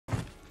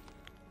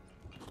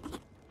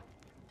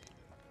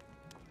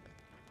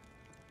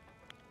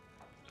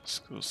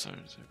School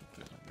sirens.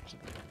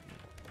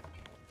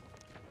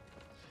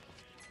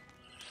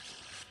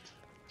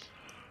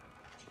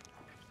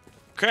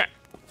 Okay.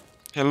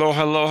 Hello,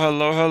 hello,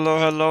 hello, hello,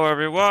 hello,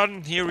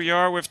 everyone. Here we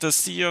are with the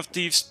Sea of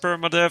Thieves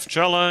Permadeath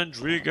challenge.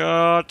 We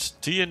got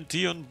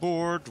TNT on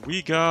board.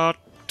 We got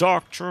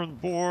Doctor on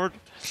board.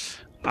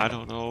 I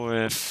don't know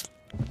if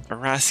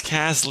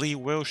Raskasley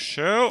will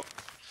show,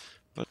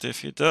 but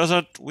if he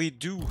doesn't, we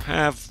do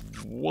have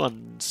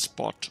one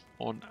spot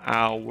on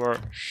our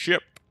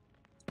ship.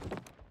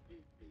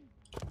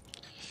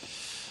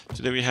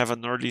 Today we have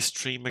an early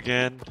stream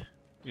again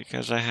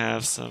because I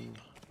have some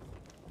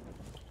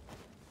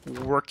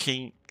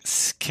working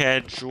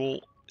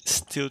schedule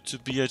still to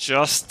be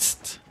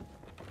adjusted.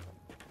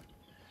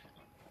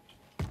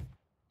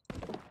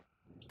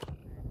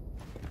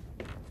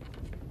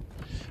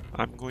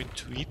 I'm going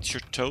to eat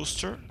your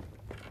toaster.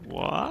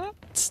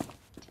 What?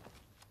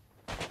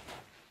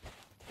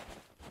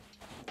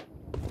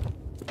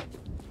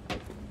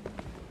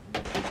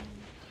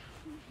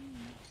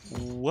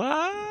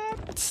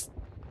 What?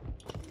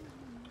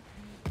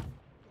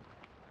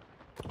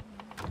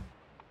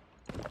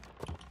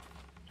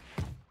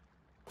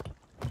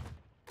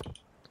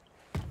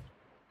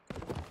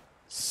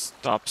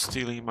 Stop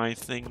stealing my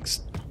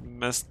things,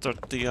 Mr.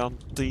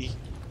 TNT.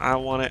 I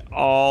want it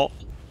all.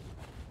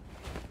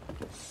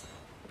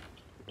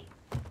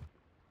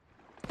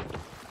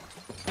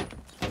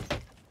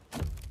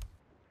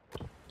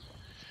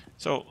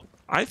 So,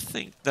 I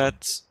think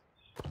that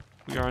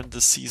we are in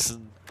the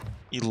season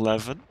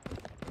 11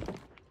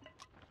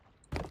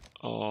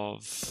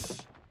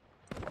 of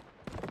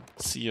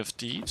Sea of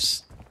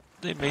Thieves.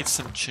 They made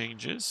some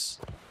changes.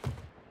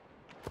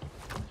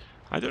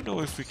 I don't know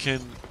if we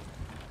can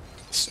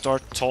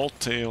start tall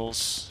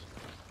tales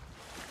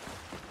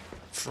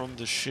from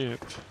the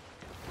ship.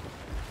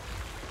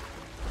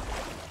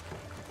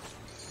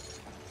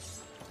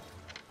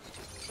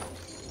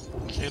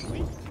 Can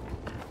we?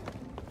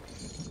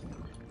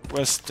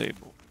 Quest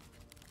table.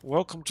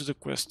 Welcome to the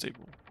quest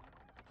table.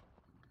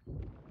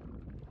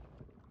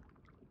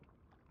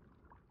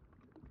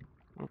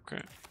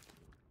 Okay.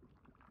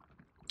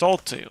 Tall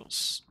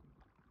tales.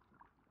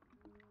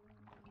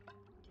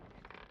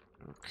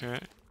 Okay.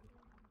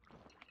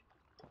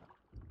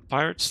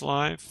 Pirate's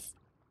Life.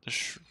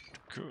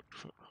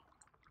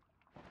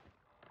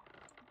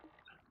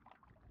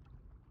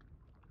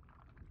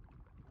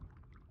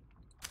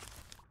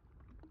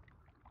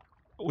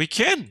 We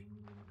can!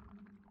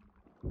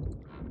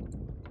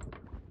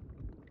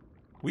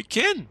 We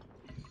can!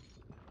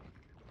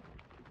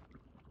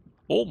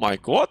 Oh my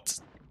god!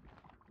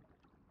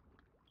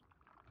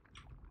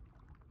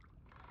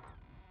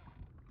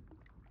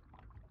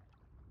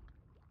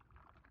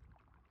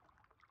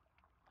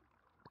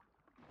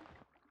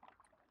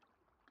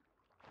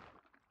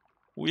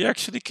 We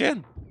actually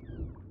can.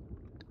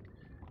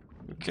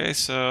 Okay,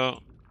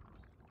 so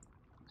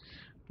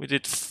we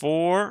did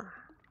 4.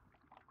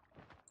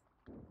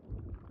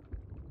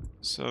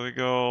 So we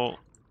go.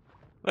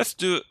 Let's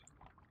do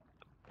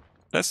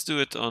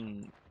it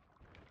on.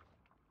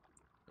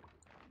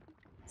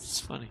 It's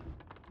funny.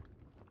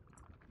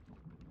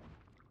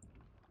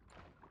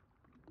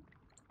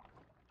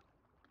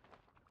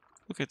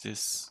 Look at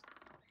this.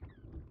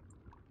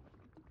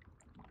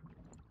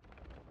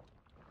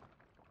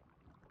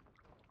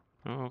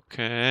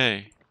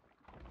 Okay.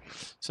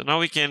 So now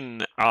we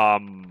can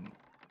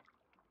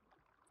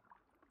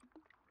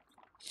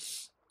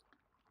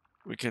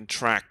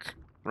track,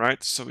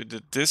 right? So we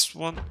did this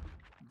one,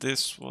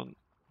 this one,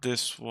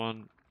 this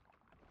one,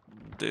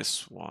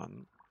 this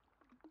one.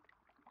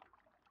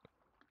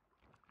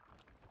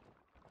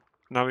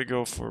 Now we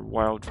go for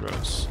Wild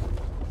Rose.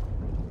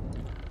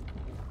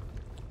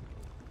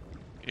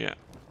 Yeah.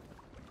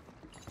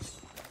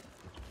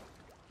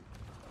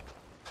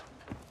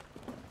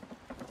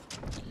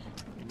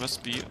 You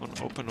must be on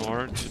open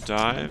order to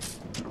dive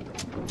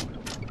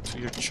to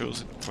your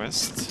chosen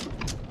quest.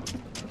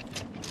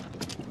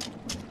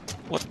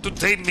 What do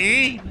they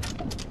mean?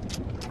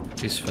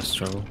 It's fast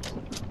travel.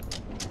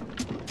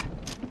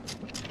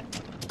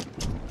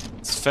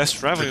 It's fast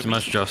travel. Pretty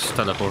much just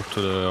teleport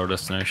to our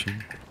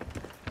destination.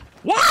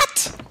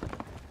 What?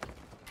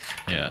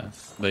 Yeah,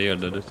 they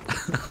did it.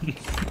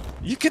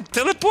 You can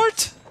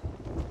teleport?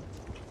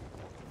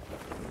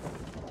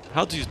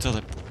 How do you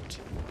teleport?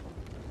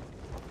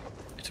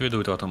 It will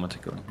do it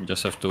automatically. You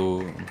just have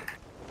to...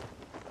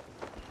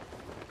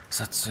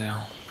 That's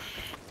yeah.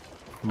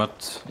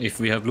 But if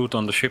we have loot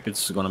on the ship,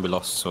 it's gonna be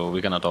lost, so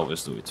we cannot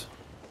always do it.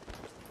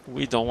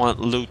 We don't want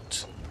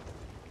loot.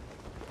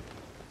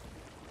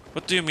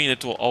 What do you mean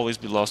it will always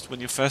be lost? When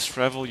you fast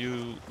travel,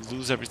 you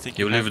lose everything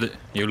You leave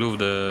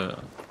the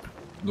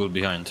loot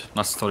behind.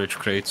 Not storage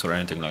crates or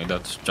anything like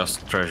that,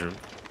 just treasure.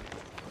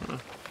 Huh.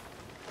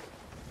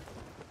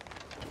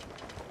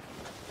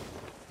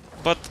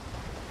 But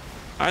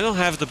I don't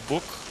have the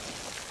book.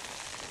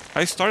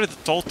 I started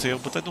the tall tale,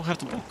 but I don't have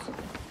the book.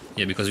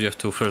 Yeah, because you have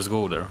to first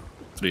go there,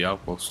 to the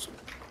outpost.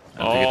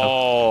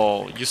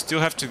 Oh, you still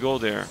have to go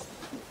there.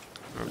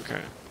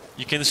 Okay.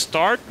 You can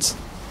start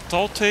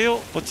Tall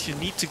Tale, but you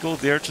need to go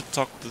there to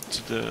talk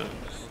to the... Okay.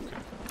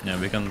 Yeah,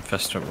 we can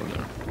fast travel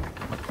there.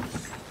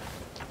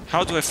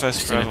 How do I fast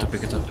Still travel? need to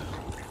pick it up.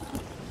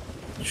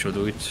 You should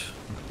do it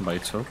by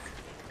itself.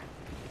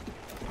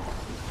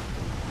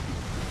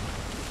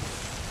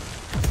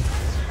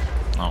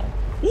 Oh.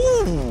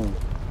 Ooh!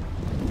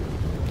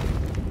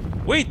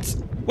 Wait!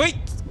 Wait!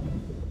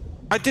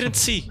 I didn't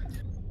see.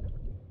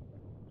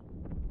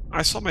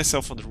 I saw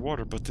myself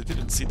underwater, but I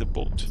didn't see the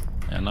boat.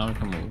 Yeah, now we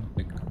can move.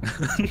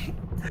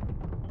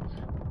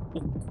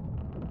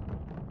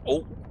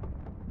 Oh!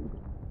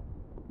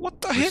 What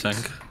the We heck?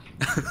 sank.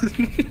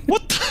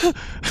 What the...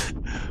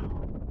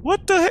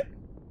 What the heck?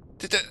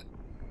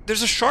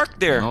 There's a shark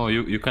there! No,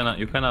 you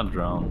cannot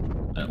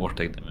drown or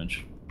take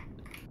damage.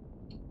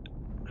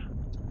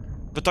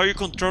 But are you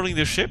controlling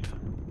the ship?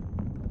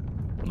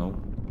 No.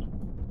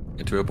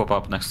 It will pop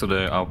up next to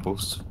the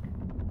outpost.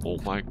 Oh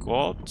my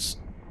god.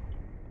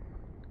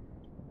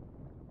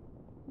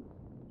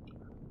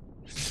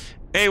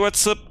 Hey,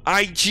 what's up,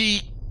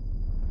 IG?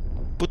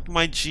 Put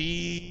my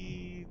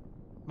game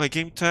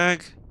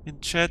tag in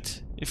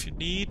chat if you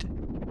need.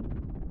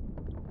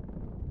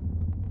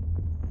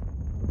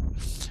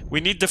 We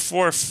need the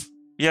 4th.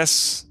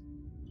 Yes.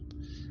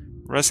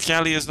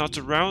 Rascali is not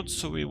around,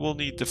 so we will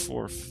need the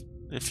 4th.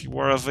 If you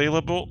are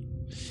available,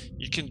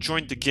 you can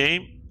join the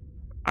game.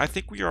 I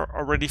think we are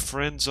already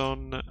friends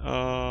on...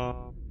 I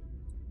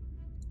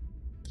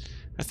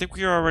think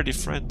we are already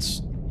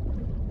friends.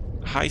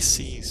 High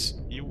Seas.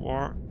 You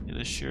are in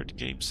a shared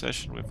game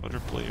session with other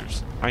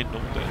players. I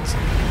know that.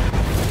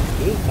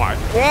 Oh my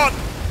god!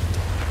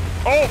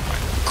 Oh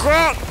my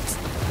god!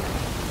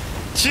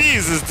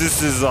 Jesus,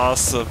 this is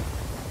awesome.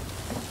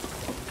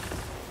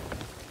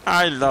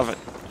 I love it.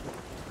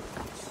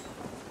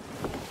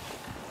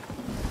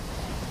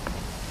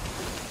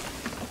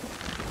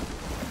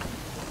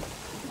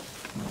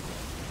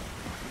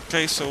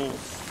 Okay, so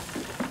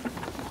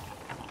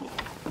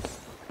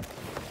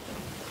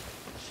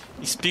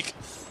you speak.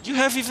 You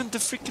have even the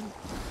freaking.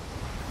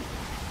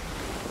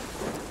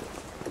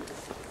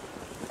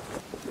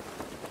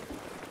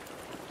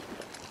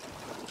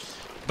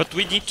 But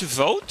we need to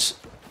vote?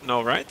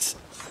 No, right?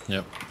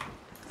 Yep.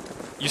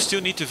 You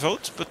still need to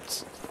vote,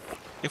 but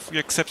if we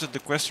accepted the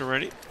quest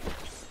already?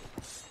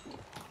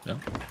 Yeah.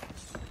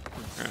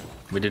 Okay.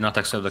 We did not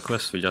accept the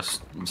quest, we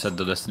just set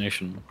the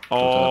destination.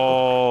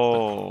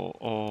 Oh,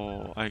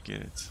 I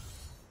get it.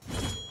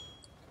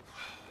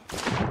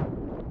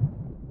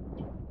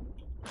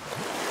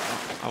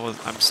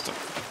 I'm stuck.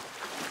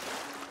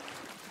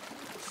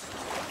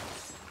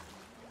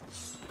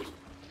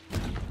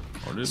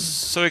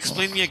 So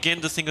explain me again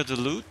the thing of the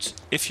loot.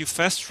 If you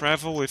fast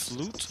travel with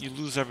loot, you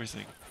lose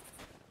everything.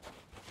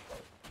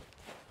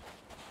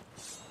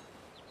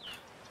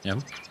 Yeah.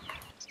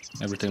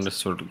 Everything that's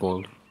sort of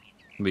gold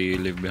we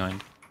leave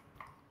behind.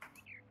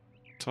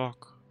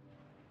 Talk.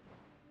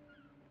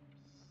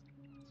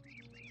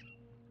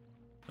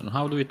 And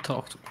how do we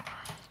talk to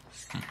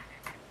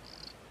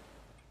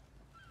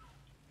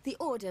The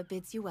Order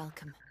bids you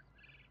welcome.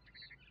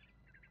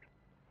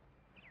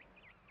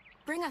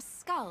 Bring us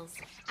skulls,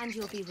 and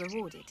you'll be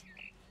rewarded.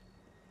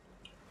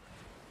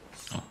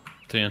 Oh,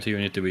 TNT, you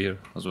need to be here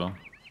as well.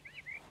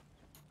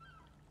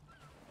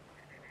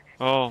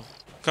 Oh,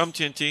 come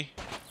TNT.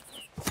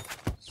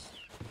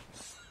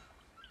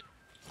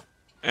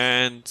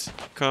 And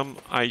come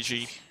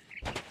IG.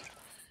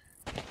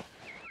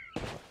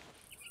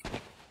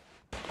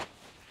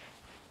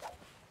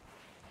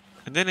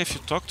 And then if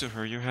you talk to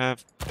her, you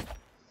have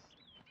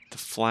the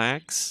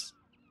flags.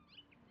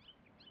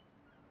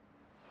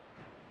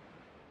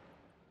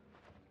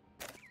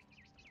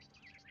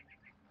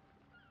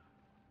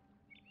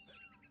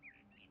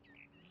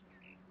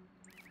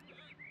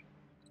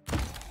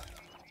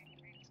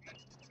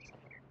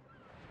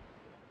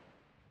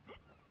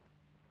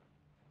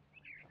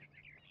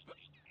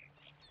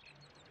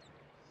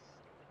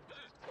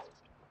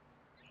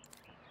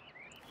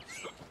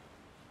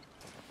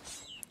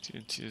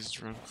 TNT is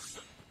drunk.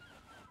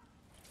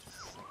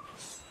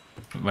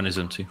 One is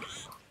empty.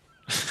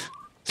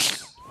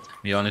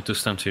 We all need to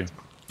stand here.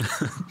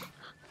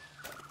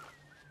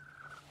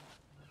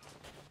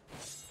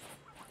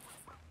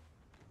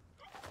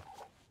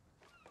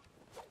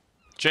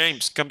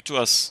 James, come to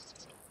us.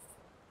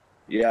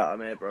 Yeah,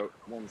 I'm here, bro.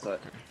 One sec.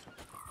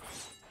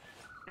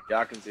 Yeah,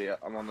 I can see it.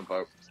 I'm on the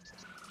boat.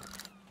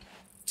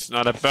 It's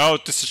not a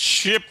boat, it's a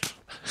ship.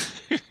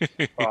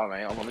 Oh,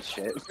 mate, I'm on the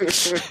ship.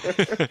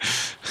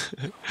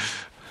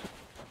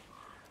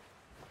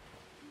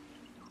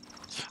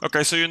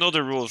 Okay, so you know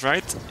the rules,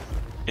 right?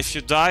 If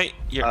you die,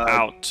 you're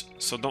out.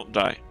 So don't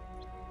die.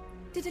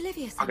 Did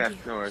Olivia send Okay, you?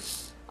 no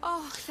worries.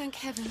 Oh, thank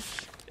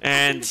heavens.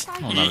 And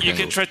no, you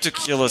can try to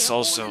kill us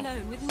also,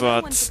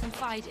 but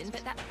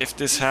if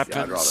this happens,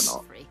 Yeah, I'd rather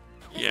not.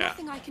 yeah.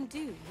 Nothing I can do,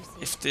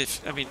 you see.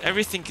 If I mean,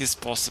 everything is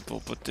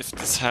possible, but if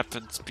this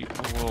happens,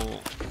 people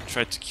will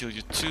try to kill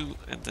you too,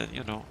 and then,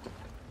 you know,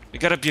 you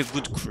gotta be a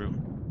good crew.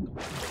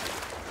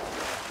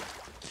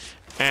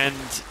 And,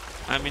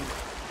 I mean,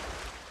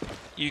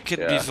 You can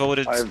be Yeah,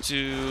 voted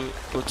to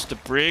go to the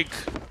brig.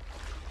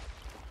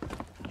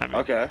 I mean,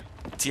 Okay.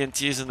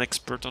 TNT is an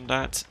expert on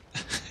that.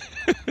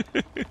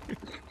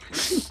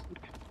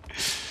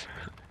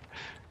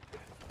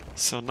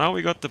 So now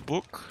we got the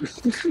book.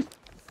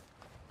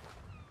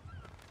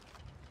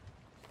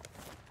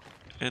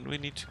 And we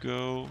need to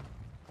go...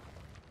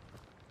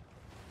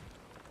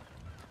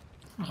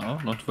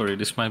 Oh, don't worry,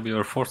 this might be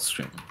our 4th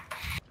stream.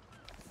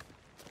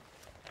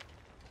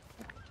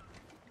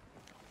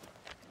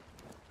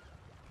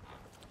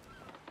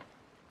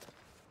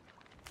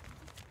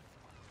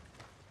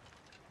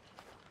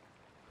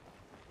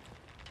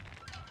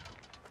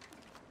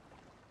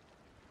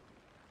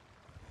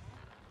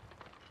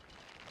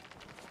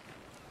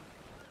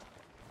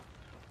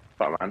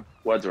 But man,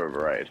 words are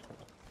overrated.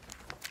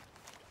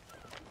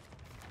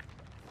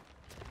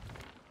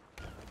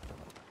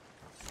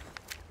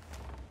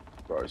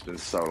 Bro, it's been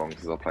so long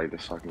since I played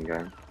this fucking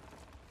game.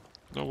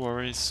 No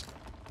worries.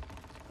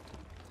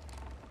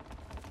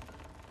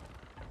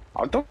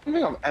 I don't think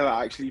I've ever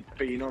actually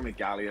been on a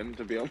galleon,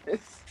 to be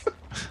honest.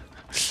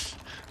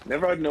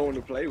 Never had no one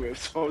to play with,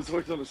 so I was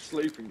always on a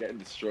sloop and getting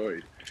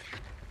destroyed.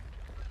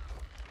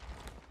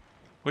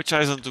 Which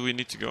island do we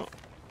need to go?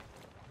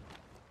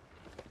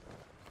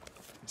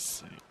 Let's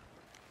see.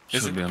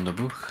 Should be on the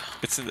book.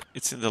 It's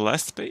in the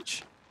last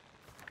page.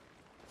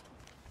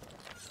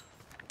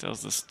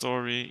 Tells the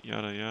story,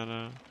 yada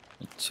yada.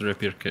 It's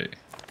Rapier K.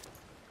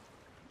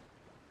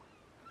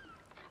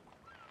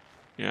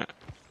 Yeah,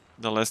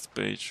 the last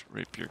page,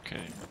 Rapier K.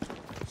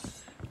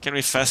 Can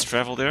we fast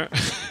travel there?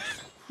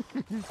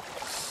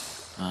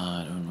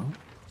 I don't know.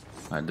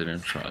 I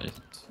didn't try it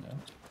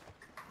yet.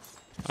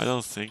 I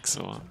don't think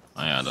so.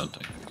 I don't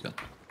think we can.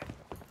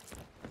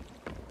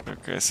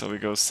 Okay, so we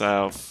go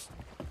south,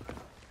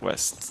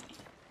 west.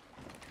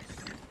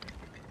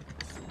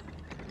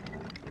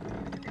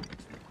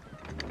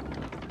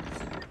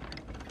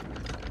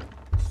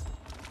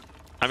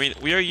 I mean,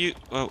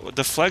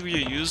 the flag we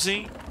are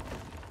using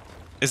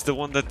is the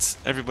one that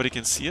everybody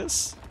can see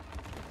us?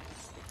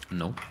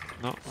 No.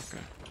 No? Okay.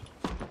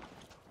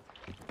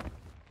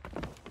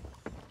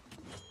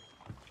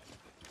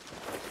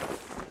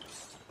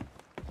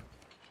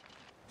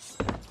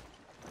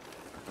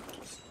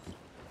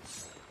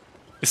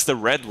 It's the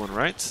red one,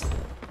 right?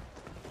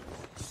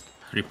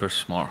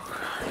 Reaper's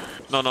Mark.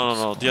 No,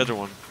 the other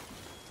one.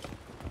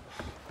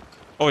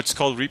 Oh, it's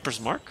called Reaper's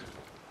Mark?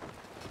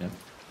 Yeah.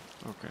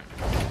 Okay.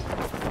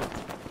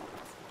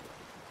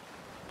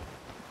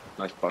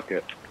 Nice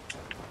bucket.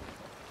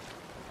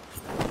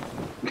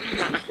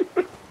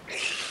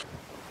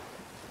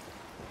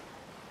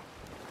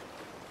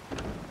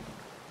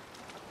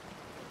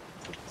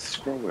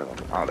 Scroll wheel on.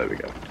 Oh, there we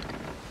go.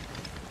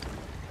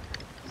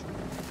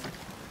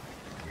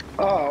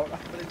 Oh, what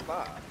happened is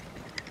that?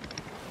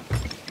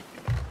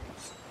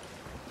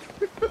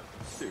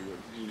 Dude, what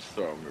did you just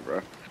throw on me,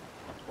 bro?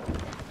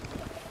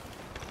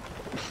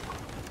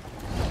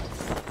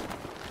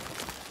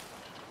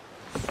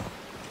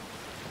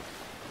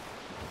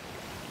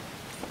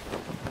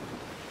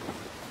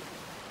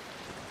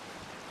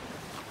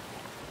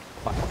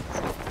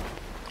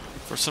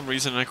 For some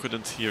reason I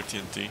couldn't hear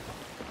TNT.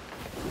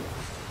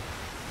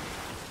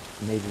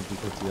 Maybe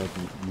because you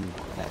haven't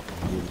used that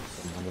view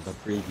from one of the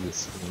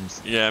previous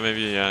games. Yeah,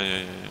 maybe,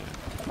 yeah.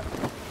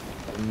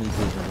 Me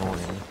being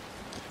annoying.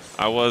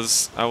 I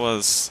was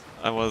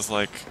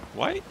like,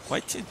 why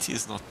TNT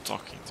is not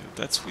talking, dude?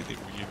 That's really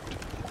weird.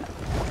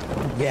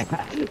 Yeah,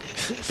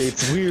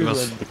 it's weird when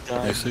the You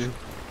guy... see?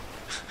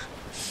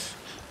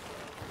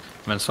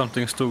 When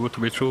something's too good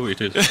to be true,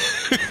 it is.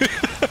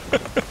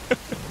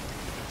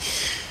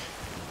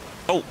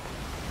 Oh!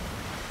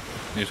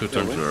 Need to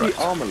turn to the Where's right.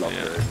 the armor locker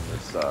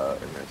Yeah.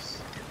 in this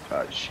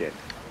ship?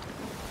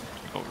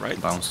 Oh, right.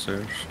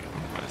 Downstairs.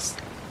 West.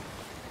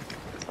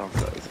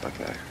 Downstairs,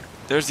 okay.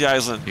 There's the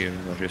island. Here,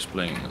 we're just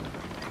playing.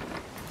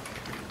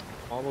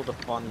 Follow the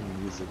funny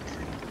music.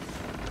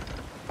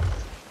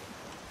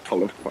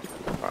 Full of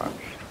fun.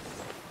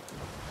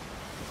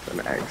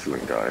 An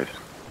excellent guide.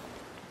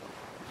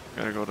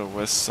 Gotta go to the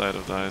west side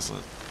of the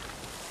island.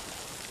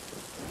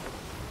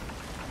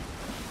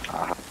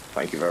 Ah,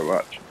 thank you very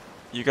much.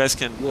 You guys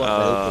can You are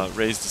welcome.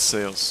 raise the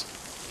sails.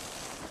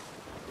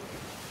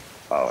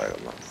 Oh, wait,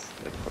 that's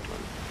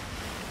equipment.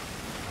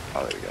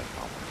 Oh, there we go.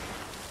 Oh.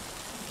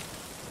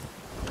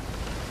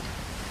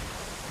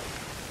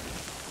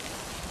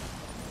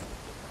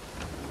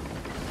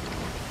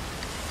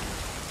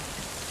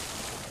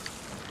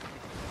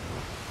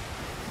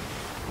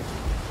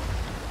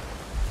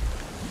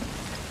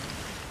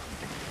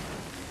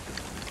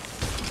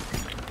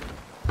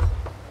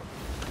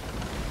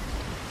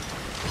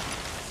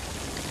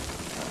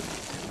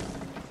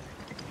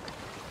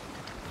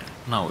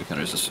 Now we can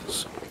resist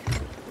this.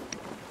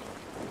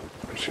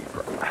 I should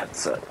grab my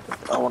headset.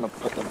 I want to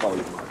put the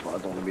volume up, but I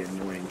don't want to be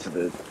annoying to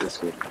the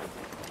Discord.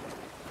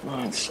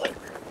 One sec.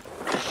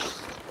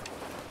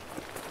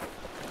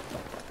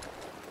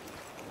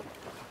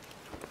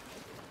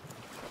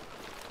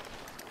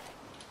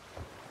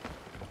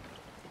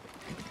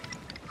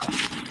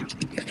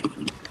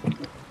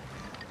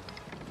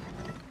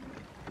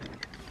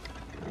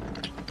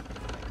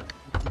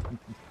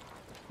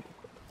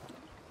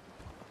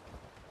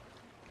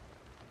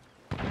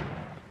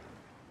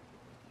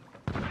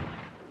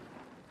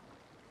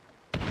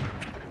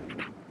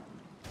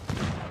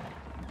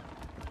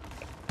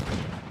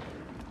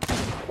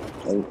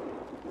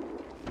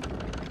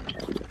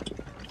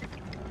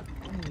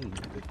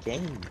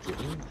 game,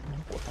 Jane.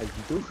 What are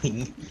you doing?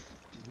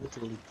 You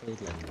literally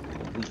played like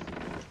a week.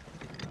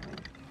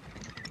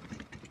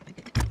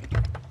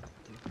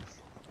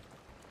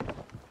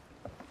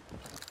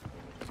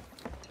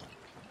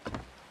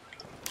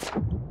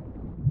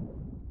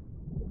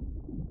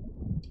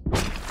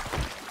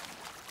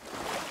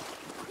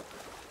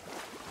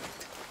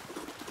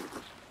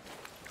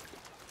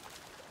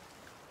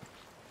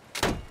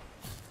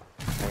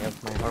 I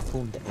have my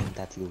harpoon aimed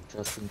at you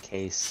just in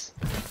case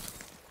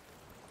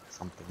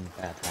something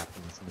bad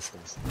happens,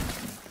 Mr. Snake.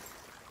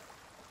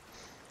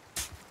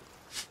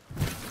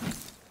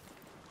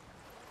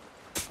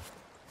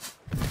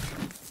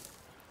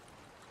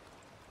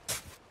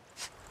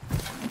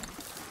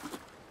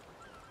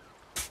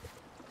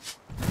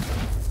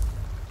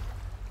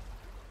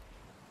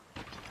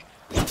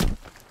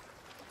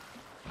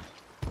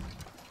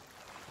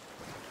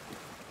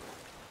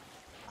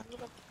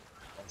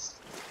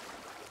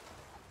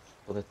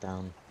 Put it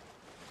down.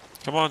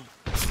 Come on.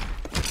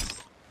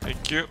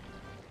 Thank you.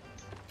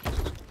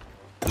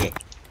 Yeah.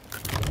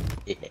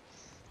 Yeah.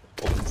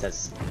 Open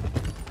says.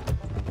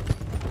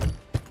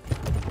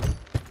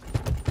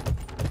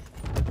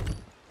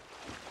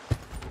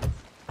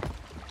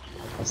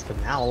 What's the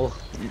now?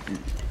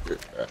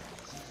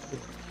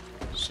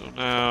 So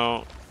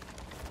now,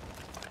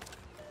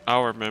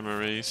 our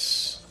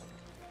memories,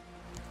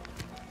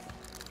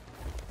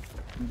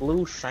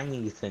 Blue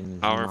shiny thing.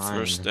 our mine.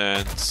 first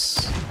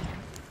dance.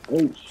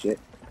 Oh shit.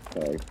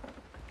 Sorry.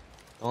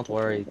 Don't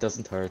worry, it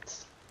doesn't hurt.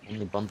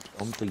 Only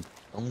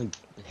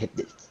hit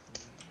it.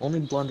 Only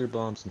blunder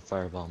bombs and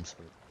fire bombs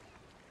hurt.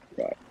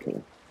 Right,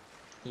 cool.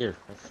 Here,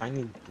 a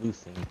shiny blue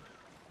thing.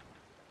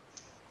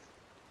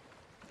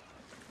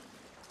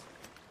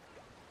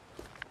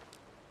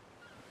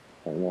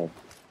 I know.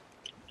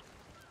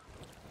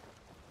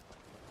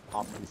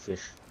 Hot blue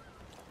fish.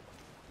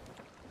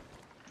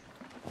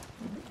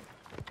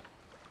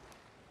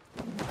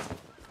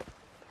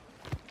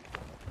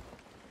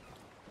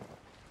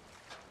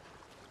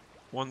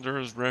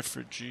 Wanderer's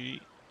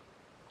Refugee.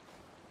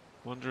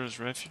 Wanderer's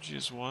Refugee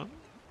is one.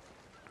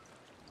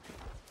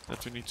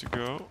 That we need to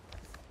go.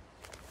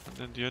 And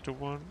then the other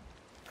one.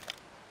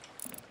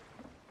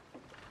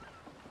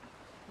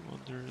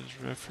 Wanderer's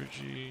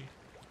Refugee.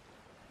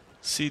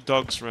 Sea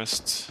Dog's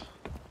Rest.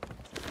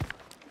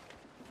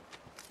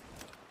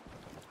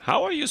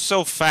 How are you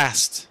so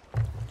fast?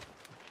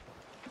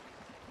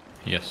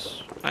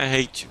 Yes. I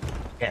hate you.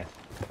 Yeah.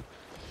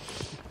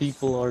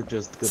 People are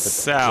just good at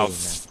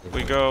South. playing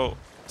We go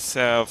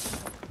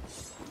south.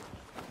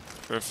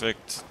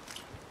 Perfect.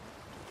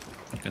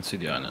 You can see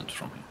the island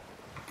from here.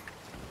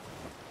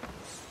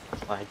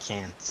 I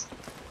can't.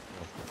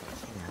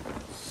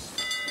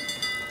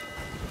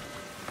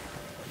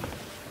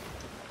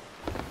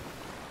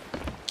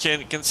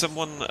 Can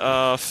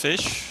someone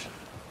fish?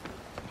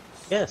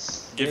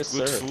 Yes. Give yes,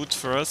 good sir. food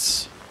for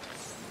us?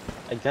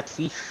 I got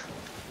fish.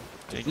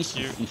 Thank Fish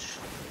you. and fish.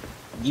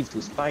 Give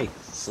to Spy,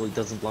 so he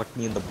doesn't block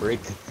me in the break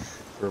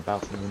for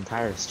about an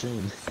entire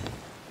stream.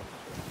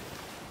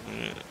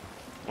 Yeah.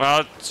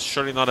 Well, it's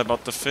surely not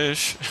about the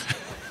fish.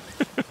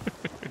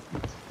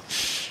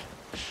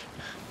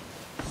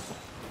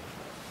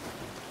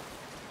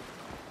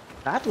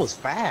 That was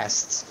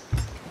fast!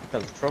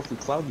 Got a trophy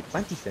Cloudy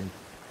Plentyfin,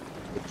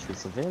 which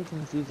is a very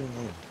confusing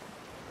name.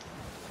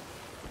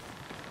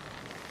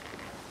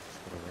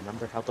 So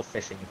remember how to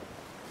fishing.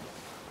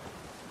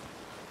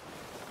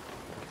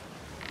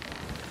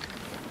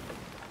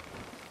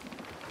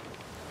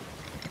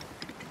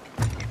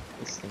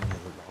 This thing is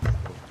a rock.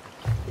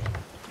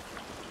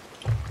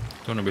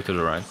 Turn a bit to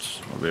the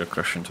right, or we are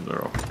crashing to the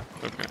rock.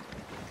 Okay.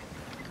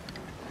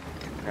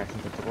 Crashing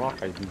into the rock,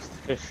 I used the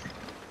fish.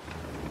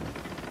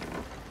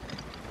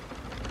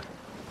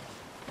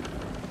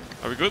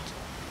 Are we good?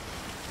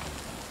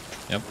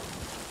 Yep.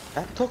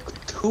 That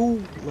took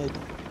 2, like,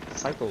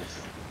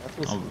 cycles. That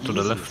was Oh, to the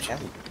easy left. as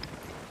hell.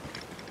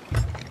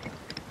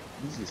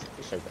 Easiest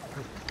fish I've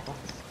ever caught.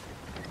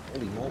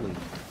 Holy moly.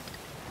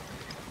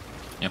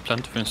 Yeah,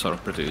 plenty fins are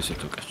pretty easy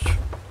to catch.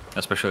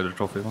 Especially the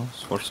trophy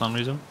ones, for some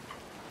reason.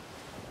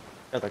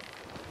 Yeah, like,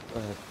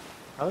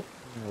 how did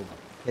you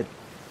hit?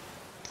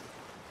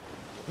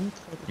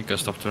 You can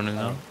stop turning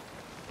now.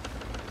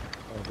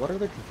 What are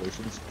the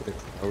conditions for the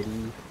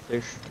cloudy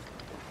fish?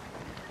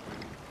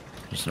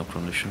 There's no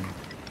condition.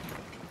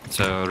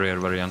 It's a rare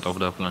variant of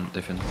the plenty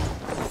fin.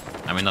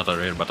 I mean, not a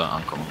rare, but an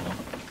uncommon one.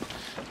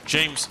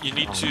 James, you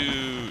need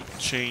to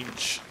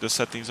change the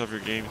settings of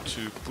your game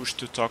to push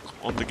to talk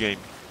on the game.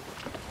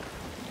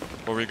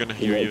 Or we're gonna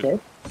hear you. Okay?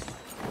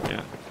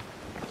 Yeah.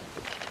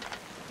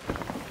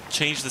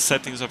 Change the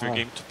settings of your Oh.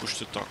 game to push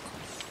to talk.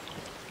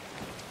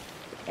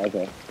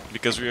 Okay.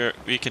 Because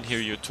we can hear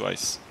you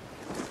twice.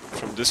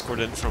 From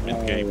Discord and from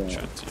in-game yeah.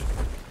 chat.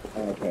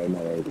 Yeah. Okay, no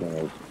worries, no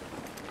worries.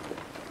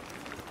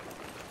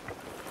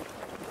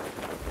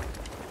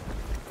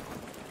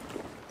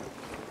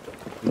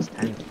 He's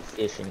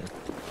anti-fishing.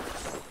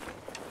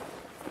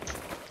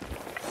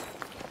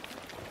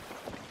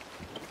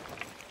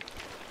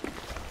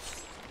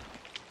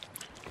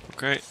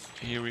 Okay,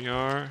 here we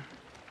are.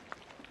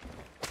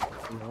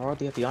 We're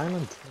already at the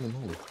island. Oh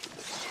no.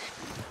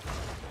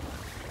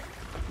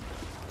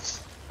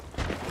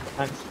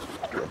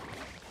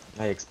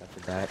 I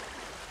expected that.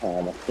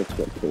 Oh, my fish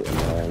got caught in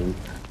line.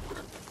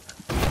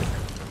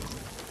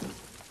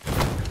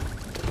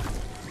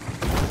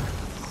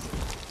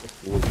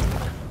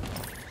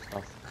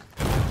 Stuff.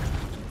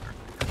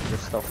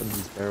 There's stuff in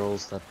these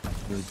barrels that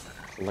need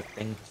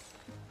collecting.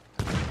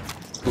 2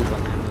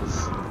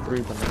 bananas,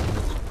 3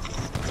 bananas,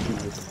 2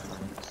 bananas.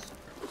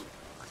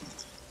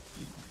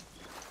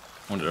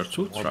 Oh, there are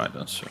 2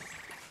 tridents. So.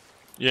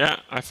 Yeah,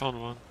 I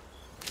found one.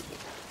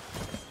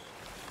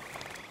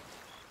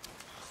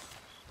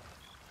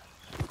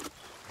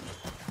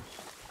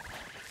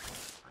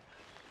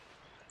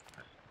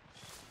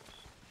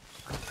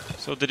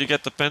 So did you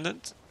get the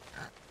pendant?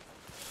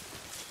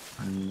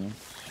 Not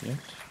yet.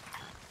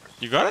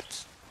 You got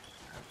it?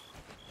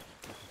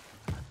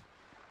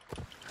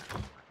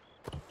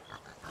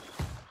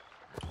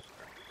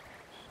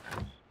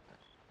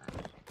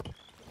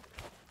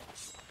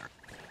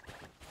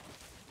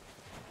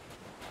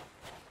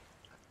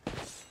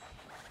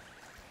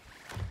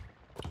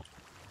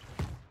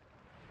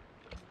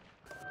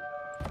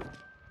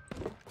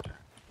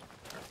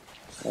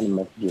 I'm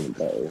messaging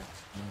about it.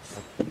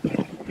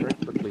 Very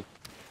quickly.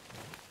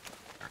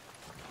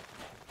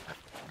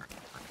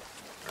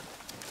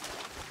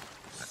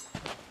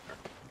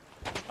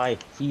 I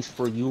feast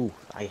for you.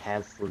 I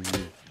have for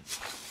you.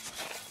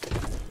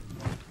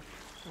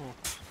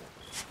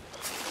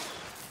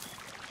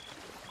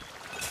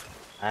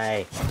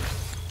 Aye.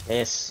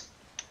 Yes.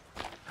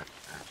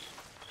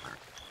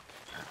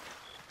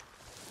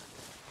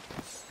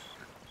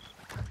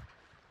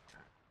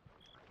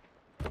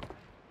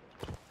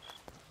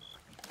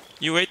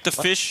 You ate the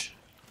fish?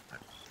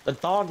 The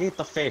dog ate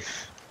the fish.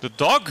 The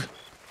dog?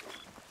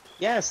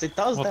 Yes, it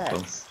does What that.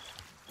 the?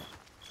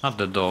 Not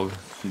the dog,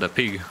 the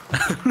pig.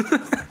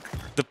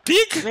 The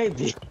pig?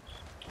 Maybe.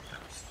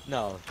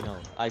 No, no.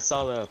 I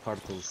saw the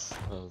particles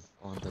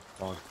on the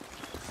dog.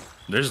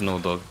 There's no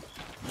dog.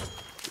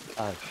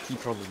 He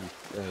probably,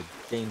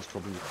 James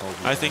probably called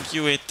me. I think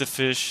you ate the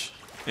fish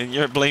and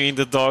you're blaming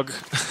the dog.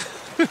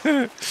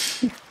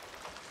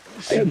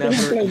 I've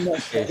never eaten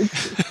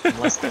fish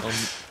unless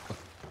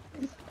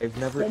I've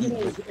never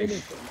eaten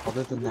fish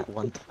other than that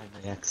one time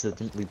I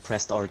accidentally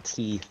pressed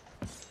RT.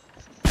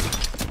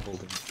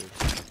 Holding fish.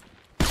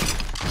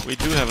 We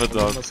do have a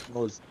dog.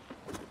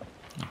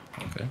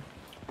 Okay.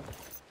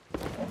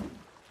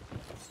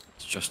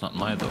 It's just not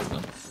my dog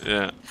then.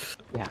 Yeah.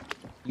 Yeah,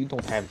 you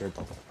don't have your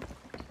dog.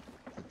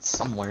 It's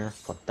somewhere,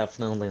 but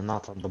definitely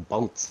not on the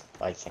boat,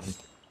 I think.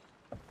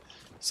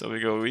 So we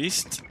go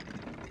east.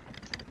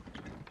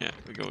 Yeah,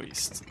 we go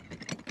east.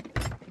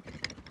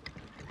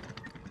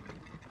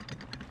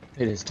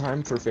 It is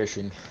time for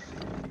fishing.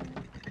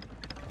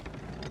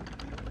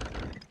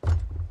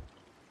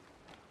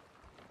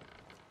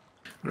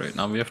 Great,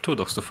 now we have 2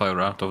 dogs to fire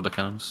out of the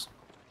cannons.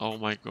 Oh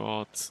my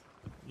god.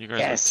 You guys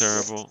Yes.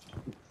 are terrible.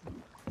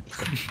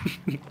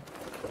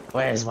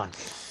 Where's one?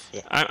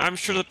 Yeah. I'm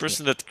sure the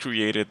person that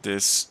created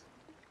this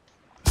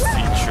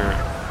feature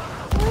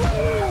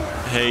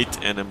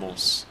hate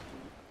animals.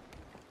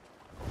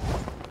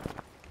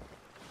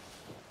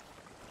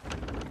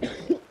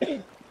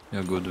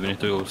 Yeah, good, we need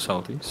to go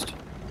southeast.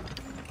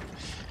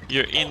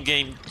 Your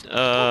in-game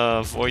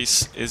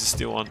voice is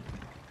still on,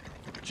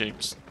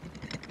 James.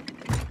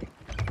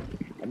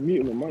 I'm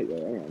muting the mic though,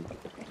 hang on.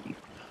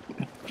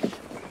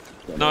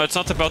 No, it's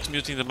not about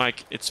muting the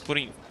mic. It's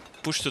putting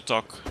push to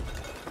talk.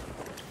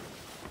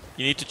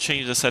 You need to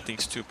change the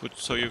settings to put.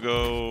 So you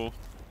go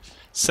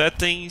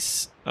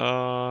settings,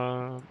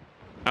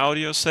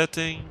 audio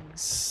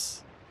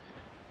settings,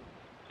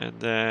 and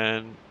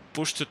then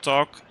push to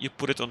talk. You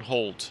put it on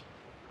hold.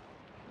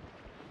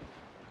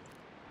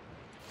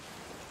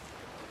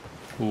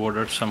 Who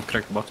ordered some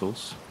cracked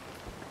bottles?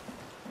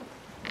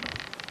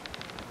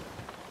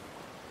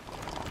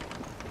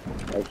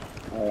 Oh,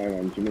 hang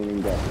on, do you mean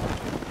in depth?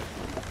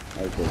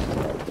 Okay.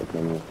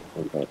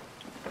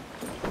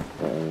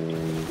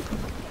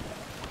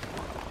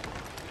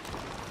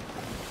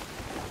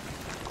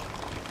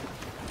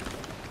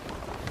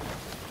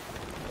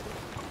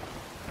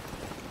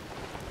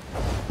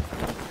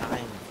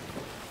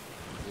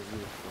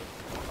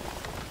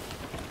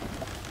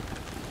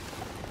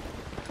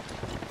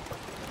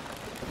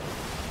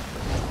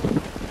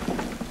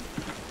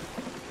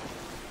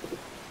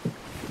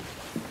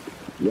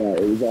 Yeah,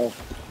 it was off.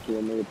 Do you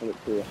want me to put it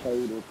through a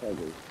hold or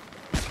toggle?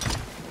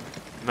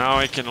 Now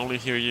I can only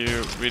hear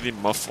you really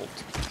muffled.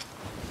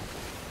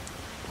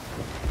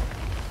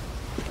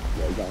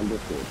 Yeah, is that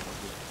understood?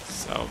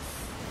 South.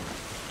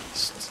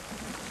 East.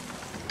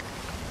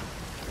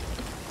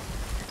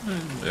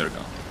 There we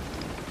go.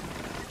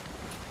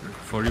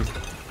 For you.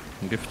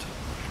 Gift.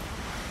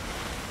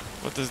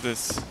 What is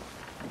this?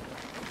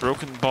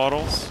 Broken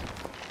bottles?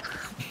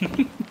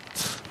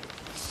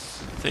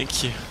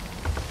 Thank you.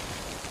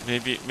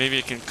 Maybe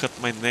I can cut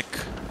my neck.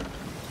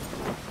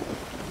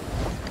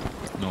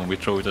 No, we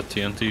throw it at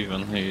TNT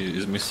when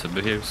he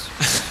misbehaves.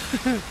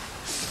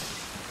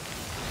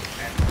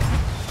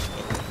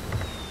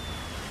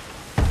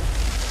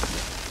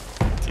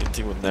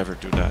 TNT would never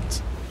do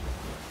that.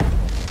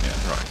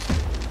 Yeah, right.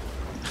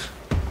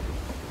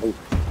 Oh.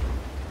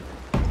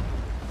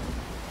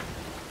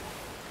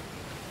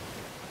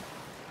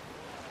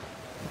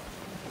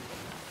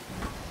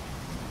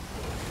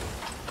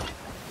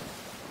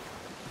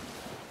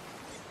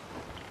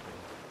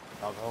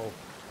 I'll go.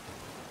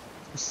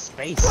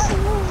 Space.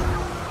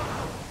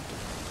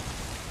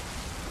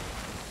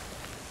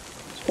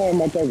 Spoil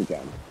my dog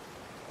again.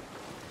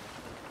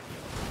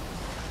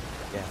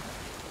 Yeah.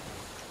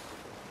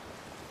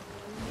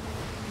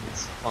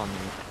 It's fun.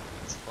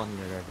 It's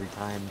funnier every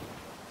time.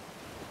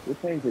 We're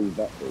paying for these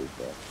vectors,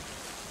 but...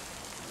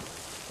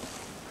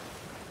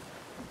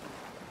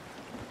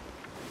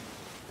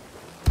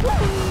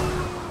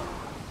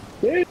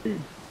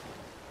 Dude!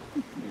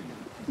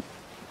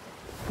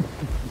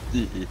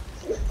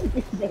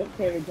 Not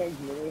paying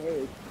attention to the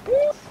way.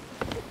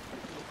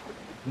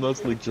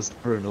 Mostly just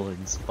for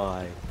annoying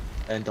Spy.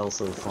 And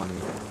also funny.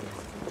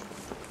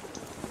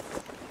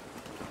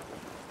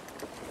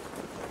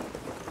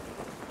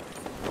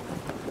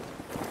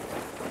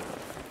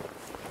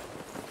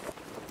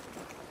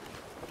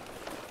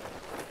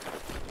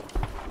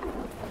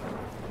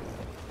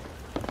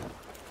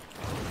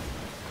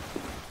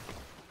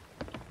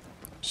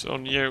 So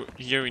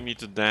here we need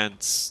to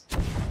dance.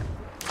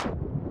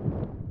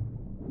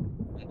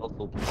 And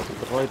also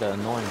destroy the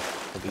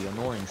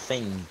annoying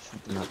thing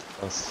shooting at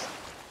us.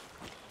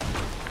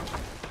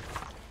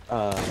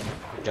 I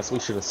guess we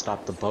should have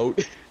stopped the boat.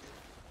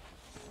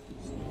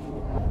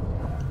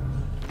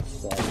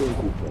 So I think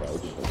we should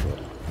have just okay.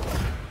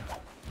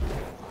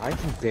 I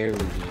can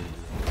barely hear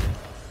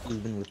you.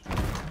 Even with the...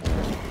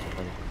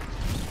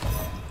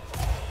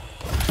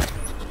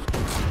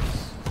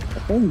 I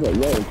think that,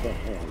 yeah, it's not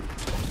hard.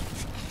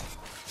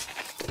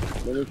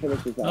 Let me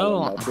finish this out.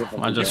 Oh, and I'll see if I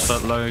can just get it.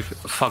 felt like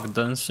fuck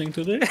dancing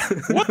today.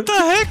 What the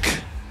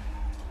heck?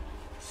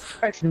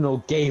 Professional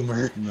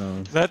gamer.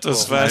 No. That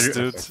was Well, fast,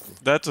 dude.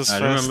 That was I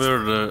fast.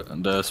 remember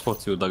the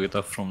spot you dug it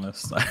up from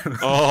last time.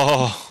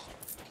 Oh.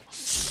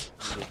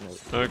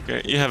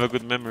 Okay, you have a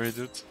good memory,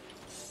 dude.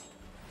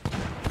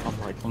 I'm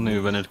like, Only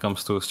when it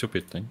comes to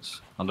stupid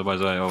things.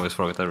 Otherwise I always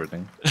forget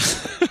everything.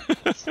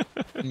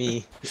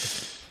 me.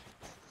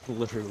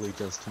 Literally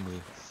just me.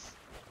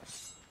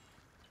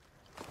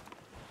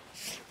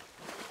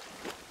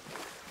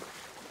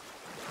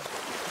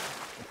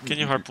 Can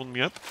you harpoon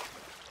me up?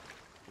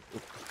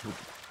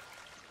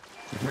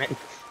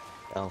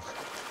 Well,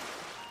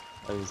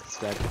 I was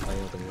distracted by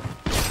other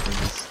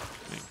things.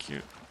 Thank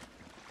you.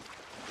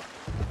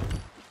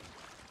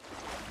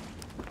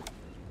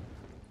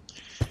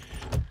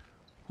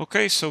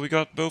 Okay, so we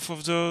got both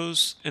of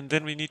those, and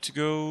then we need to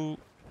go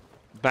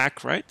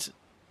back, right?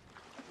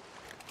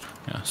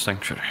 Yeah,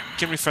 sanctuary.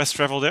 Can we fast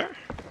travel there?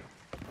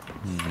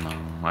 No,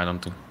 I don't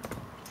think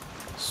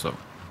so.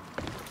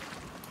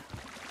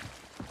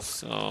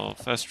 So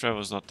fast travel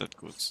is not that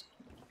good.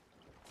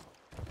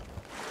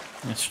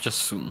 It's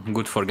just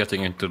good for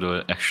getting into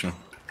the action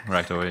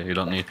right away. You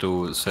don't need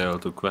to sail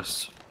to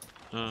quests.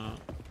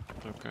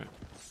 Okay.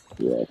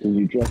 Yeah, because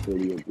you dress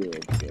really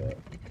good, yeah.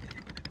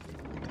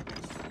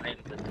 I'm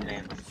the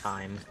man of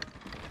time.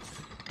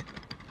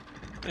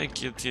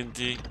 Thank you,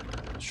 TNT,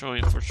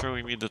 for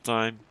showing me the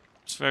time.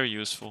 It's very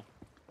useful.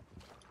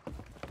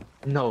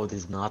 No, it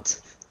is not.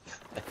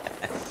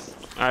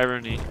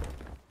 Irony.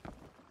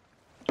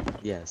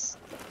 Yes.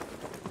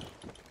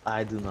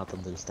 I do not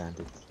understand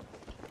it.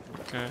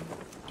 Okay.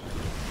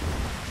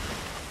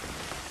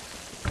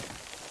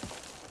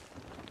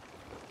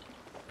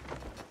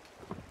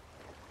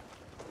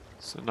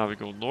 So now we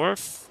go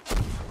north.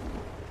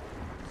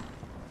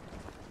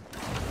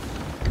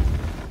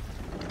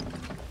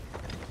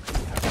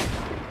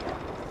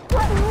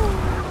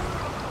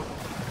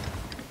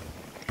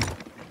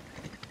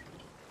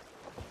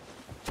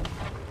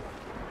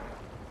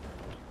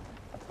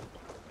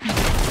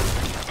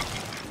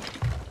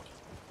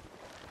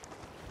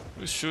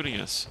 Who's shooting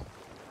us?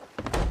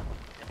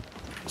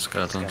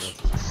 Skeletons.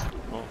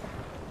 Oh.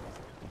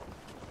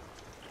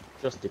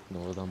 Just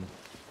ignore them.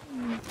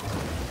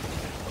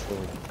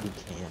 Or you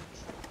can't.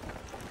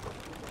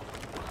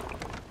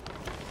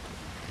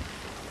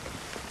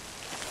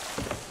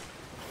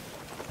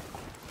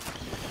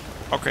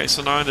 Okay,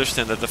 so now I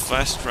understand that the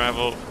fast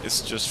travel is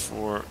just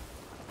for,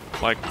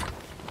 like,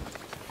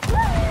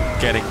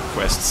 getting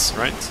quests,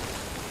 right?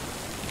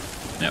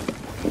 Yep.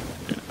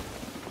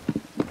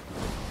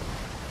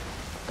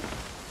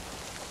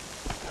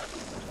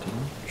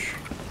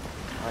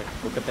 Alright,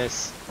 look at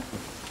this.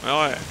 Well,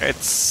 I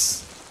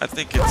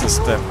think it's a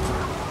step.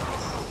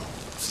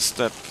 It's a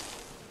step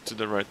to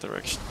the right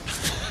direction.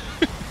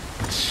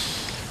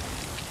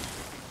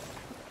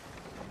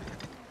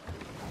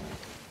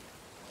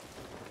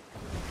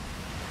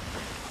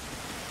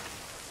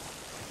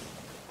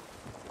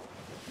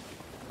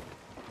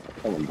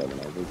 Someone doesn't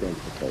know, we're going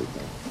to the place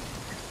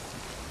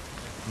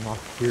now. Not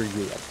hear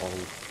you at all.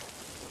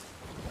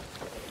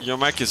 Your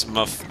mic is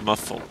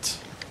muffled.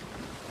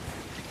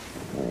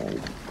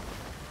 Alright.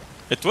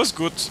 It was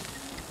good.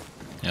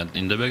 Yeah,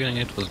 in the beginning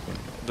it was good.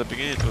 At the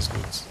beginning it was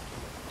good.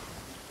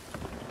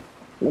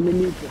 Let me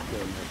mute this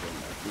one.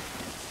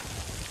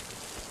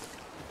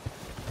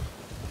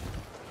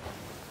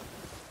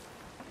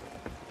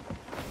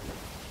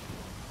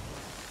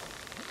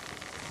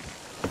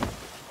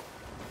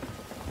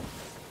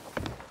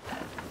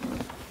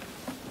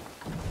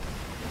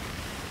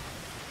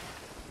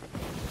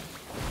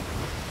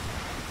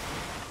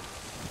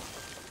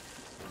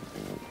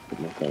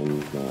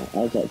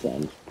 How's that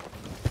sound?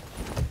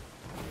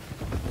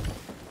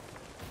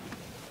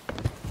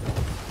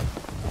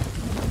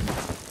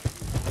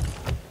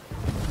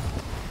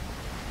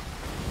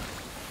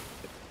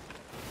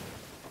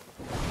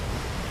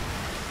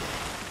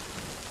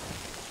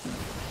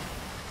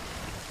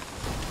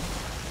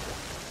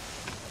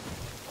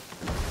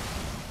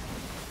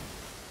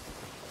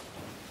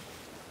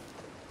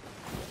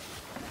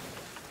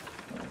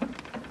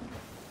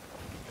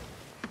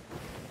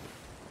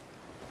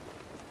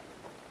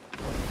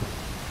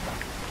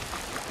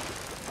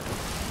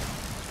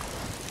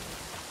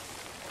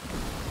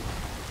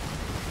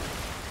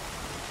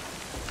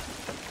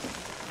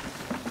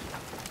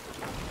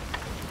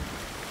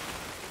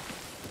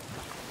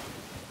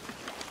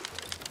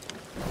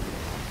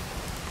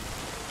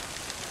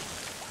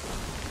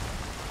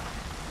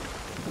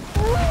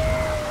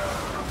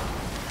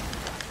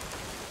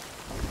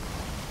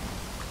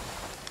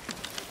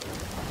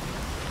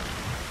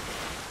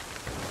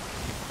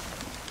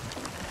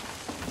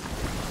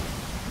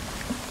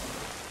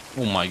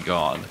 Oh my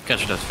god,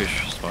 catch that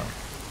fish, Spy.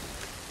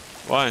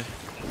 Why?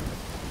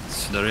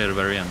 It's the rare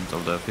variant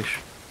of the fish.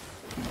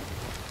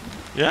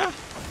 Yeah?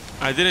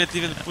 I didn't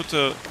even put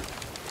a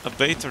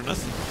bait or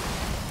nothing.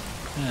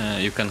 Yeah,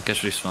 you can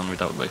catch this one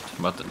without bait,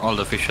 but all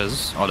the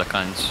fishes, all the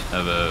kinds,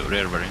 have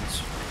rare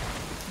variants.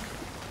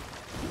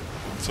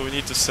 So we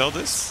need to sell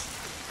this?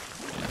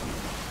 Yeah.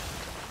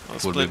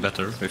 Would be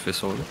better if we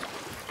sold it.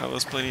 I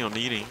was planning on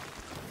eating.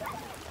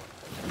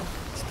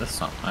 That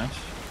sounds nice.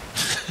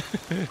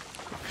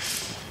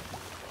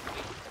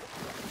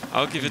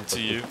 I'll give it to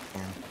you.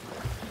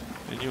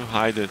 And you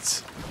hide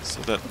it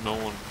so that no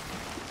one...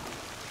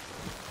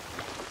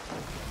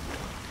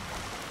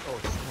 Oh,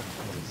 it's not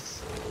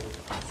nice.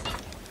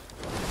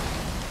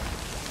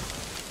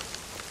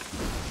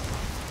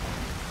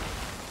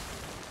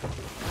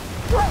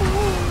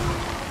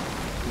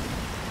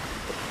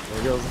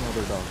 There goes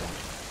another dog.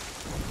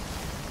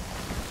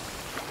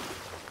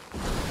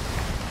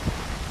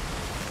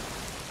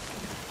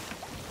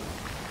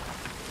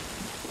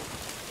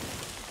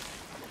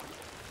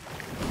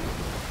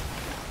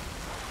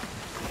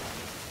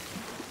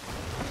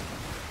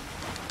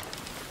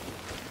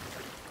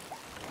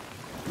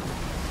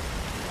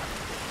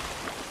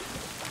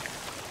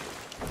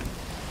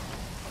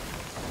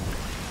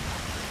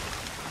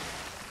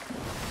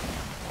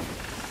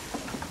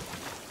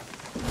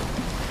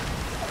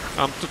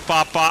 Come to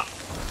Papa!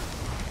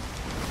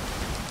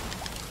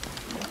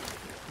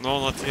 No,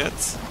 not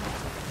yet.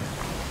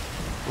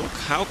 Look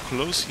how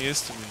close he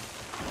is to me.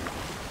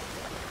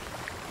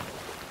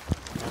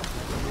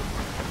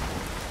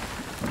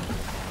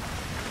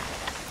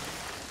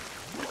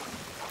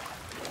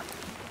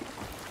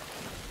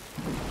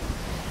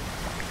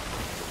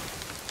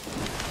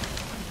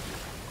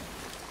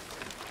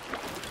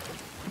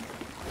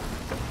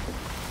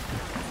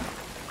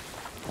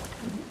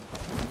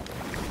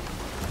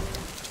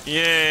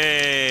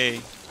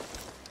 Yay!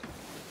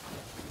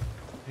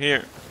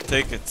 Here,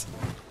 take it.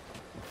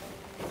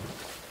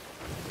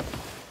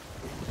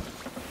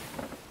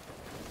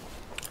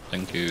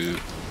 Thank you.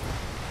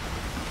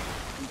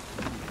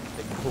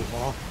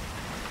 Cool.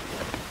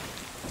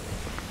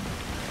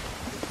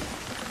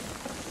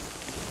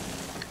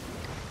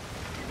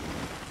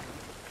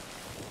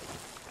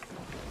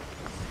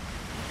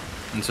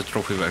 It's a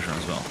trophy version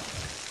as well.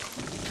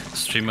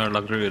 Streamer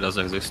luxury does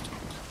exist.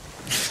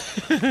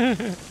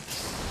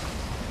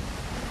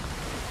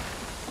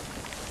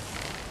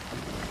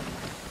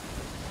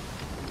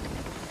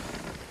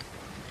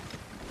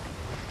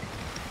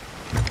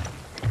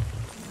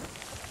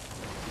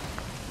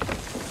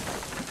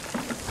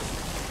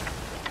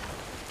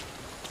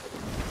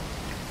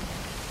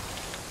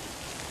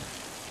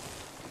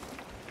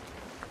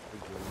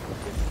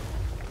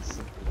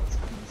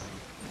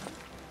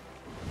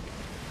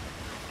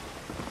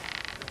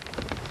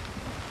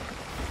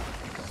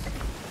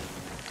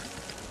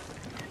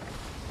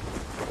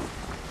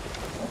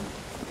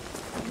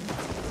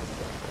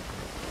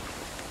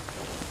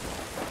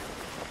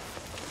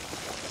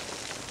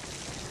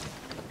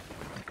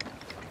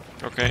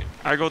 Okay,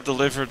 I go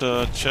deliver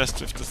the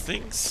chest with the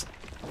things.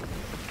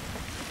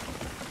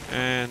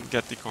 And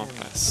get the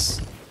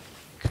compass.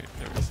 Okay,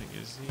 everything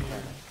is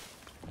here.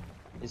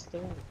 Is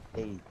there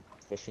a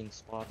fishing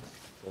spot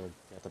to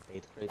get a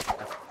bait crate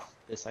at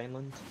this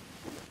island?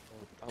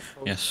 Or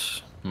outpost?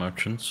 Yes,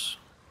 merchants.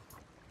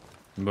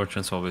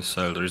 Merchants always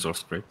sell the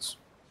resource crates.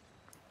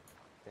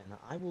 Then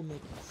I will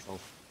make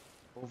myself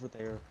over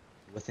there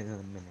within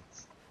a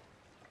minute.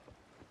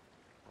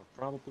 I'll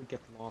probably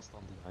get lost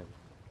on the island.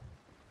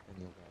 And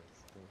you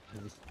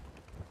guys,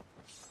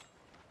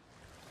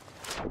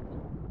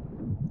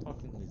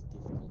 talking is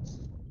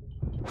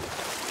difficult.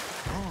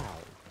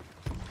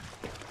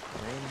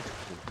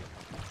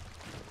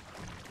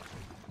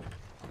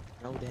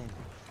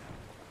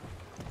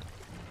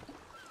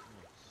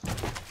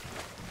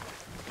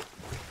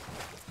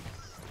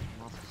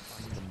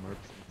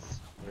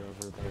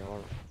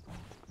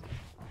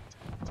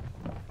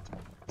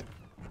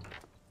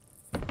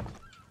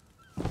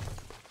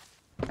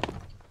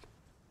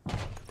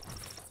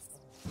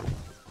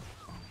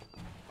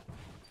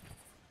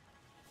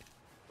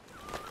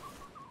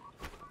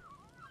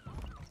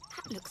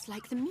 Looks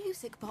like the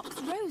music box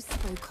Rose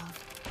spoke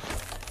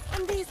of.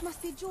 And these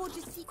must be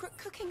George's secret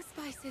cooking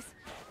spices.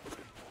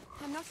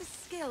 I'm not as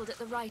skilled at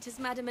the rite as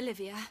Madame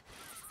Olivia,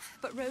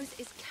 but Rose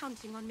is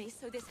counting on me,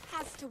 so this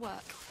has to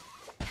work.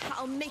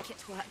 I'll make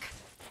it work.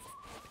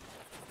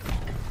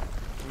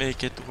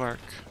 Make it work.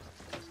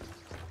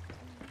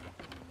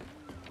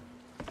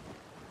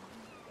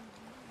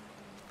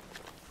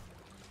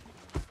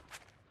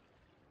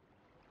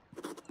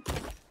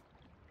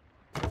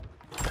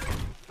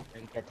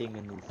 I'm getting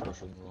a new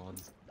fishing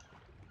rod.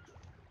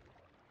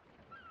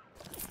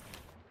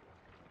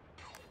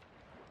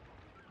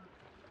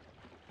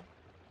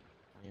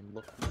 I am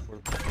looking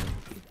for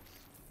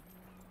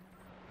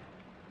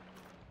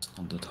It's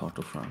not that hard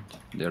to find.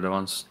 They're the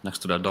ones next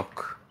to the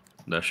dock.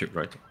 Their ship,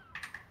 right?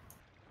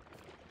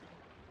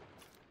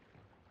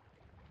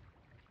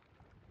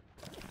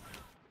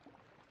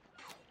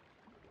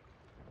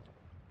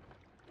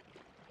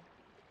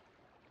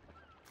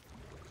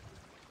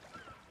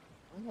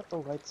 I'm at the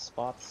right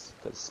spots,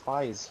 because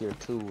Spy is here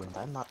too, and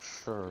I'm not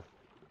sure.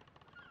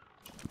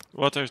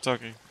 What are you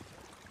talking?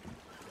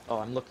 Oh,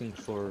 I'm looking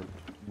for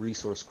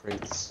resource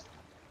crates.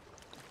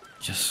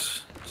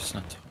 Just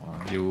not.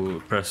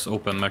 You press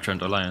open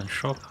merchant alliance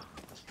shop.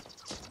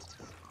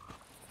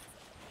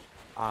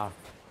 Ah,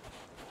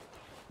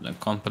 Then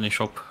company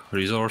shop,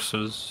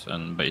 resources,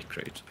 and bait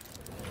crate.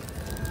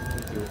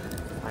 thank you.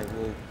 I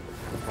will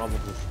probably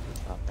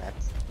forget about that.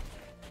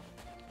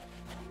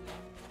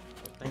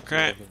 But thank you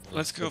Okay, everyone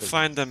let's for go the-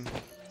 find them.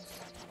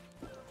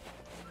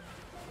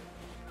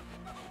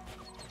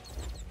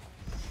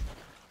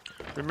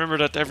 Remember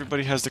that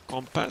everybody has the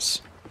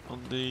compass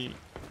on the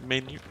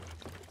menu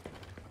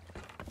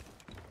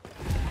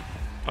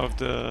of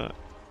the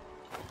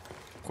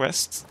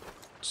quest.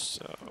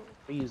 So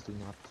Please do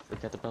not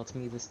forget about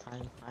me this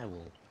time. I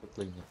will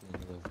quickly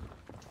make it over.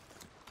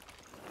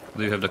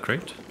 Do you have the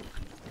crate?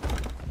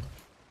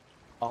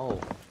 Oh,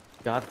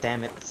 god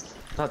damn it.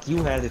 Thought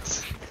you had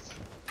it.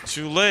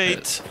 too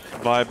late.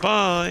 Bye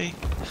bye.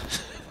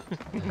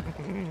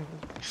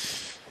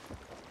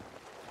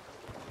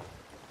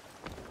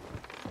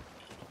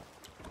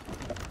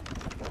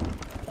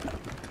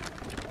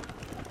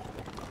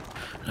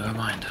 Never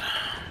mind.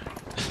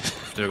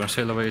 If they're gonna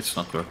sail away, it's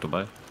not worth to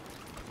buy.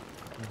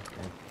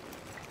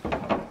 Okay.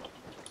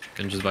 You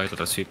can just buy it at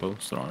a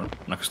seapost or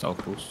next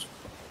outpost.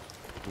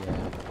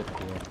 Yeah, good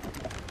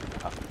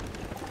deal.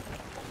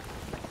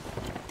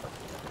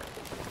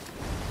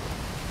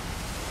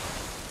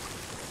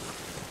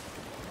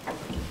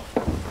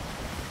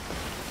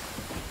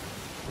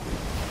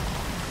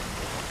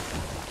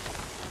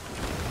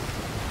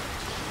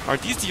 Are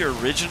these the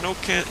original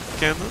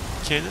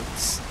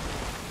cannons?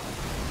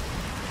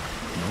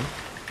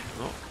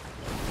 No? No.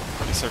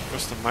 These are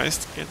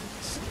customized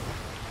cannons.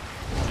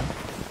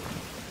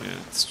 Yeah,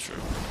 it's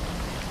true.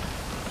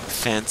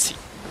 Fancy.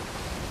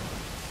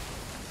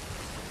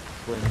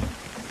 When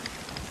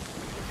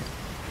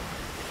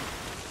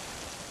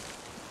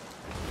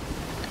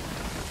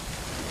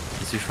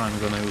Let's see if I'm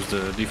gonna use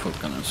the default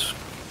cannons.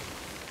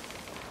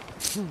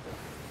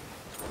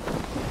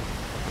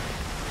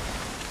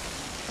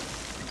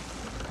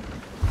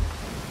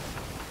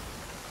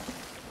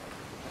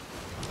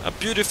 A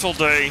beautiful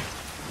day.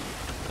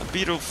 A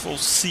beautiful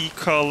sea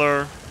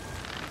color.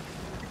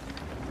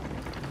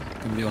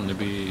 Can we only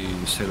be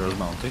Sailor's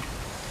Bounty?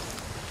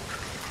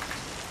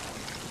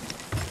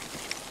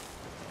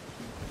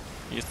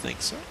 You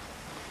think so?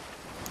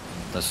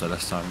 That's the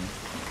last time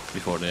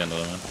before the end of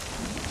the map.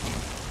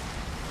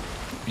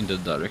 In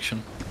that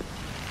direction.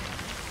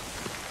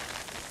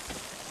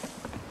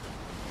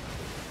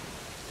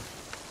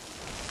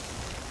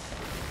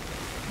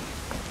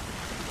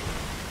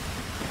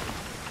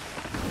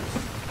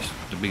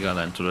 The big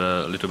island to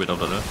the little bit of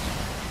the left.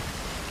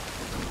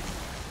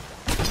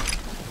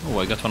 Oh,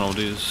 I got one of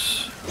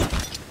these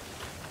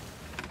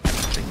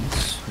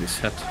things. This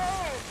hat.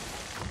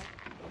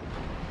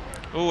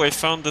 Oh, I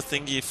found the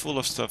thingy full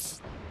of stuff.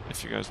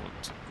 If you guys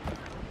want.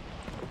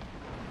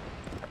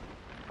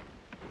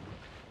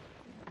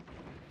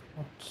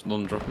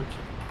 Don't drop it.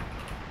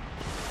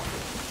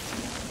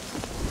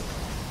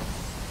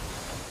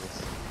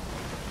 this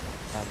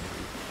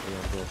happened, they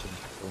are broken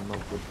for no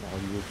good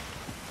value.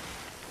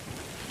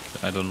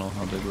 I don't know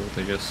how they do it.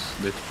 They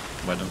just did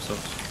by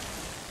themselves.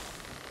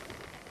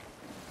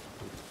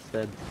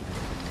 Instead,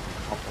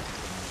 top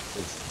of the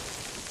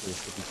is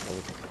to be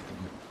sold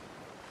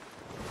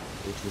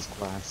which is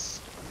glass.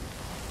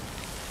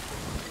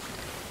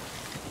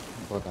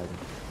 But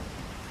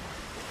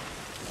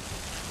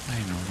I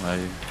know,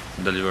 I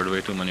delivered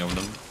way too many of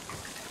them.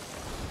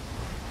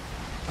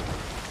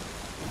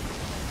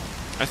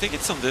 I think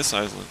it's on this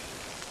island.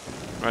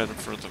 Right in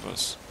front of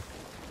us.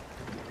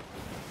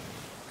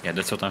 Yeah,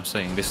 that's what I'm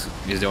saying. This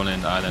is the only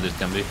island it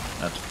can be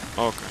at.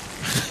 Okay.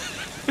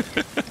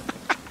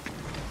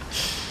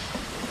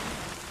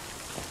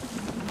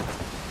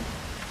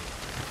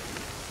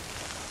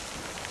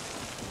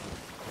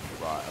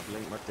 Right, I've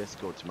linked my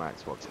Discord to my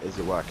Xbox. Is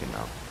it working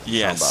now?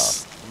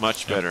 Yes.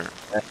 Much better.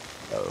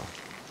 Oh,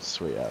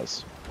 sweet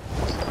as.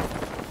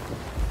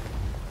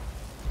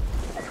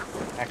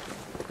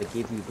 They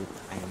gave you the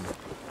time.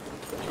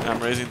 I'm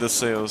raising the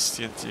sails,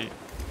 TNT.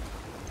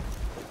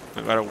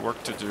 I got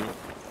work to do.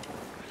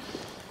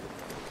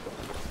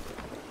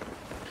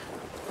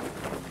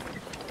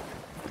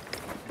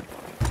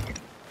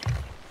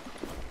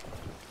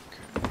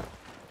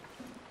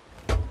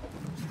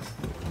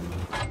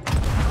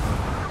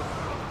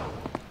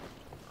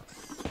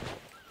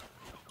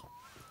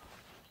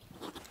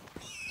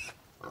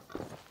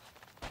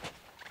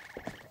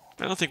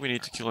 I don't think we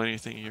need to kill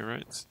anything here,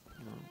 right?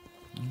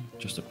 No.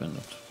 Just a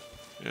pendant.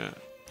 Yeah.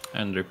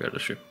 And repair the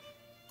ship.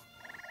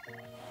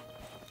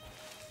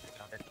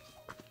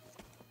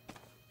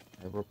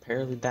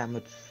 Repair the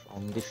damage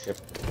on the ship.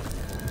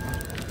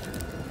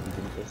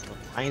 Even just the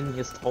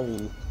tiniest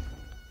hole,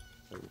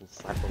 it will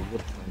slap a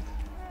wood plank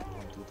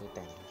into the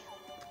damage.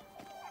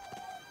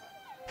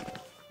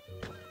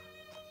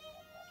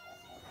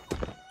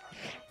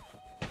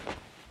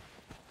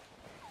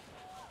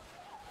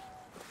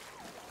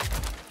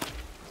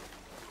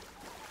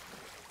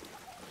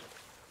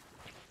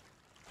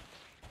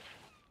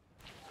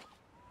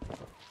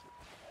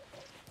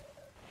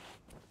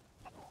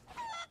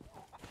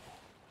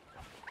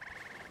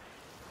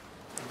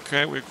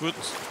 Okay, we're good.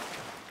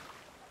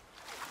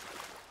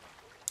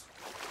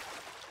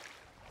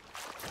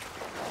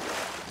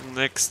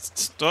 Next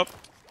stop.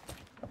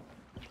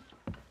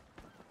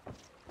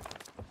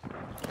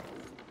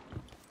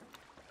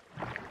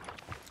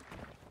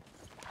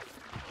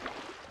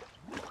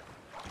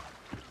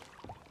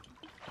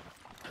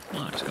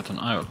 Oh, it's got an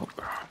iron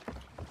hopper.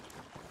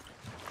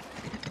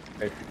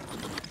 Okay.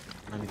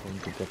 I'm going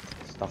to get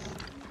stuff.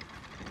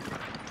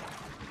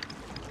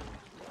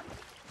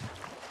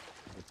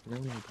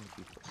 There's no need to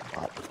be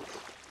spot.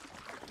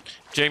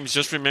 James,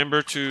 just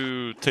remember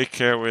to take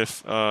care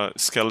with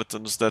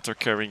skeletons that are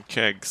carrying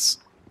kegs.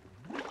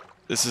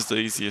 This is the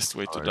easiest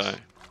way to Nice. die.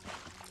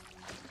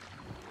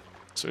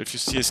 So if you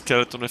see a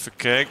skeleton with a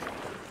keg,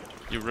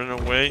 you run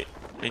away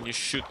and you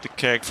shoot the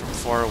keg from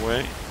far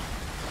away.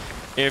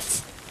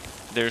 If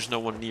there's no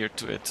one near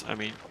to it, I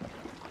mean,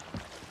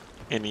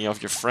 any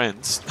of your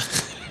friends.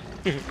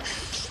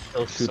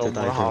 They'll shoot So it what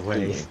either happened?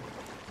 way.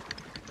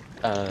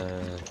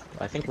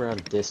 I think we're out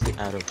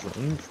of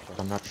range, but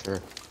I'm not sure.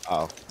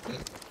 Oh.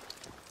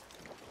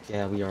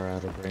 Yeah, we are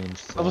out of range.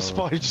 So Other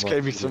spy just what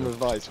gave me to some do?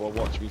 advice while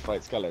watching me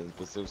fight skeletons,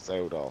 but still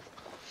sailed off.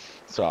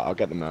 So I'll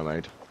get the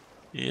mermaid.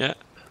 Yeah,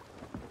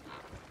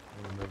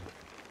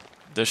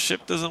 the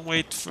ship doesn't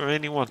wait for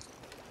anyone.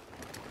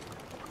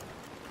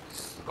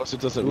 Also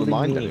doesn't Including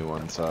remind me.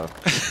 anyone, so...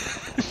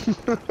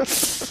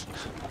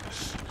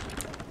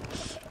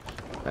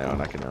 Hang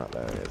on, I can out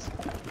there it is.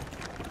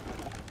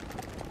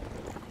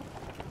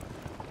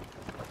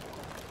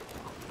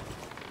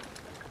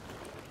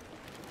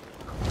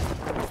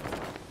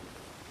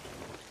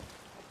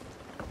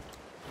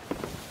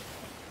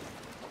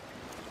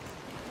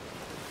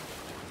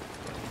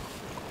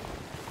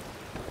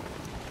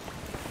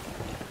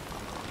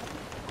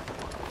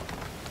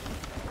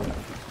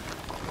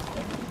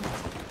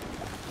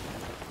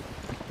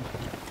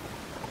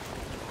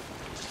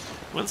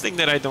 One thing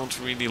that I don't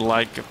really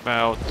like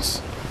about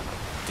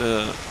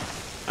the...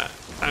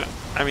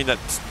 I mean that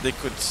they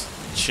could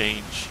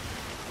change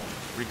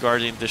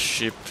regarding the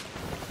ship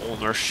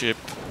ownership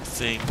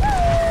thing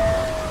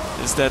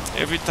is that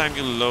every time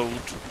you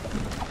load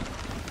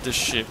the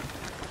ship,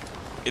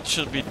 it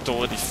should be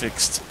totally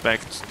fixed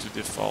back to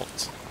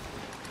default.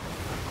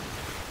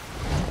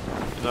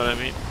 You know what I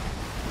mean?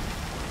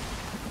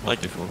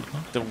 Like Default, huh?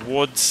 the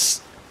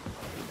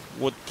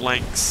wood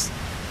planks,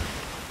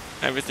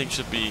 everything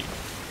should be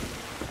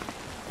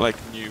like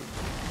new.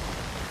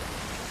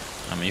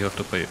 I mean, you have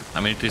to pay. I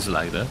mean, it is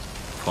like that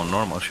for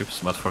normal ships,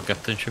 but for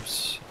captain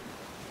ships,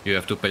 you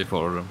have to pay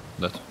for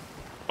that.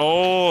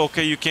 Oh,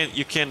 okay. You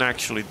can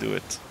actually do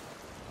it.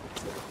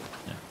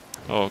 Yeah.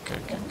 Oh, okay.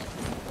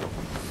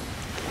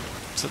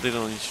 So they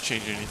don't need to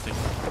change anything.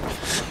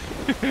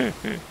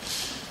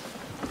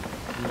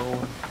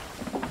 No.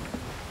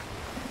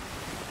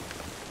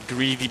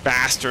 Greedy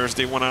bastards!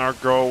 They want our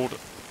gold.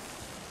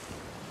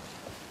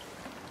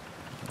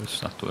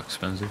 It's not too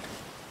expensive.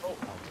 Oh,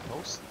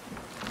 outpost.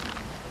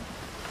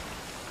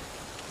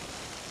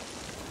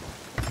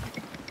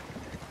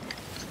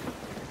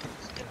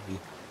 Scary.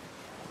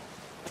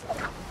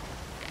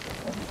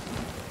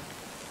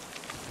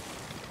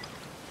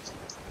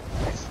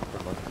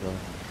 For like the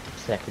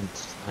second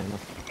time.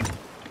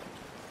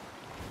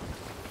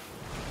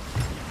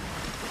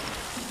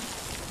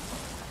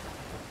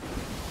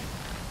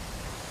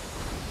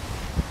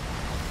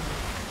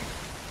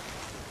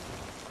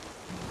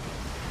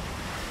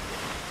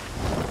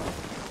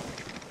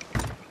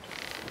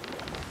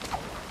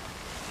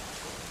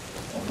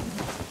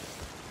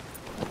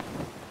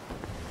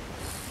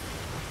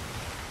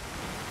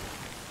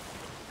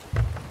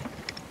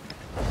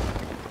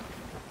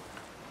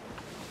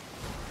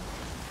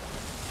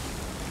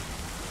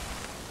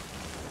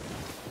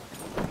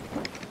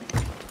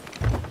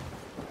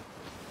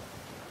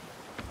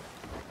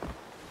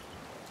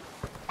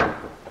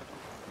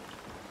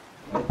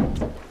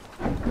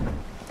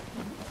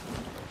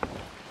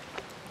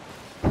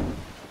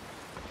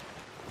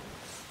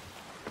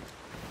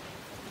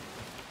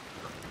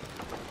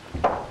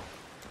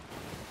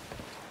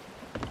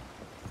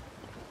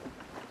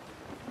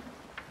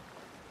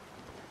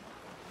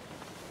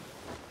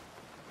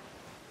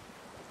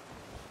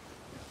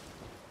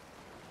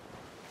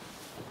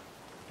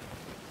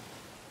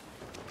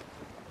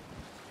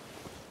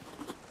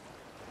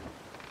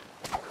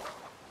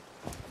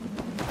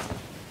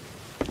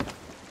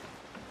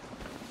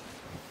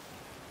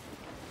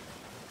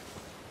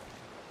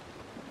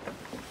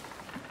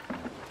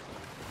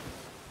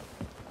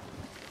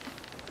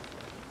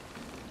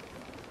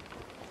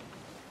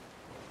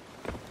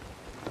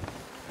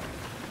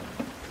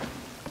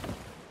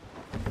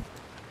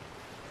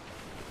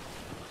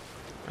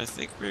 I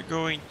think we're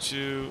going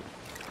to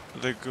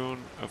Lagoon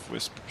of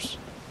Whispers.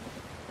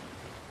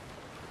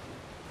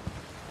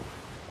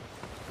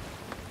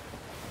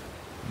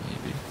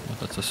 Maybe, but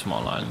that's a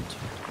small island.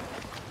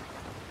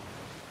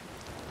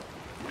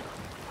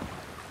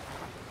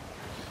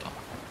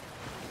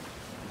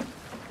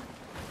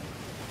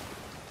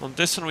 On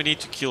this one we need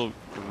to kill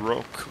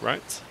Rook,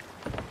 right?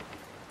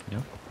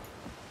 Yeah.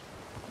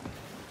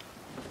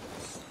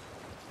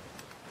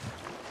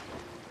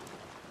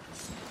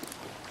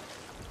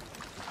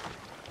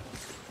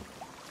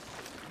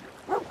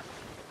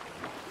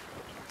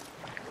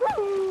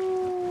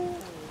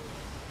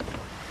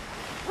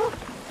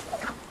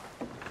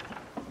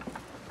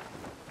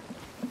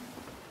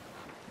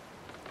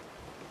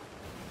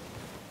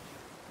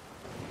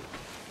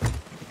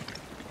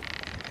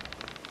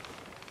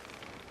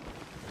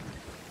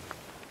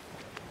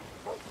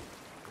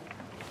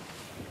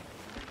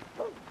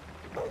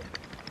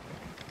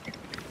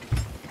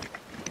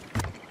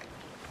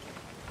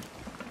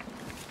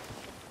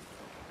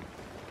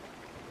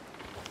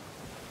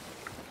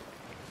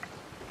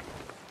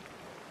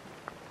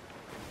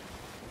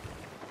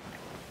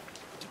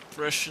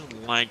 Depression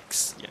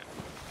likes, yeah.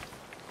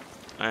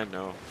 I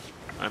know.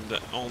 I'm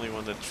the only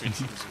one that treats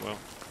him as well.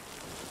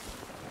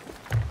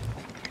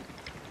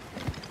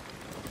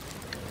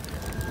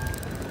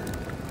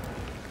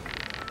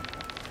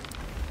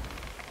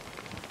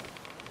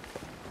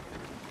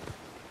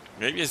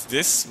 Maybe it's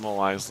this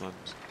small island.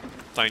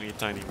 Tiny,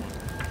 tiny one.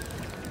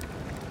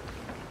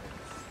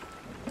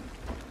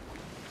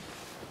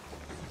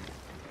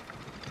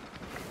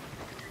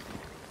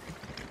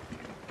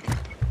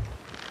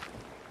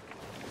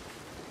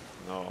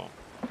 No.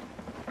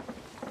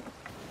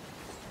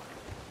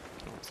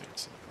 Don't think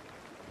so.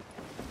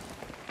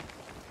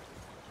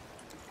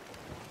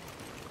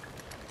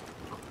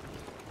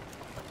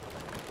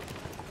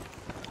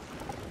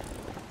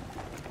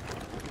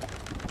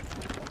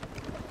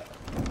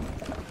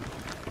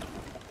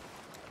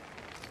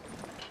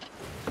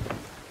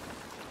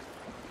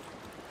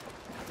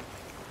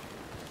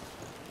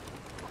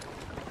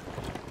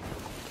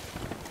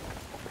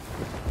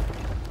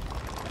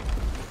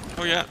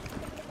 Oh yeah,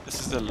 this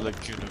is the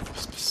Lagoon of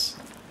Whispers.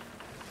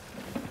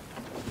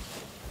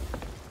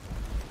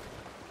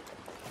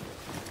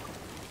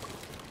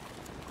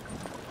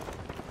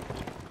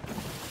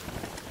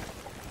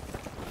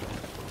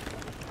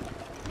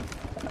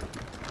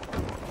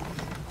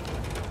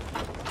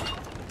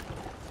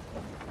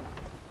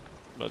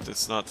 But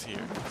it's not here.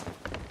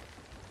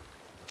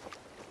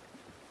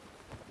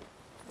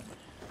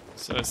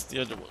 So it's the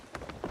other one,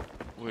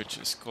 which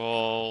is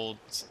called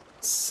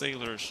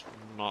Sailor's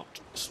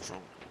Not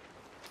Strong.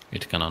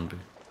 It cannot be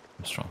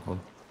a stronghold.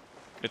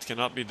 It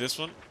cannot be this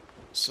one,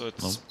 so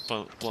it's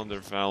Plunder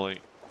Valley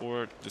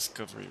or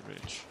Discovery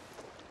Ridge.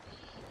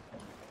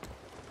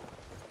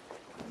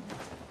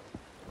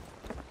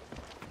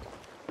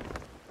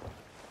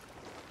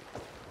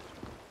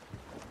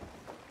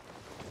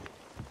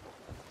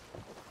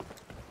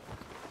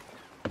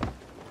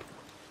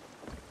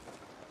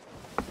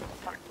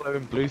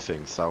 Glowing blue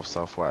thing,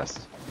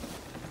 south-southwest.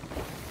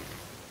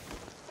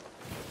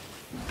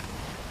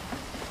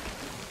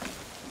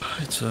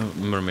 It's a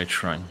mermaid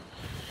shrine.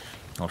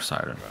 Or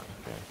siren.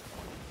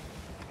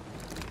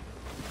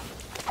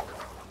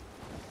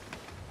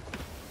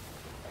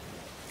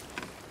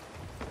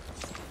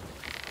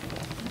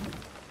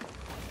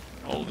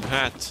 Old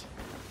hat.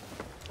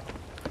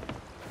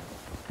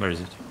 Where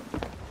is it?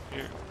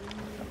 Here.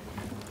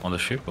 On the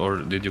ship, or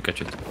did you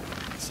catch it?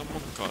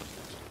 Someone got it.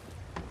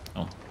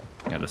 Oh,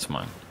 yeah, that's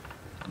mine.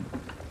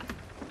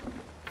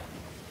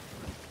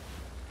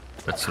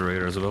 That's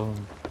rare as well,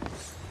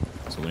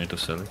 so we need to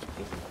sell it.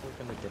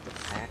 We're gonna get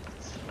attacked.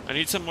 I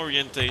need some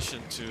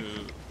orientation to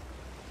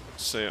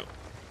sail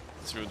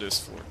through this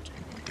fort.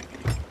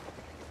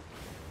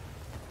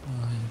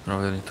 You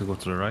probably need to go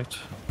to the right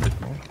a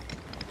bit more.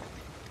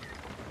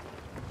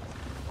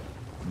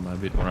 By a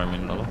bit more, I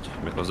mean a lot,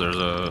 because there's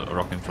a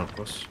rock in front of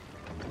us.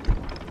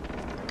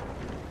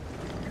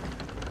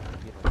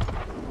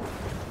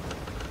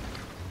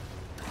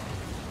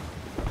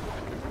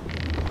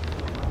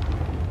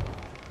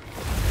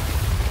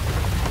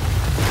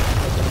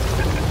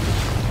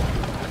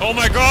 Oh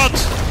my god!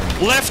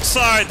 Left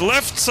side,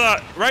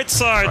 right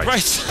side, right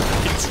side!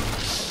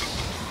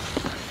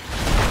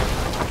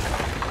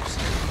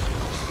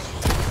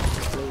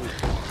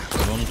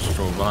 Don't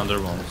throw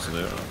behind ones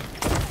there.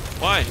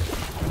 Why?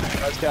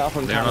 Let's get up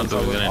and They're not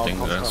doing anything,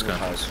 they're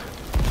skeletons.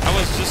 I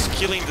was just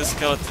killing the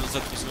skeletons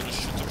that was gonna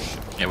shoot our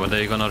ship. Yeah, but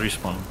they're gonna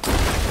respawn.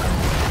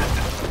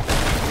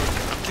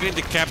 I'm killing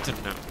the captain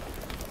now.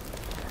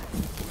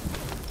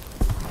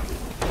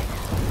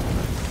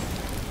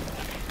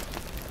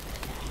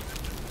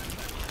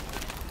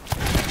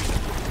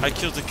 I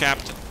killed the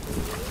captain.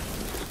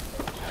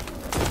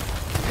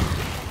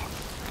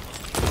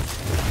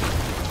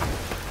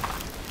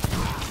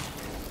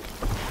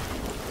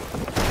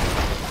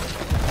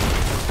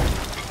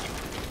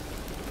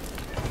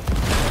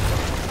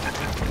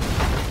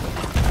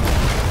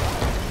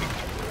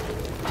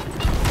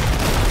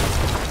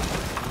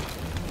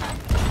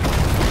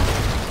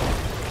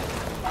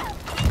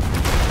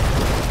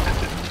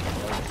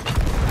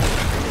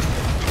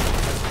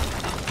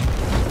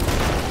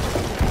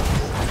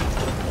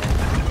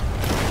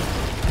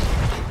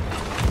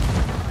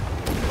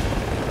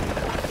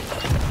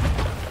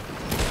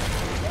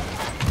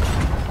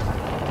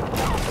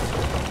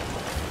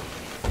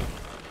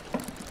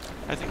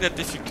 think that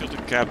if you kill the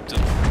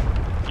captain,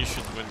 you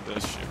should win the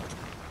ship.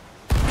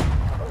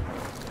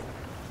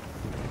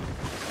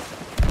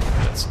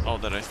 That's all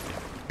that I think.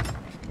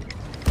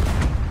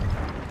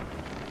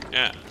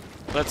 Yeah,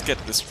 let's get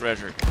this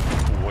treasure,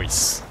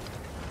 boys.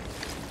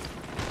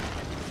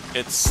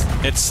 It's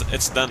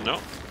done, no?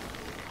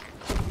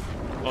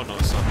 Oh no,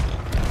 it's not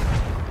done.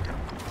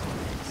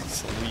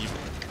 It's leaving.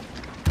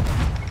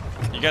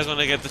 You guys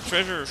wanna get the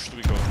treasure or should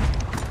we go?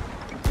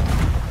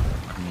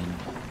 I mean,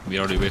 we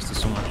already wasted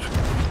so much.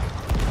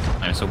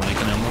 I have so many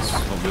cannons, so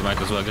we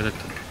might as well get it.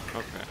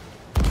 Okay.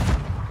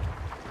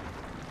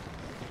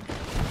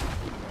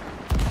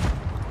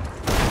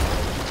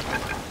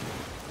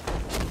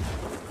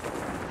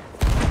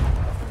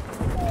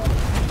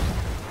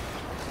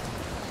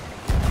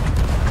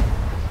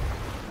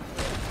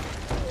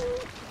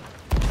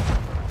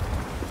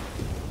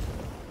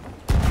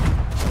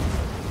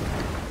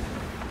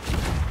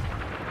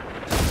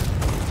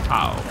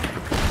 Ow.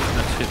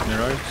 That hit me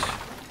right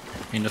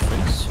in the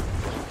face.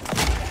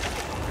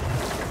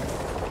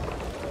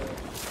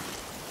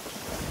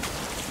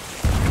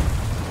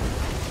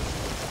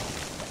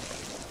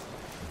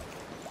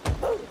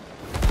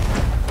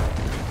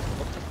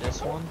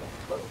 This one?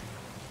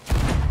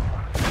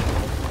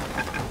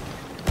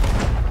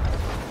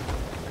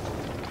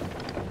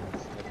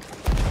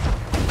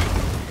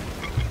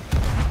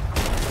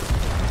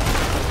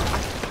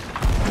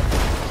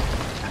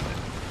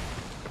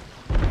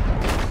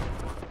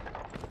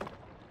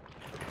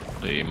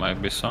 They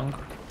might be sunk.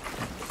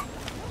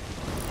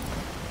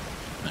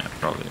 Yeah,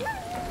 probably.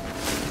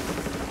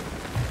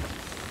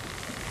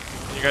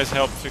 Can you guys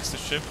help fix the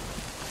ship?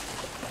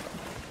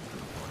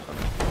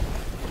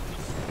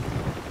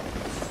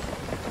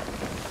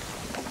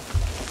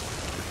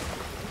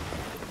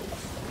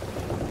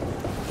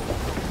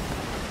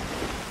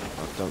 I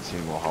don't see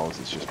any more holes,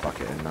 it's just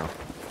bucket in now.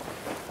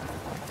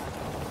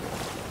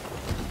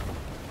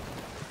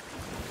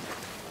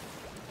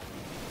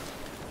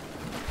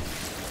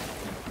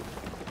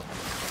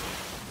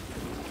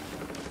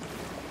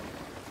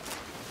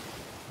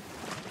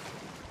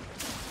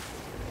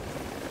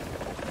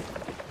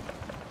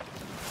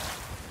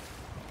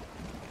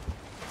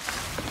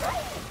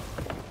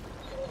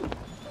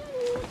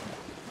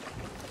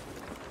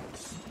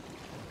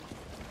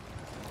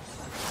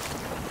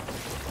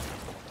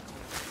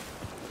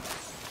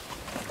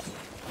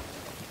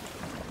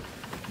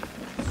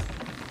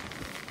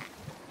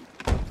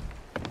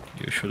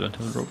 You shouldn't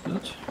have dropped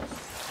that.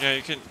 Yeah,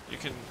 you can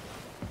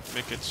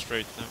make it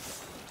straight now.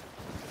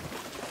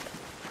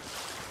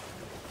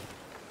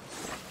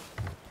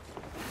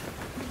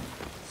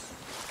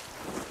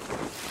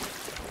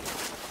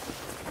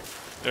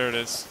 There it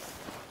is.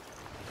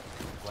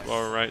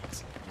 Lower right.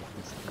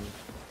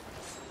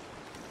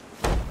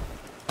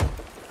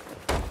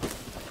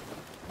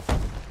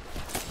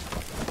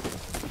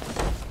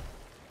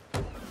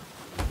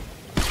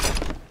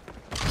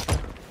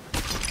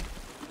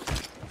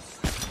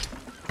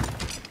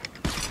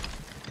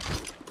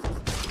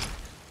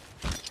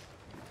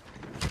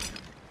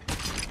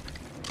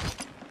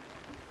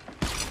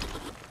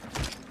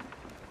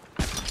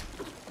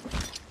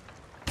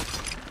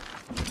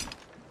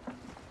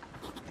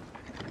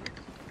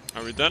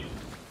 Are we done?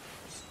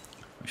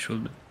 We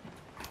should be.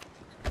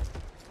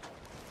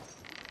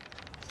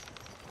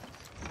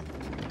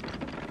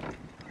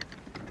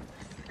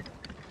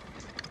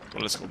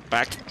 Well, let's go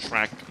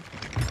backtrack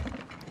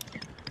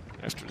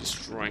after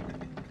destroying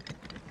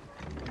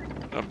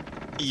an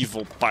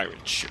evil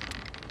pirate ship.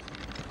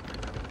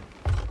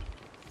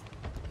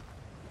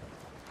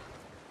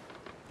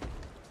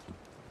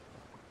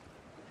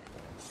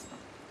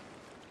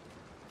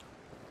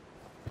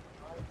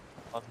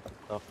 Lots of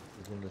stuff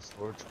is in the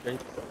storage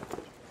crate.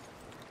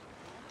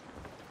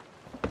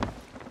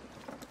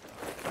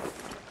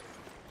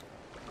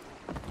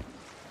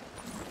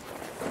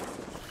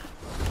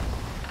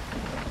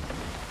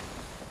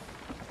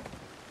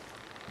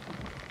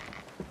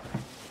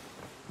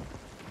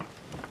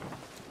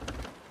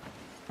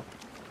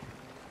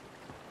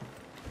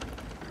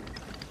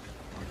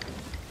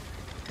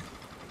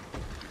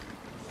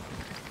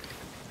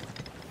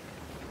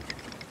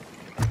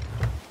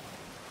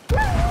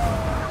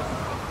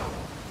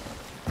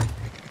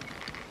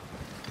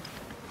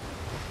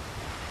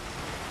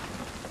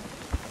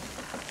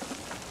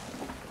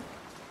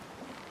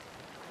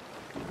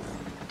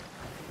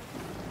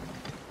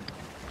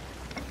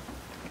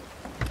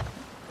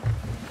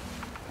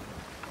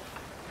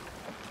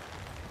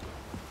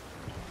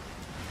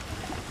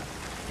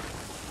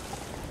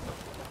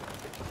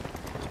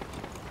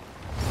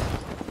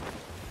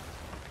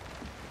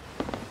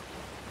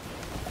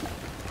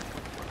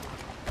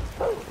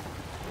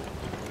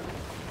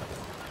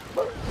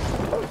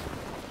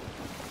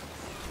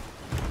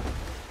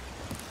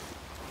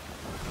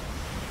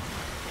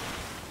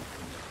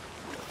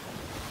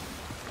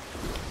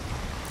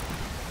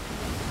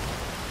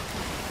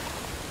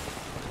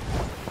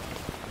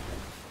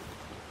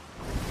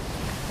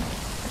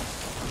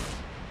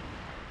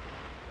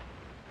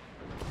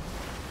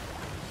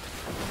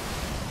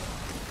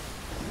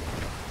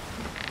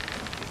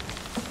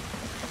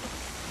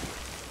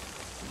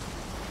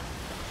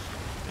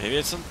 Maybe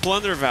it's in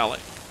Plunder Valley.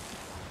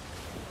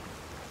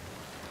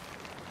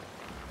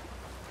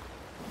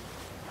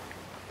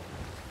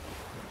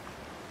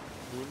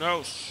 Who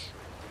knows?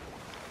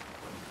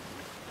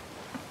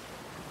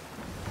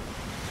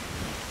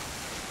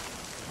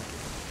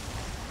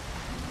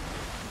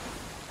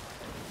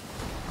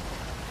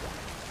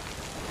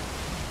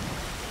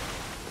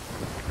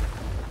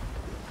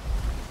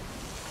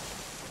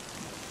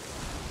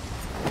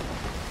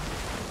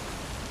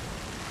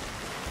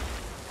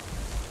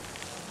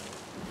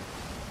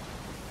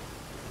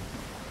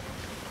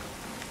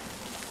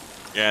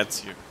 Yeah,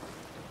 it's you.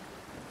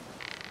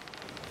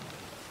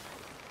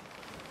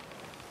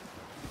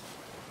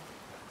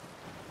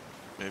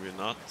 Maybe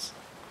not.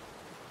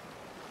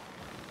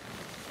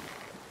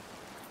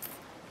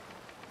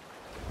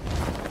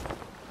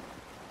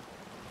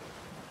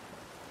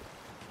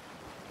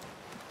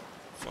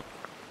 Fuck.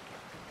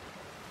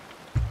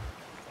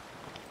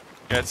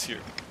 Yeah, it's you.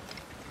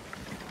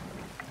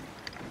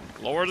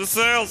 Lower the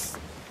sails!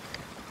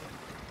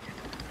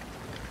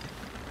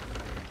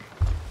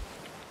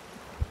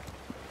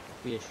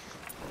 Fish.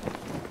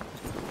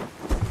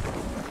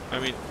 I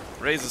mean,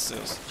 raise the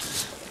sails.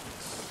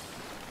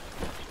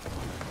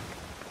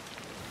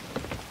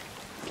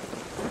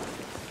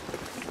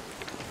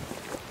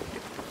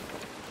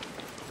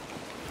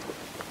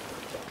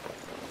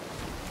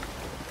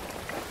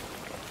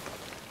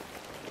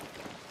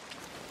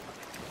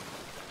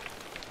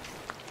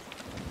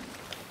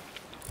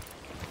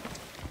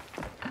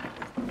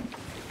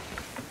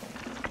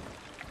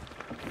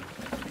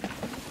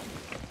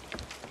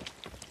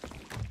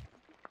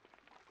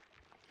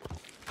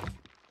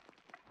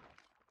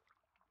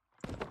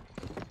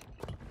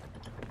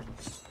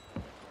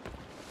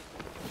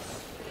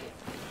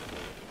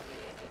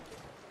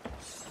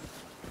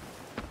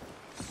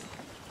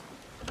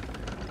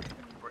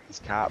 He's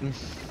captain.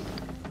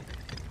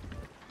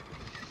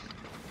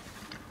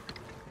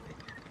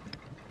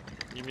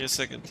 Give me a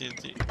second,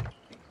 TNT.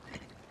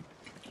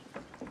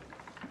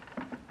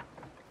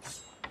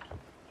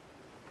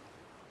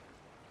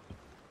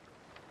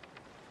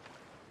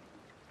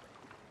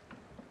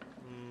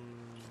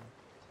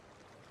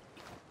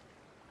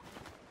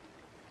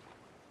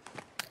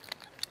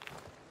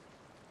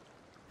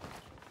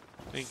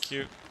 Thank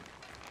you.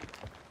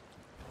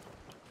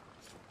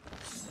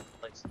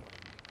 Place.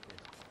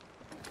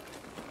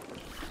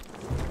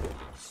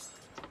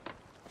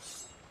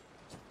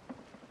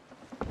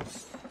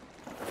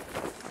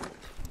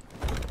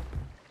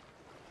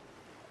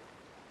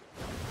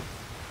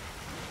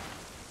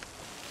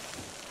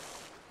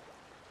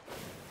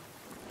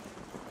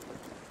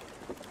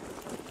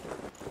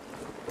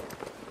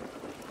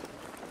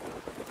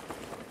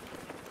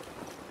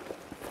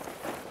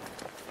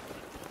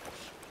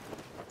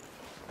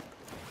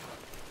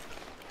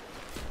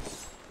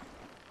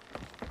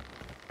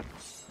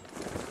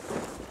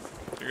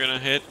 You're gonna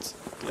hit,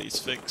 please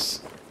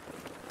fix.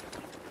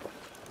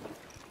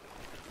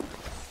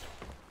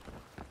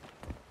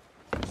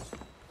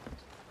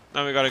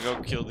 Now we gotta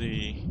go kill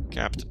the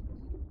captain.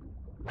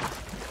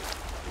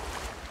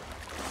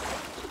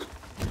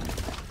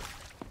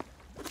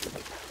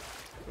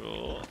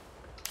 Cool.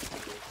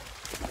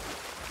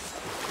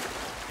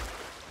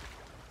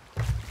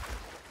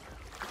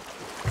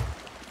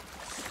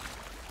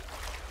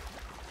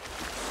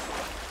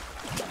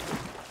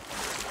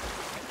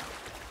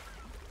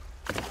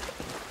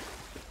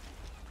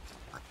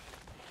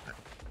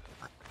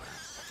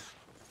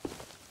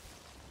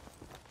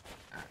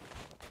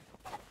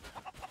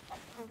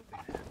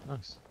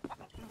 Nice.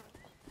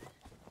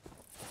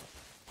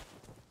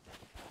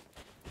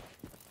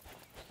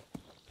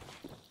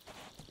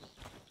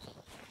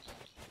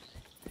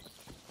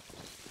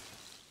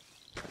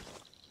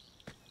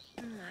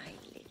 My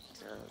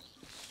little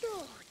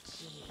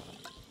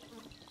Georgie.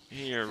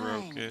 Here,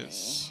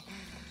 Rokus.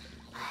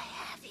 I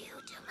have you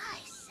to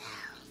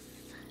myself.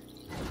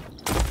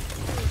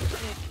 You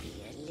could be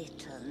a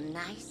little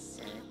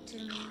nicer to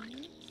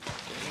me.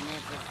 Given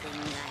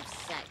everything I've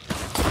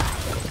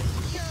sacrificed,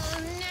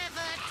 you'll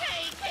never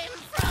take him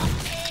from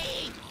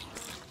me!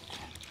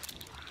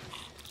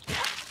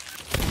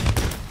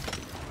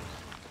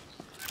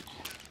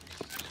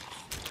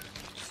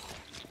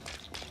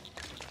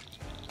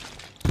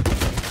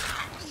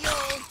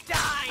 You'll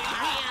die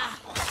here,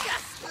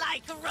 just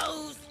like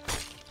Rose.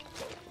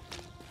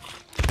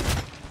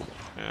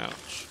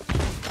 Ouch.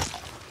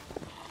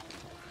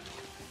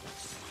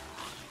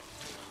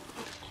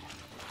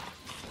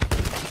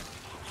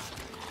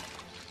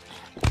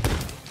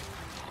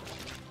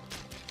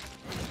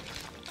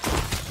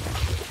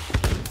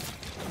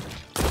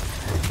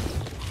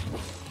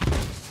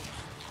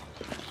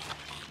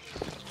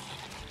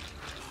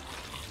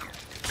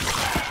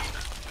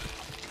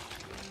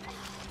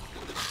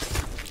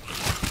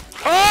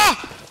 Ah!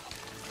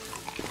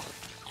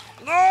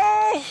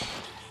 No!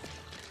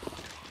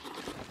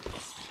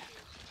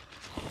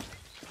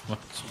 What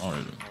are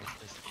you doing?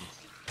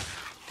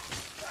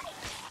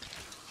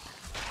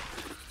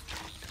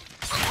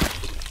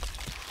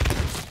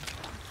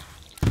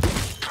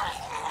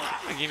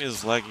 My game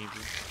is lagging,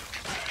 dude.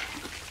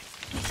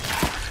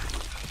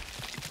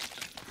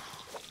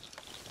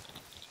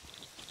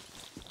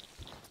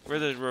 Where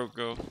did Rogue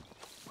go?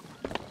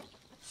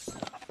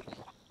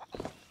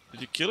 Did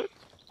you kill it?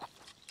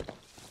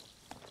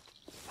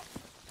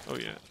 Oh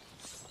yeah.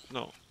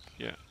 No.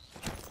 Yeah.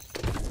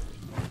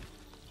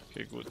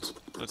 Okay, good.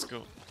 Let's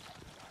go.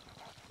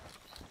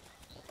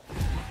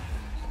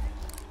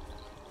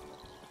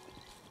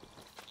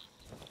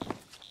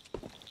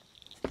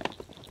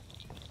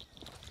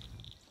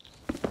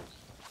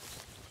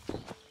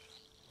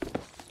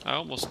 I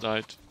almost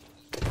died.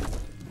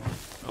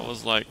 I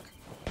was like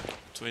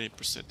 20%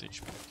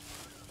 HP.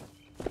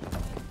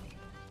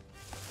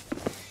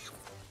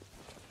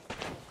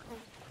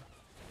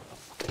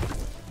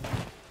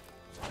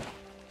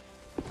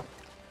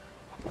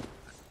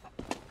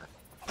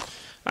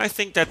 I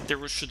think that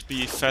there should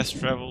be fast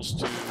travels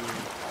to,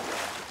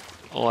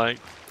 like,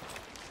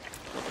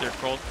 what they're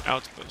called,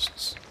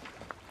 outposts.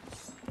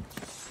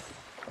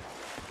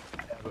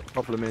 Yeah, but the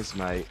problem is,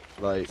 mate,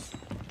 like,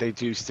 they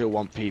do still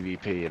want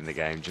PvP in the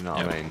game, do you know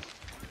what I mean?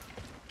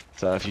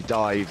 So if you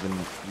die, then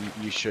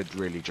you should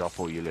really drop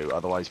all your loot,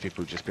 otherwise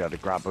people will just be able to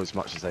grab as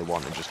much as they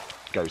want and just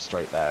go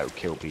straight there,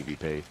 kill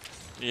PvP.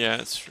 Yeah,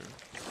 that's true.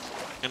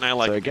 And I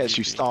like so it gets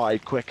you PvP.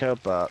 started quicker,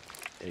 but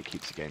it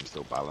keeps the game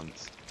still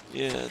balanced.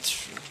 Yeah, that's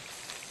true.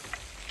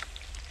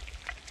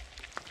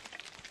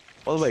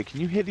 By the way,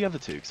 can you hear the other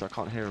two? Because I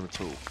can't hear them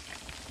at all.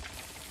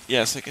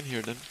 Yes, I can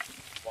hear them.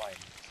 Why?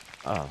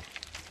 Oh.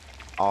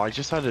 Oh, I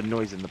just heard a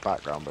noise in the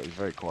background, but it was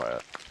very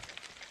quiet.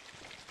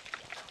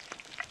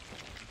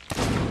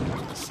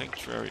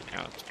 Sanctuary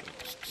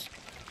outposts.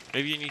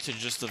 Maybe you need to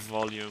adjust the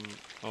volume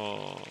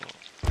of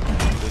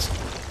this. The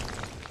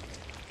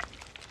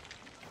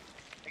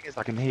thing is,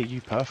 I can hear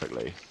you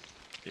perfectly.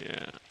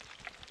 Yeah.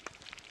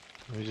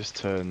 Let me just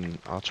turn...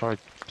 I'll try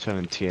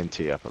turning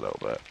TNT up a little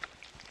bit.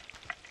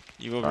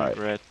 You will Right.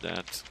 regret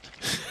that.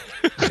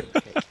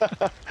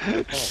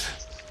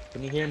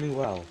 Can you hear me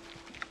well?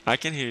 I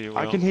can hear you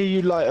well. I can hear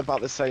you like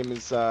about the same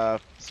as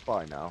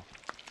Spy now.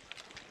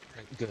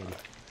 Good.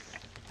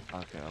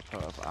 Okay, I'll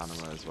put up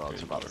Anima as well Good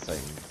to about the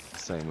lord.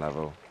 same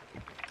level.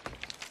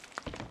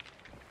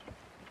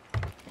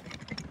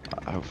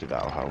 Hopefully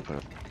that'll help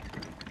it.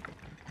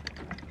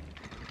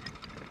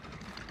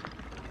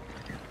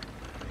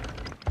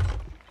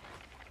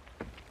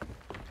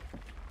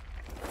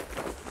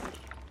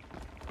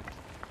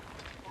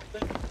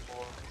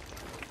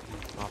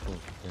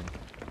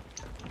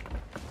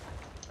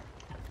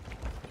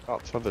 Oh,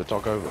 throw the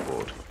dog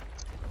overboard.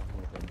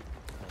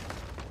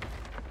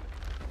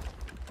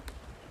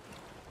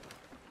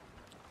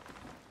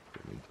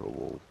 Get me into a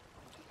wall.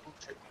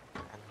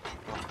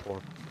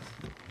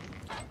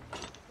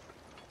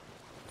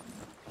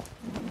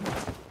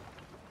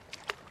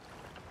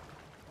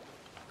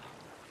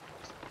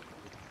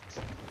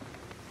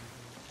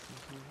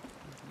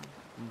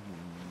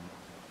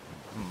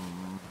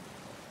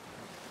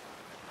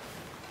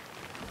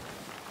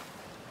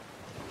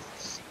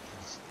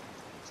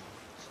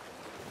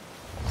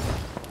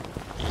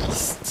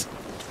 East.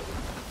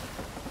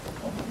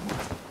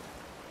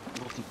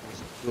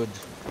 Good.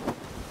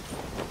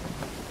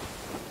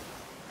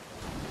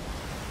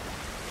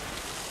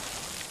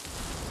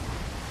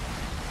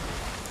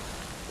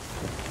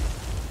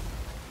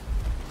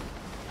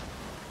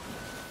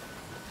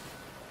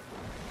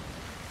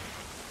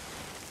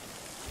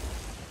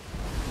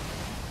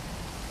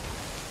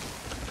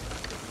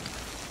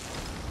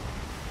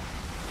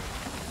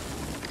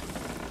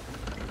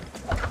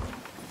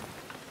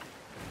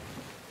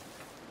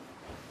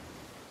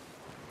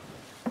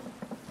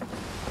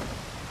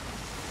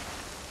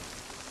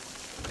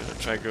 Gonna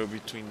try go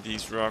between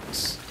these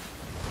rocks.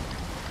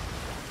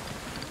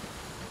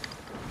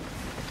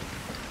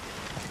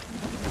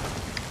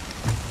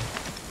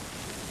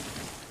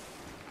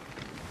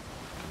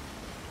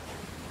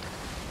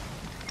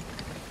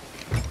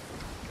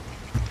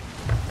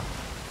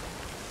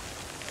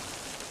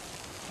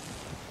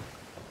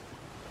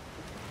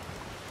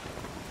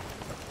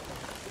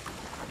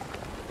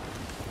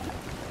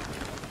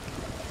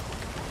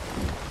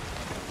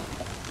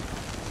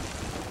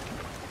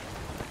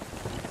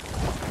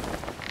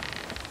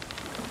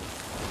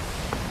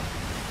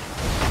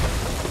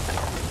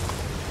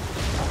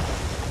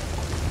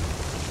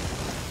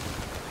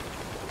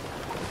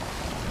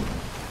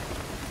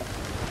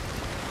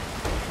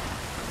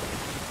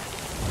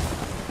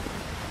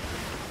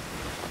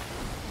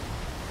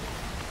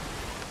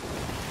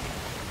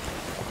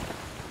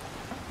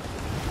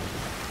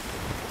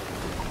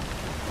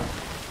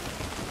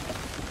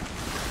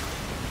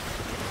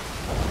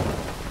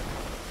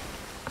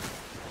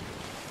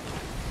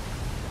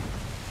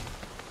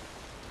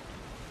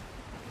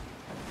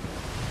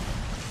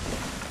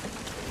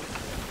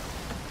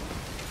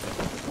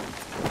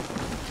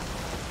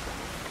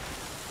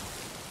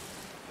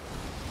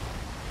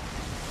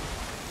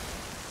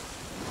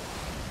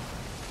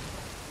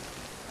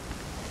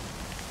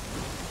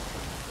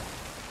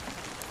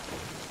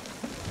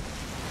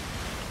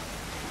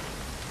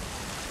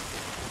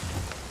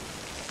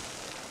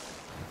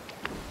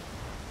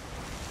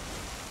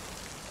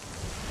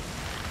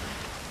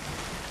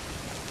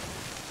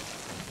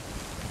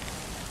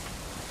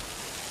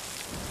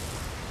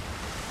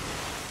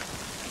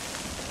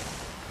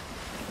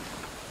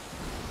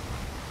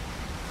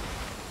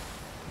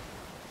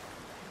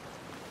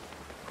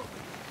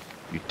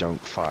 You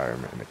don't fire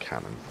him in a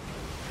cannon.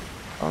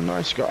 Oh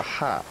nice, you got a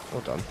hat.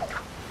 Well done.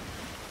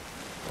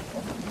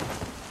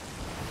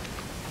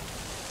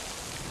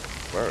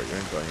 Where are you?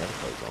 Ain't got any other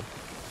clothes on.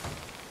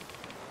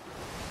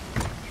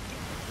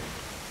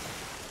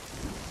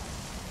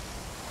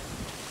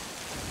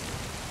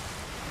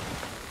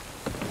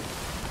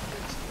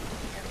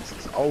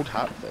 This old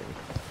hat thing.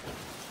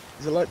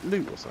 Is it like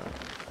loot or something?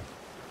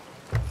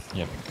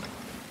 Yep.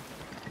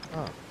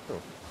 Oh,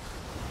 cool.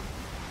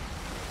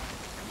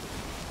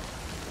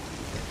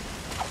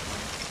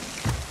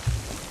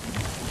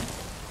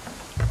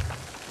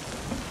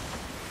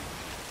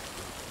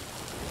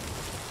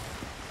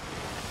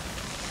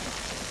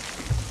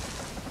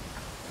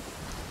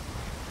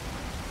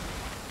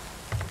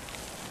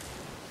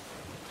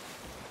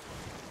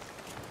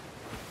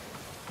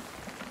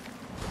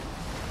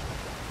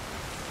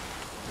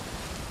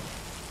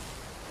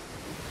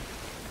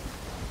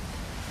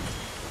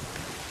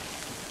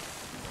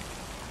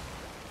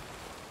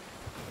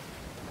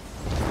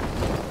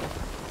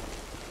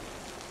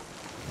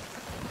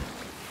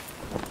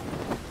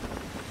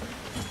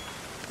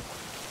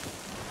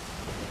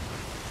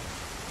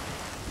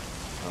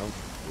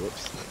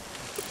 Whoops.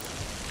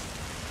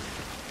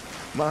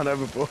 Man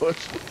overboard.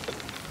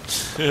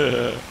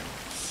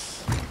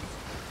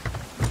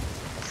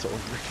 Sort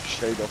of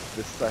ricocheted off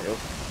this sail.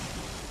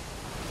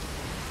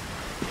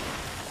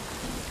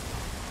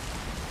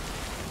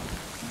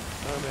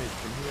 Oh mate,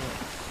 come here.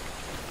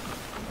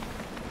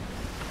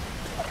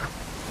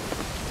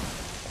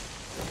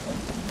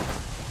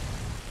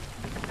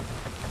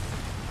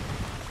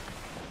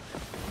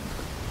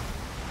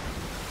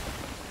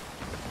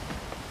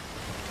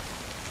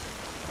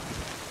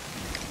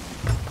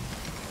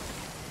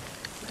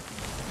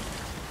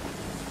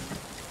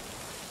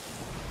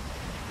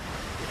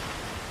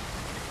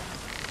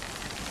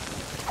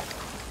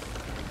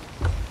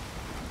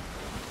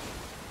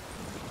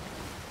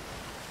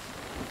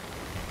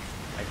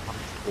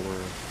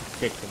 For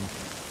kicking.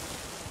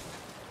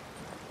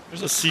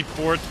 There's a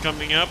seaport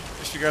coming up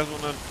if you guys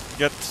want to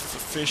get the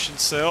fish and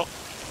sell.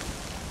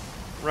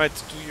 Right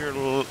to your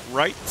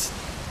right.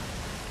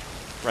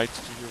 Right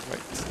to your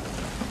right.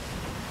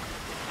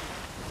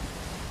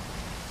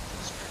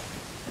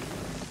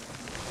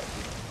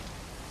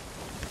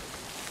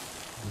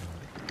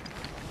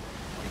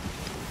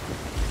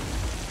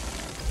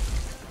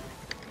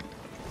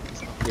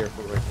 It's not here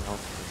for right now.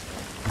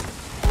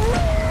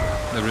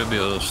 There will be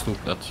a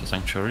sloop at the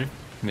sanctuary.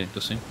 We need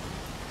to see.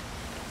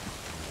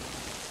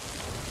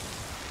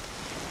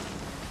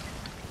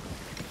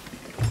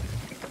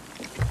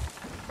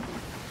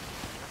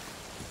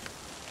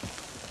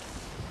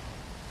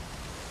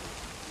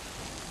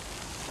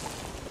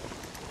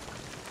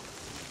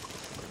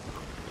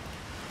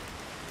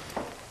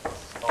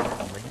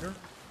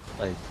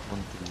 Like one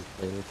of the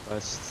play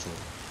requests, or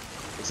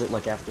is it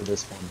like after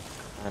this one?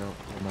 I don't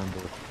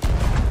remember.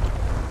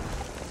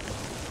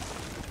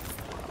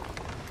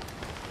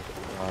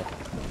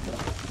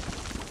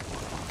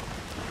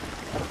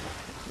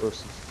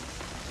 Versus.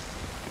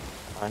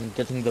 I'm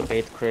getting the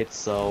bait crate,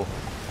 so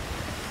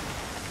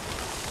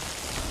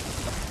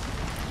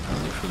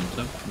You shouldn't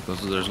have,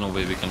 because there's no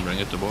way we can bring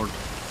it aboard.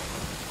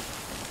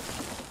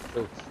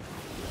 oh,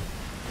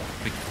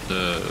 Pick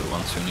the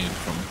ones you need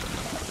from it and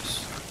then this.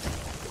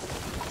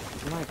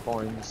 my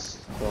coins,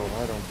 so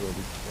I don't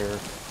really care.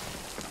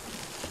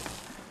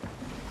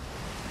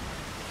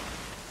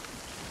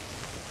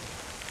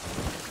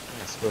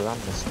 Yes, but I'm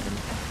missing.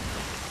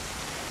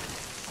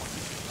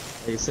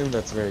 I assume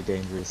that's very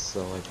dangerous,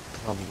 so I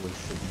probably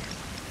shouldn't.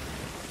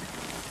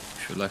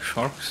 If you like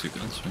sharks, you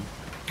can swim.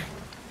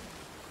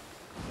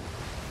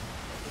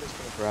 I'm just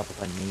gonna grab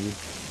what I need.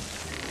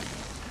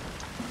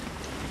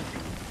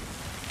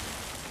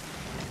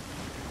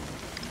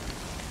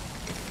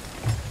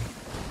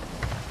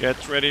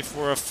 Get ready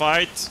for a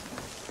fight.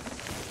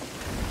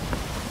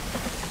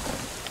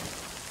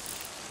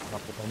 Not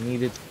what I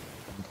needed.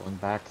 I'm going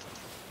back.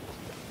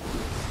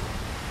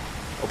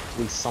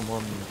 Hopefully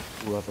someone,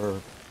 whoever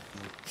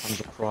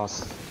comes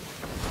across.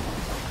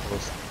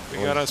 We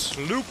got a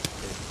sloop.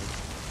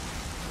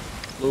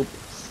 Sloop.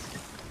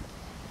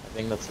 I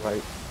think that's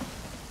right.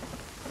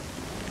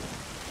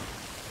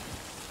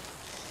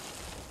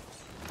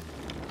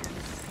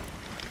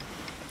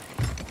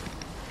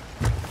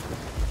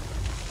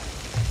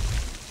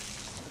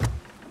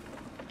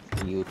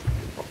 You.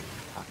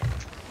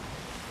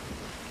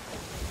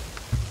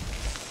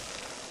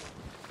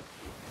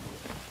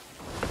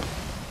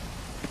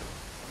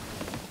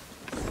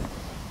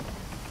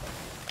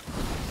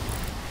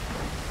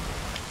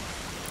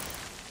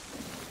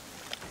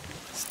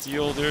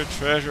 Steal their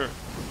treasure.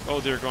 Oh,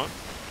 they're gone?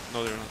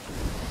 No, they're not.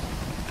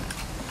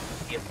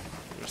 Yep.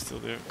 They're still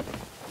there.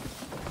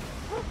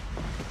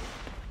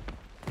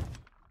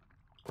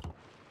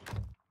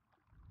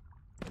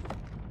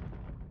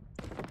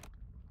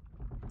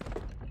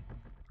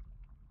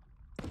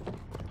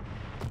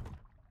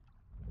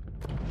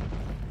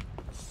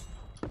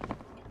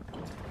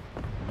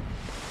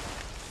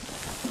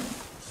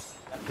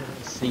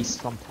 See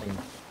something.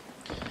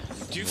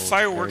 Do Well,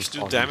 fireworks very do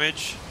foggy.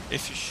 damage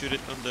if you shoot it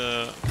on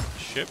the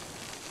ship?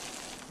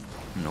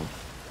 No.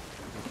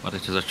 But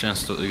it is a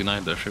chance to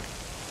ignite the ship.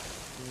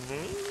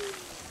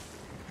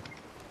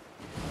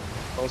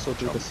 Also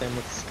do the same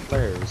with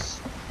flares.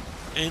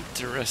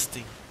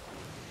 Interesting.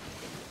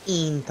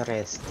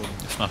 Interesting.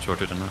 It's not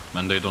worth it enough,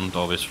 and they don't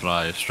always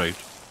fly straight.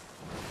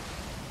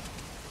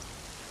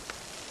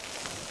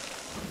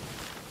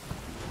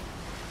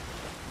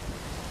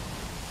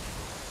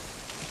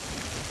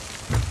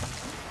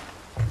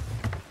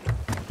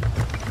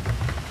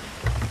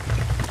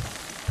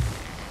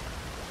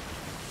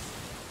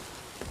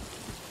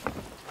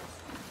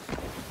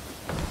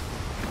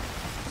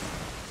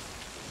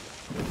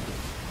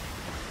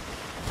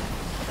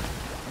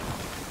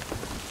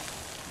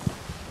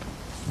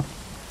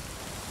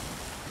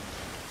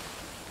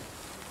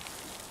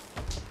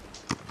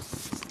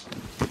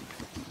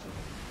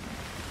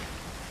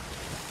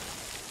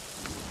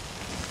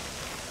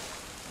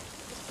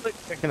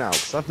 Checking out,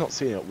 because I've not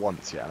seen it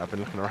once yet, and I've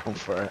been looking around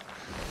for it.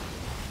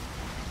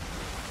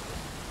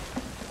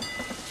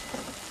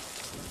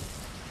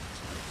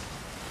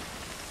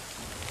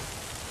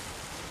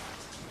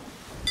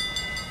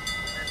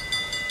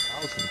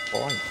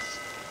 Points.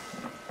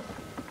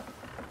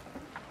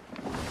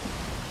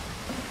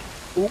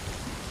 Oop.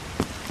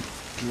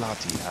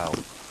 Bloody hell.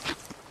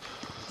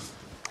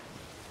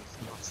 It's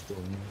not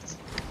doing it.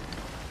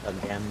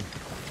 Again.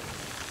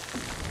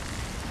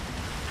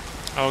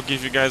 I'll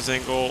give you guys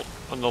angle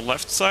on the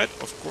left side,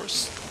 of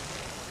course.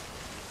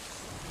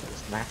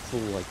 There's an actual,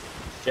 like,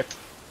 ship.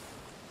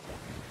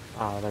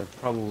 They're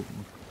probably...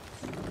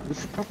 We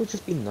should probably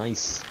just be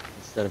nice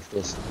instead of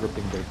just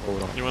ripping their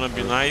boat off. You wanna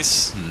be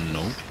nice?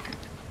 No.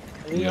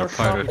 We are are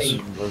pirates.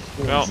 shopping. We're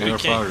Well, They are we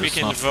pirates,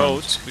 can not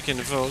vote. friends. We can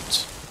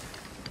vote.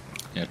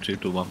 Yeah, 3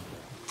 to 1.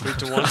 3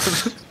 to 1.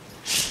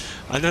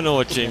 I don't know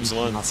what James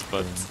wants,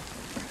 but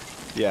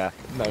Yeah,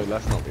 no,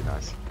 let's not be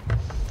nice.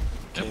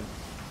 okay,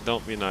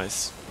 don't be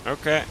nice.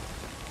 Okay.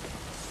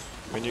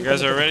 When you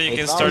guys are ready, you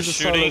can start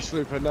shooting. If I was a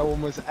solo slooper, no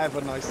one was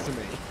ever nice to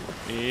me.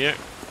 Yeah.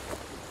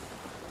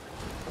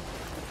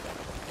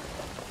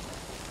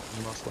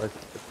 Most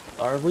likely.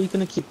 Are we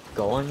gonna keep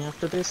going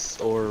after this,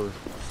 or...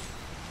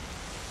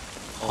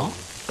 Huh?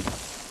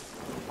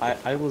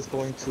 I was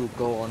going to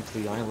go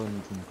onto the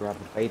island and grab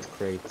a bait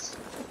crate.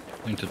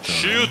 Into the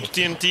Shoot,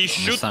 TNT,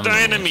 shoot the salmon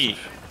enemy!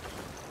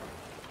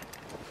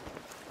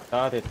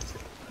 Got it.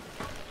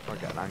 I'm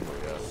getting angry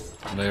yet.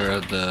 They're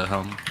at the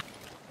helm.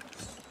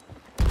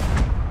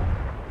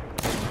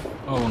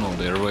 Oh no,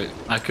 they're way.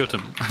 I killed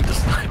him. The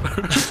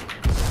sniper.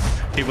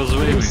 He was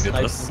waving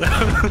at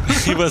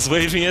us. He was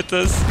waving at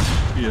us?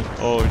 Yeah.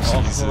 Oh,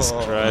 Jesus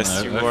Christ,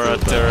 I you are a feel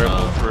bad terrible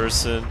now.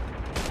 person.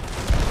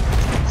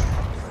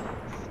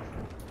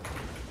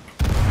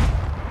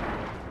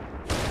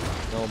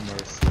 No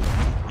mercy.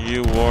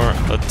 You are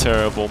a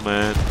terrible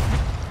man.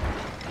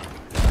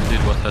 I did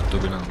what had to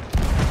be done.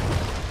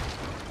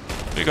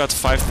 We got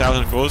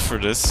 5,000 gold for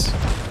this.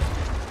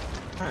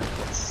 Alright,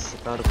 that's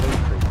about a bait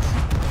crate.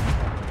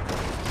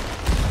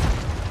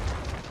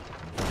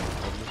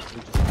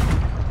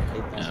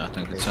 Yeah, I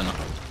think it's enough.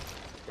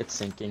 It's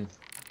sinking.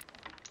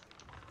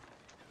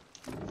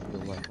 I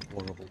feel like a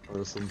horrible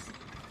person.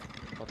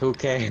 But who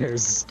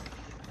cares?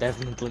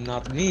 Definitely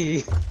not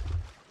me.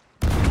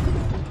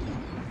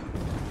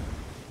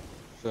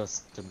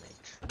 Just to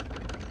make sure.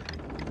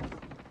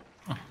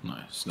 Oh,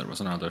 nice. There was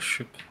another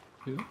ship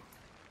here.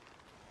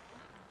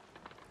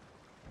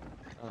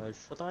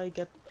 Should I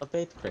get a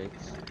bait crate?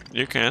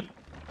 You can.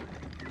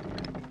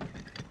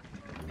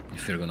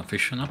 If you're gonna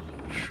fish enough,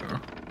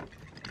 sure.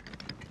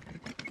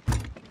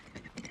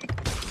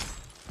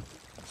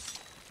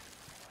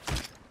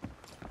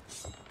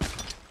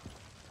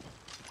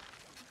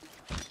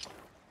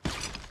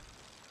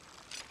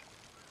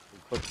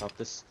 Quick about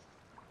this.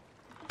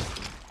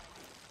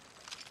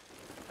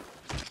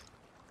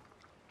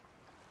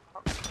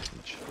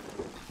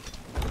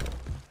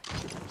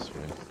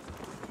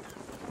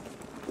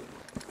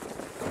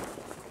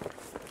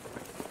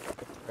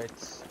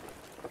 Crates.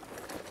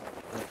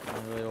 Make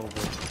my way over.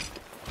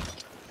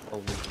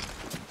 Slowly.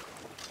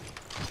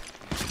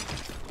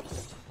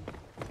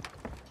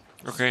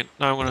 Okay,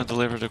 now I'm gonna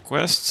deliver the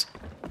quest.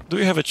 Do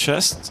you have a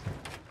chest?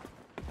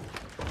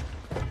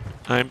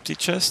 An empty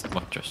chest?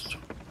 What just?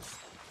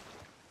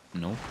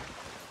 No.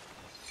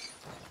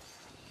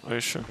 Are you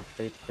sure?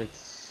 Bait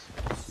crates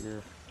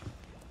here.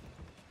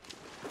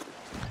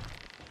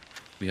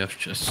 We have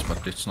chests,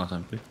 but it's not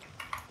empty.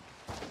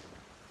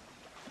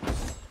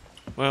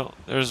 Well,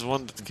 there's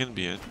one that can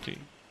be empty.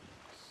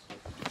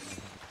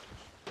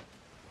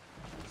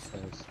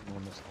 There's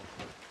enormous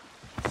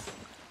offer.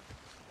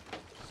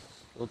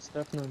 So it's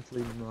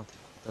definitely not,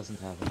 doesn't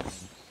have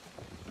anything.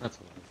 That's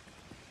all right.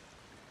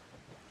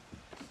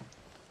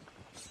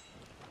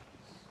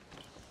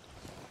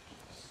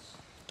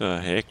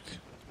 The heck?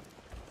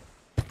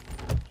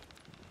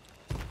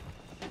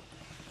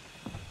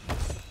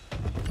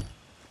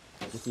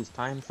 This is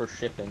time for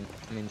shipping.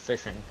 I mean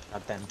fishing.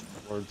 Goddamn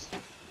words.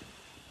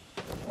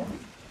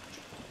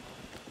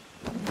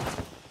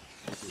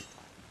 This is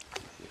time.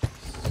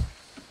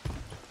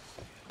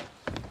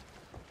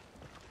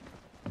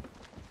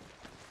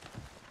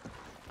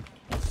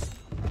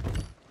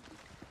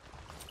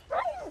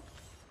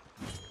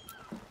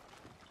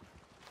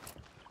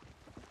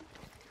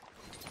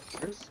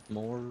 There's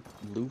more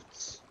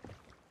loot.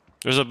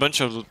 There's a bunch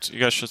of loot you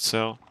guys should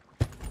sell.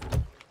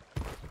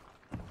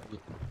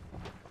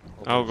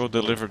 I'll go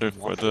deliver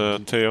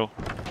the tail.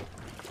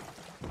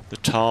 The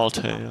tall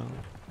tail.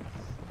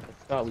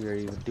 I thought we were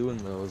even doing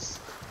those.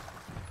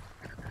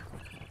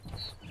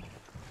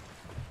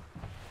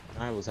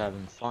 I was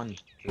having fun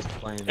just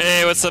playing.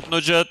 Hey, what's up,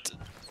 Nojet?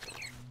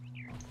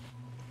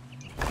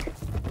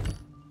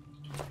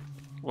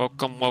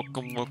 Welcome,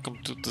 welcome, welcome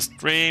to the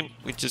stream.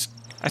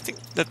 I think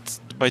that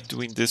by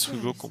doing this we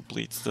will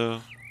complete the...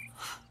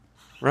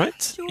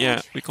 Right? George.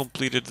 Yeah, we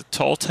completed the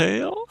tall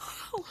tail.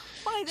 Oh,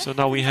 by the So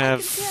now we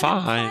heavens, have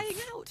I can hear them 5.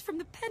 crying out from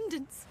the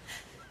pendants.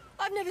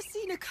 I've never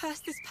seen a curse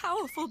this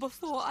powerful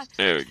before.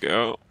 There we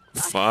go.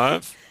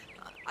 5.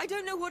 I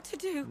don't know what to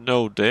do.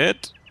 No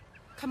dead.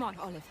 Come on,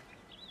 Olive.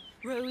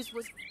 Rose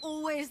was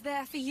always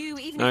there for you,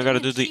 even Now I if gotta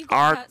you do meant the she got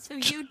art hurt, so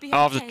you'd be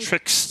of the okay.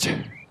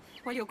 trickster.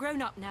 Well, you're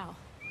grown up now.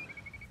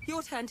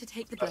 Your turn to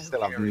take the I blow.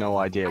 still have no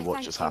idea I what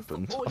thank just you for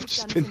happened. all I've you've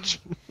just done been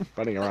for me.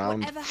 running But around.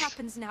 whatever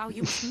happens now,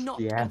 you must not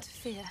Yeah.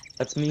 interfere.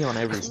 That's me on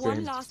every One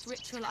stream. last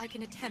ritual I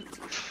can attempt,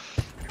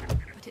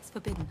 but it's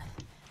forbidden.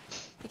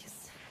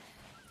 Because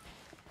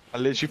I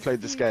literally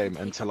played this game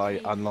until I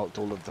unlocked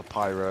all of the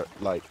pirate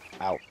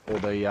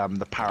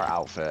the parrot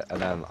outfit,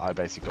 and then I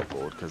basically got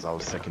bored because I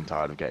was sick and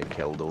tired of getting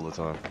killed all the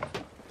time.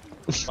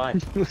 Fine.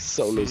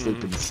 Solo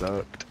sleeping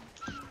sucked.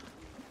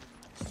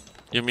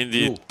 You mean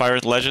the Ooh.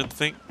 pirate legend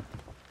thing?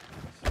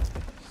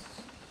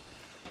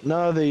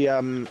 No,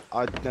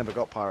 I never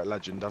got pirate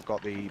legend. I've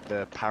got the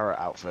parrot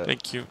outfit.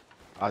 Thank you.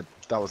 That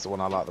was the one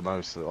I liked the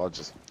most. So I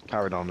just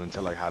carried on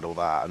until I had all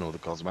that and all the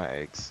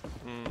cosmetics,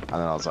 and then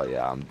I was like,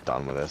 yeah, I'm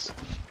done with this.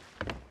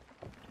 I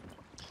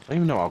don't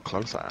even know how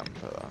close I am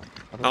to that.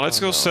 I don't Now let's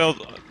know. go sell.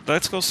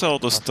 Let's go sell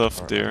the stuff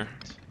Alright. there.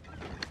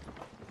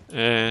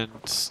 And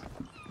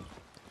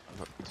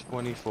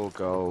 24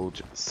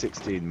 gold,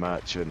 16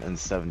 merchant, and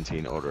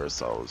 17 order of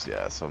souls.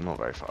 Yeah, so I'm not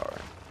very far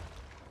away.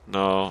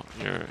 no,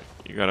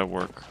 you gotta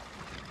work.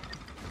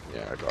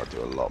 Yeah, I gotta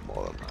do a lot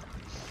more than that.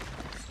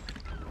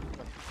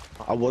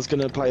 I was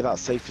gonna play that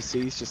Safer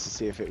Seas just to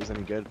see if it was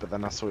any good, but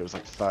then I saw it was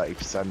like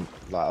 30%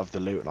 of the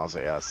loot, and I was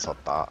like, yeah, sod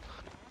that.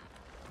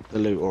 The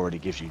loot already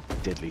gives you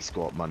diddly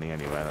squat money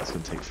anyway, and that's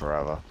gonna take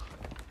forever.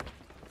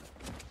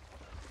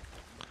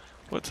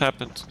 What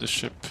happened to the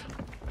ship?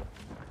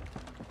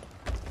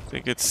 I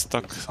think it's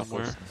stuck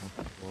somewhere.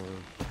 Or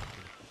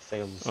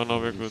sales. Oh no,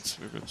 we're good.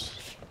 We're good.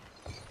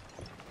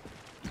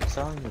 I'm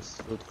selling this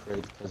food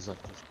crate because I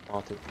just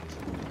bought it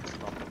to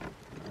stop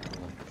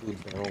food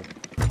barrel.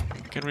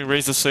 Can we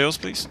raise the sails,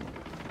 please?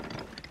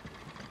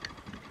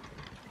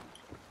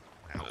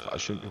 I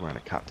shouldn't be wearing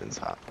a captain's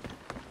hat.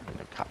 I'm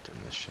a captain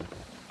this ship.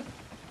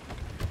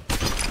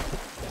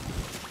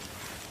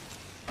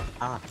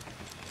 Ah,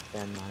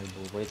 then I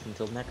will wait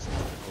until next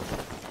time.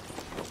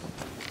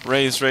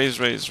 Raise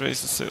the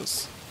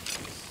sails.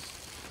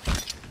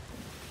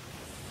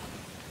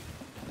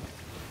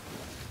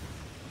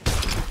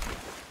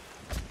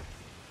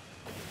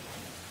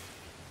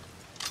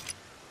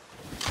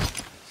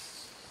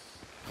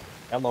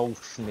 Hello,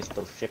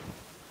 Mr. Ship.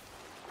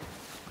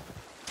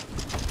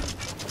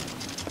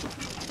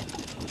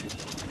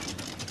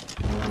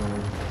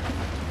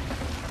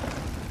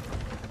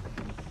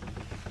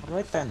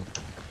 Alright then.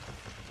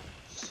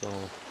 So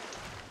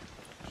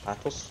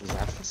that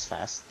was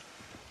fast.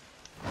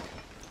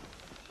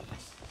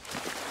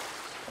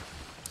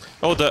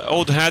 Oh, the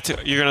old hat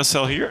you're gonna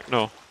sell here?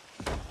 No.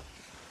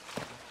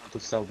 To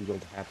sell the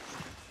old hat.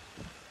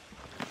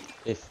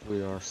 If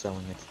we are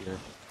selling it here.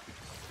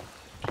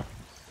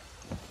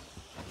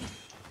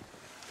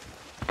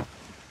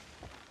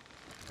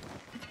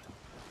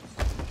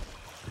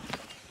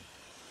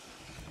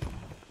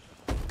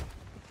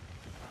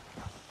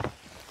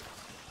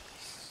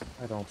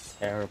 I don't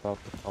care about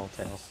the tall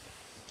tale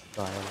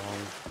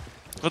dialogue.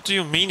 What do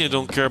you mean you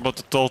don't care about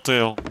the tall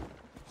tale?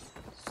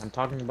 I'm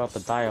talking about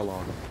the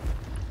dialogue.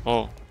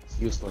 Oh. It's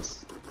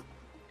useless.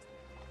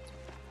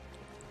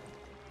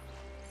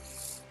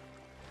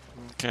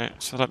 Okay,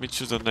 so let me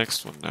choose the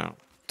next one now.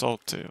 Tall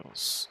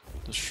tales.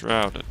 The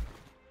Shrouded.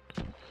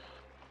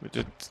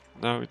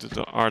 Now we did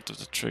the Art of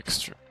the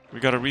Trickster. We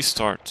gotta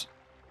restart.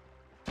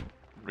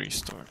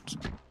 Restart.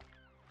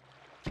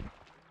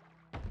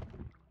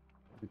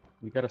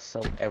 We gotta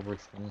sell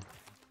everything.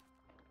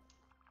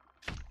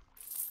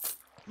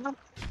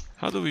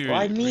 How do we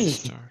Why me?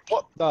 restart?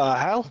 What the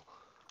hell?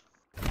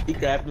 He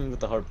grabbed me with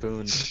the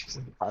harpoon.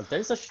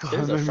 There's a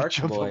Made me shark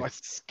jump on boy. my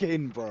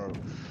skin, bro.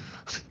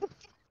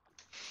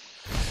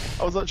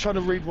 I was like trying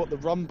to read what the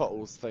rum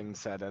bottles thing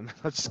said, and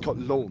I just got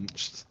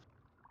launched.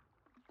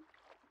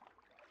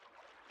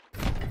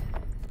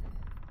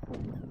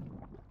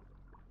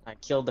 I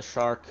killed the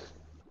shark.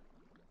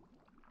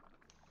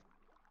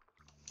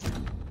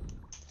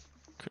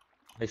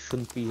 I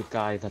shouldn't be a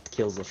guy that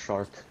kills a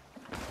shark.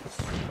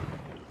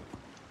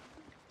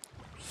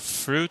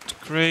 Fruit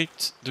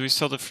crate. Do we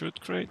sell the fruit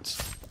crate?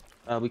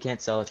 We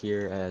can't sell it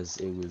here as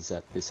it was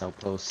at this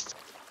outpost.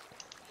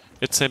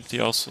 It's empty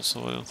also,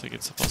 so I don't think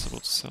it's possible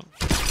to sell.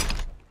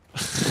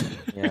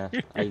 Yeah,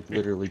 I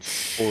literally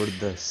just poured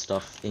the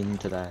stuff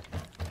into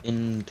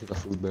the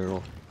food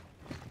barrel.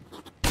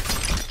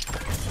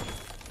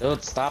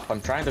 Dude, stop,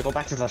 I'm trying to go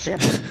back to the ship.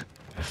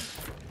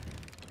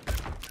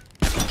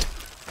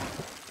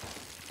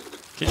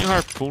 Can you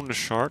harpoon the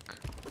shark?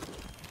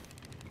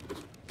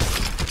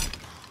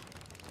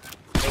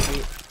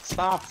 Baby,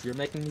 stop, you're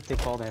making me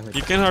take all damage.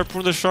 You can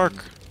harpoon the shark.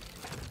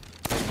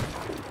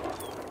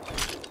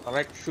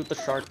 Alright, shoot the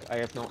shark, I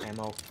have no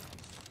ammo.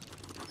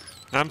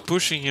 I'm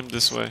pushing him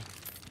this way.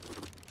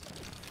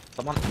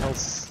 Someone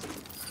else.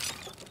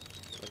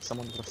 Like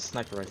someone with a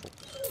sniper rifle.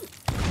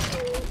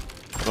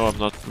 No, I'm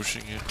not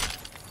pushing him.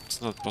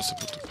 It's not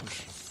possible to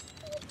push.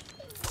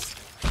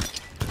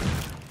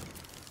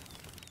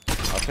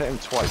 I've hit him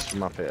twice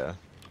from up here.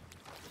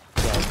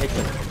 Yeah, I take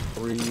like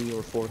 3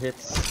 or 4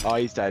 hits. Oh,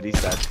 he's dead,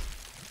 he's dead.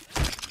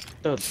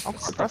 Dude, I'm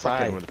surprised I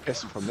hit him with a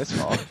pistol from this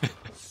far.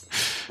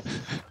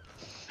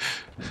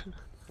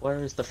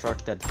 Where is the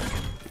shark dead?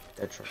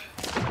 Dead shark.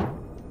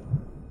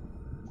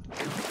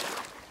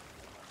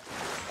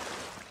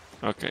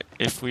 Okay,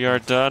 if we are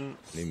done,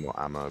 Need more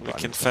ammo. we but I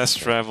can need to- fast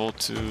travel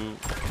to...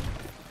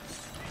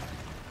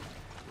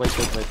 Wait.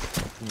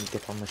 Can you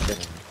get on the ship?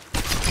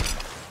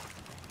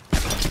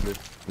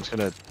 I'm just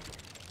gonna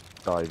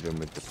dive in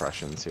with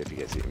depression, see if he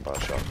gets eaten by a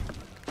shark.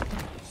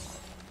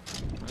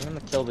 I'm gonna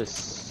kill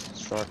this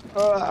shark.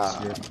 Ah.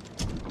 Here.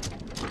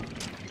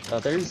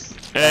 There's...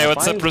 Hey,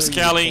 what's by up, where you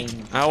Rascally?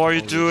 came How are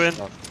you all this doing?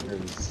 stuff,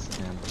 there's,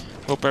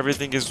 Hope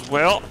everything is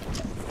well.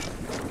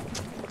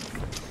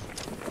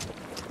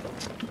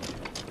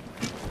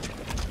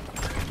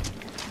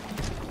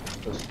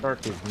 the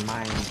shark is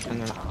mine.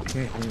 I'm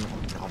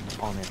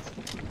on it.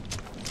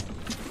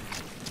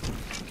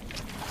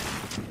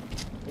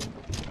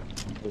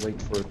 I'll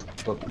wait for it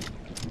to cook.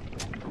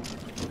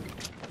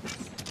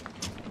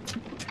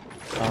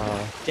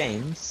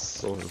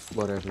 James, or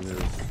whatever your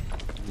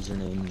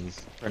username is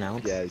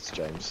pronounced. Yeah, it's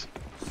James.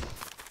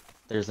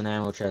 There's an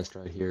ammo chest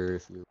right here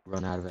if you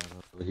run out of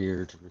ammo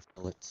here to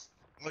refill it.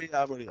 Oh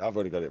yeah, I've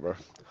already got it, bro.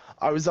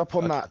 I was up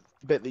on Okay. that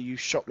bit that you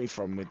shot me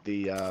from with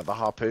the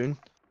harpoon.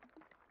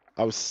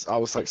 I was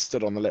like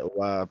stood on the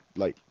little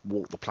like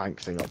walk the plank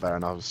thing up there,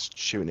 and I was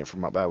shooting it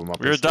from up there with my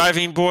We're pistol.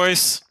 diving,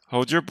 boys.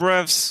 Hold your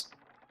breaths.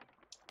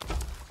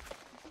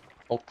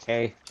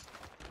 Okay.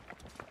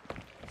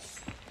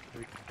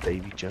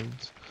 Davy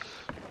Jones.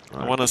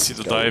 I want to see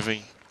the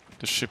diving.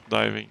 The ship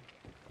diving.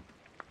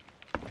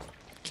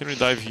 Can we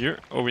dive here?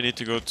 Oh, we need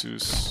to go to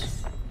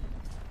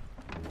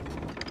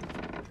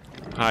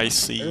high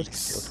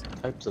seas. There's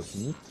types of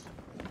meat.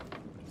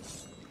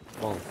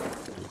 Well,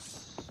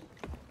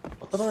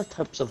 what other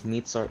types of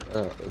meat are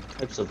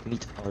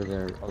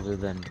there other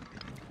than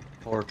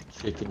pork,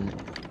 chicken,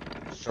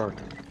 shark?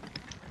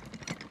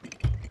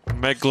 There's 3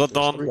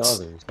 Megalodon,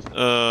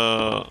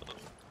 others.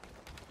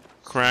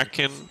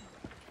 Kraken.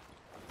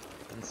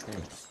 And snake,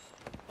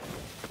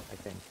 I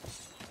think.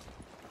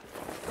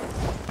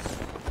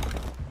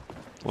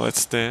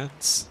 Let's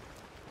dance.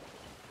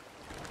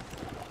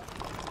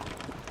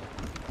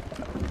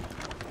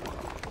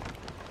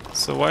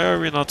 So why are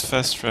we not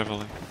fast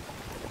traveling?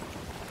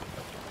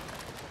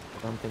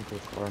 I don't think we're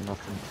far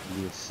enough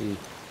into the sea.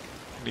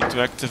 Need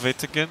to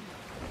activate again?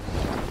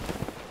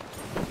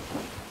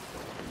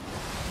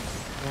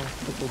 No,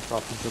 people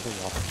drop into the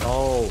water.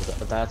 Oh,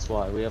 that's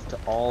why. We have to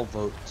all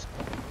vote.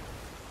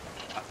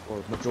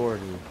 For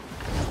majority.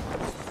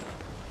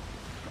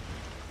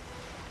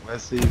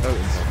 Where's the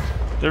voting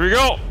box? There we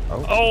go!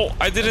 Oh. Oh,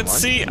 I didn't Never mind.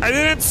 see! I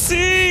didn't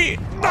see!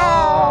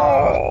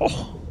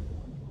 No!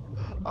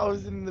 I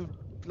was in the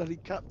bloody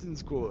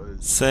captain's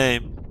quarters.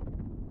 Same.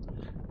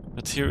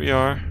 But here we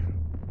are.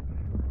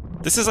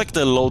 This is like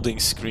the loading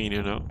screen,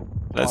 you know?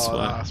 That's Oh,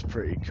 why. that's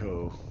pretty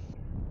cool.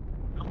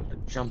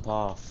 Jump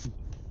off.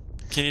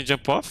 Can you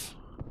jump off?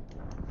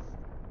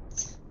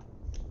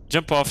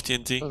 Jump off, I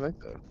TNT.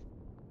 think so.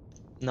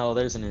 No,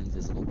 there's an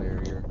invisible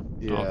barrier.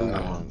 Yeah, Oh.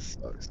 that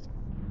sucks.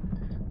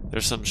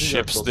 There's some are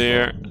ships close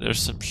there. There's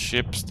some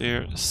ships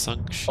there.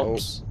 Sunk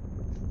ships.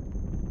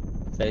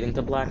 Fading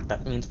to black,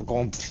 that means we're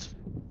going...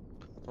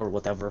 Or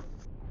whatever.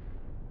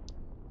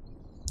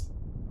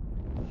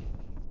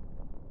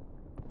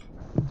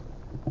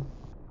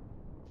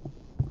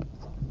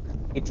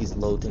 It is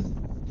loading,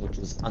 which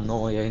is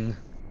annoying.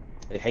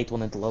 I hate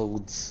when it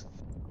loads.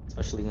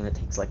 Especially when it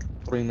takes like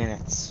 3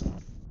 minutes.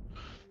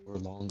 Or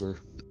longer.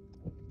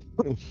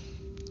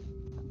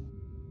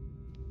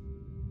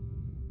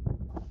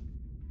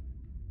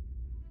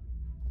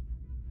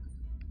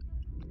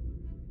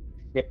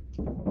 Yep.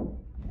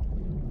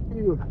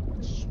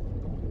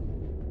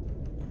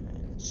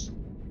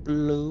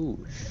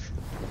 Sploosh.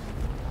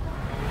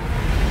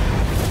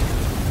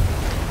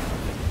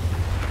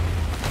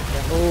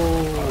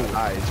 Oh,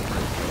 That is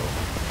pretty cool.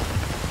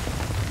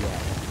 yeah.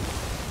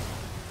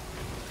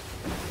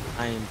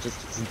 I am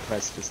just as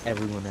impressed as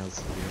everyone else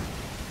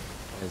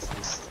here. As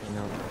this came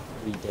out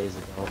 3 days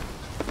ago.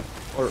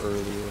 Or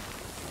earlier.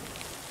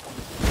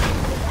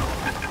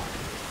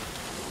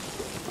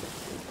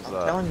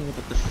 that? telling you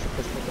that the ship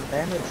is taking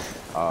damage.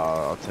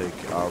 I'll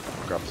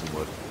grab some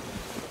wood.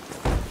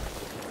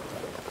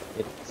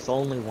 It's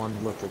only one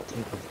little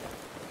tinker.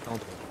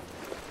 Don't worry.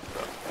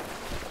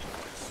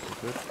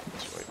 Good?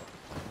 Sweet.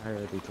 I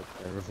already took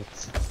care of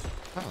it.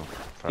 Oh,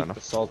 fair Keep enough.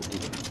 the salty.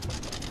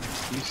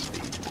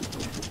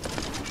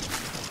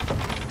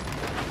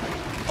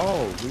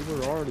 Oh, we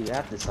were already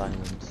at this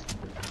island.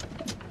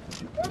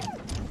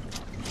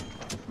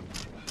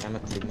 Damn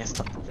it, they messed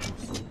up the jump.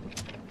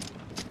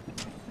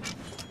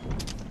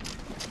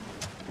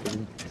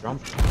 Didn't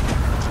jump.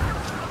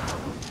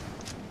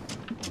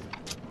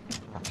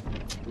 Ah.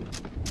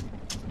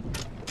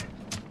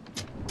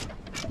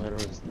 Where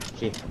is the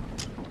key?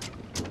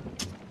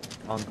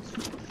 On.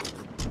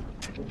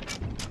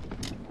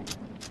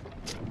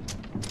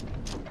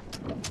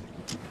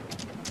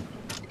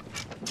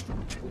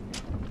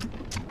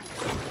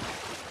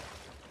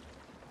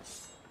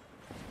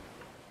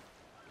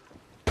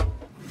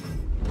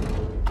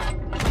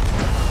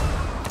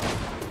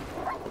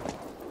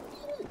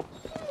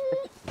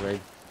 Red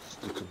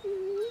stupid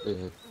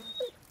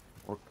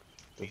work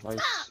device.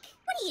 Spock,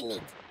 what do you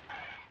need?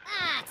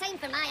 Ah, time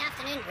for my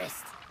afternoon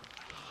rest.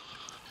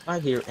 I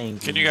hear angry.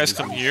 Can you guys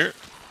come here?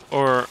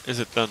 Or is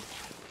it done?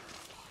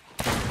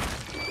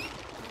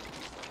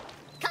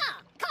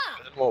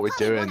 What we're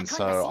doing,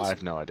 so I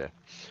have no idea.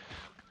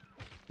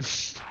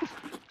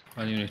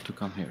 Well, you need to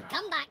come here.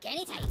 Come back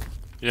anytime.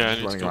 Yeah, I need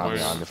to Running go around the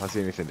where- island. If I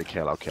see anything to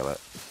kill, I'll kill it.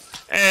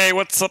 Hey,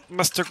 what's up,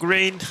 Mr.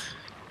 Green?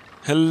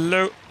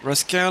 Hello,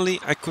 Rascali.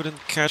 I couldn't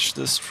catch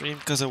the stream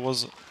because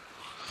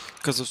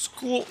of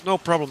school. No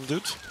problem,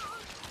 dude.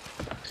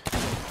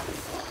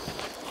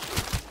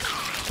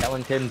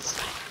 Skeletons.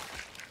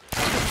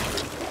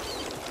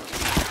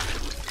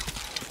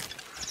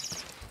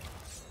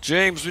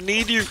 James, we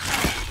need you.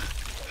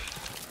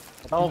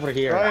 Get over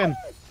here. Ryan!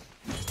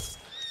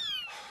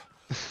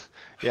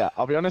 Yeah,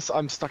 I'll be honest,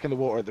 I'm stuck in the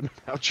water at the minute.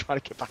 I'm trying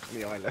to get back on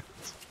the island.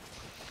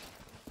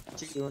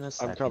 See you in a I'm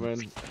second.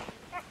 coming.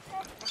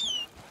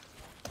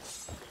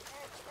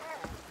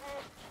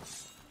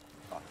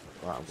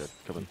 Right, I'm good.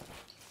 Coming.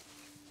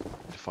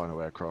 Need to find a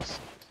way across.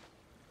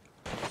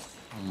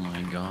 Oh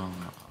my god.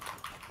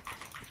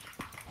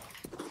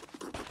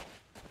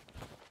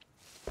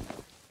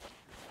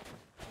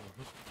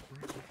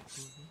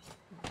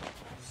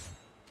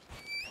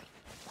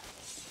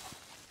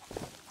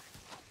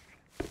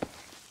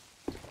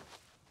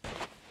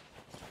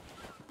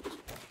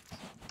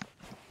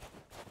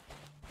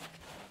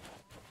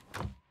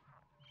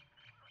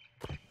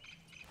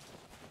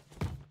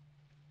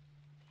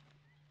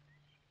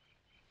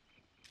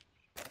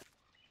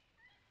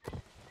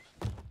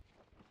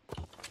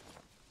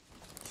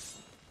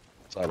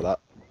 Sorry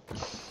about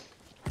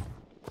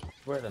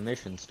Where the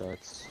mission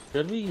starts.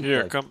 Should we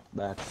Here, like, come.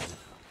 back?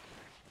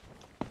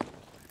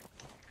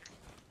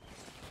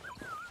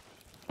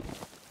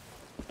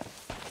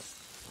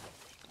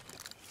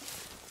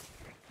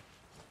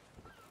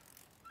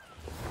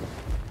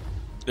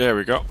 There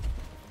we go.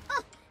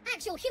 Oh,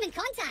 actual human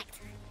contact.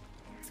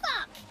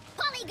 Spock,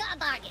 Polly got a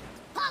bargain.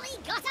 Polly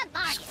got a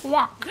bargain.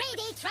 Squawk. Grade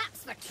A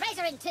traps for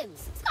treasure and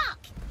tombs. Spock,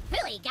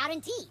 fully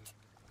guaranteed.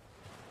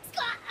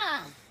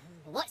 Scott,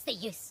 what's the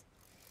use?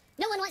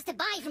 No one wants to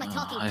buy from a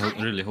talking I parrot.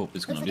 really hope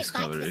it's gonna Looks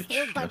like discover it's back to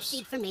the it. stale bird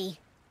seed for me.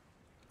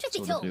 Truth be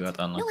So that told, we got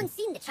no unlucky. one's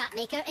seen the trap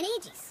maker in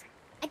ages.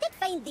 I did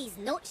find these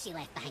notes she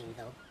left behind,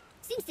 though.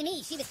 Seems to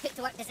me she was put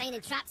to work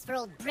designing traps for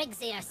old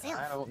Briggsy herself.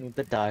 I don't need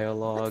the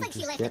dialogue. Looks like she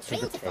Just left get a to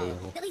trail the to follow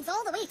tail. that leads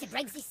all the way to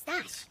Briggsy's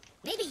stash.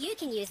 Maybe you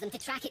can use them to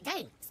track it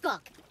down.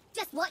 Squawk,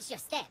 just watch your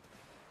step.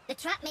 The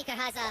trap maker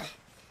has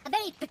a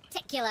very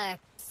particular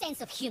sense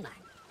of humor.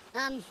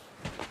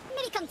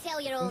 Maybe come tell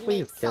your old Think we've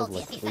mate killed Salty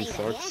like if you 3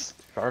 find her,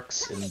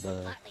 sharks in yeah?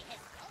 the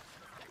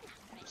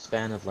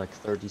span of like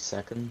 30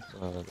 seconds,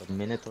 a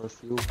minute or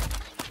few.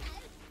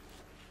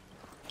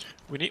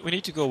 We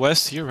need to go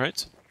west here,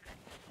 right?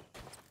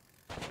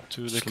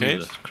 To the Just leave cave.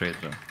 that crate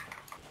there.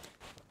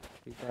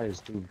 You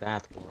guys do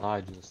that while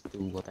I just do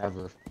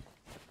whatever.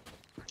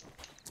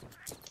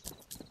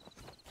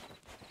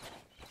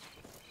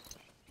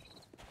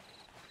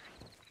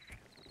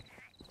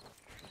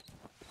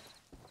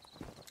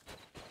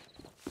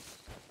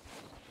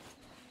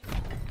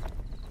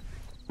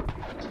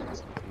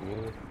 That's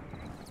cool.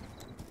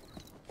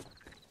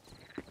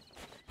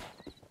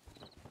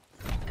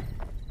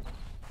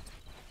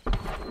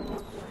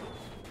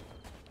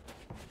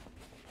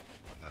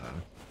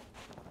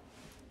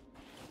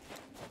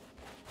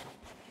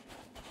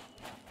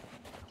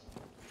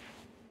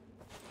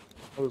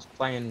 I was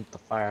playing the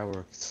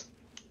fireworks.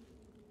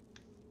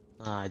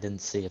 I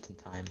didn't see it in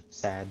time.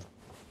 Sad.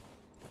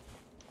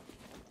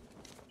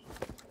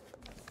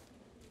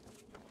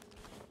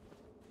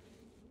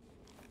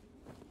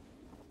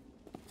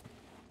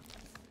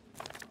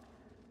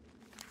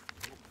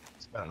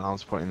 I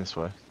was pointing this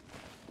way.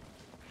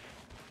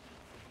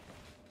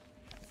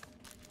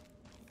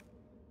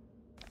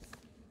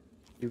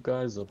 You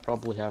guys are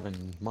probably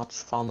having much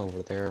fun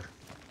over there.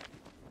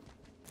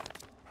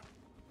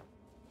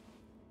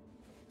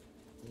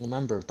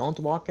 Remember, don't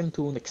walk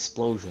into an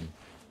explosion.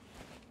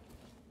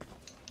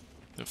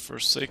 The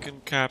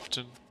Forsaken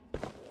Captain.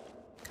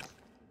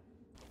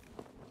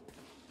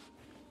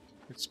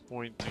 It's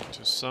pointing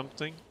to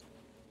something.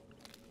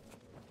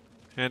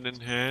 Hand in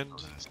hand,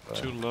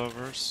 two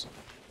lovers.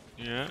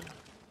 Yeah.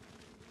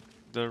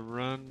 The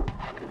run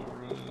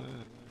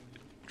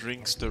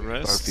drinks the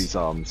rest. Both these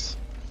arms.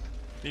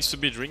 Needs to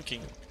be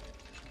drinking.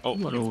 Oh,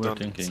 What you've done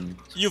overthinking? it.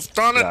 You've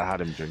done it! Yeah, I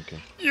had him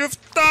drinking. You've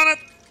done it!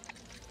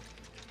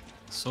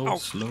 So Ow.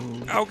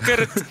 slow. I'll get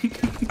it!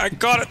 I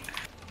got it!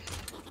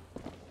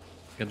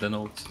 Get the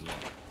note.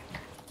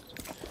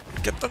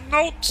 Get the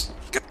notes!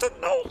 Get the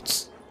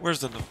notes!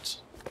 Where's the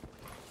notes?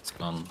 It's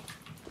gone.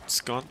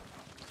 It's gone.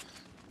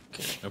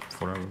 Okay, up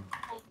forever.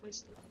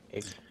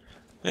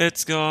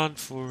 It's gone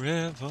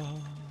forever.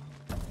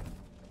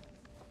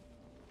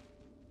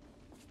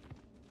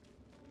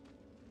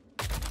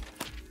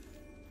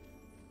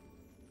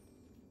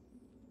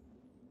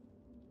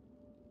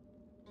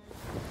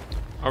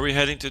 Are we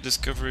heading to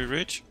Discovery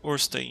Ridge or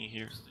staying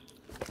here?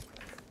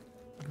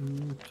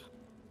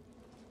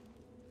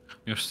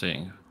 You're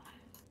staying.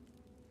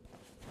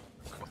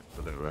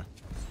 Delivery.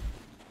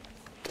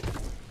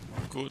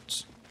 Good.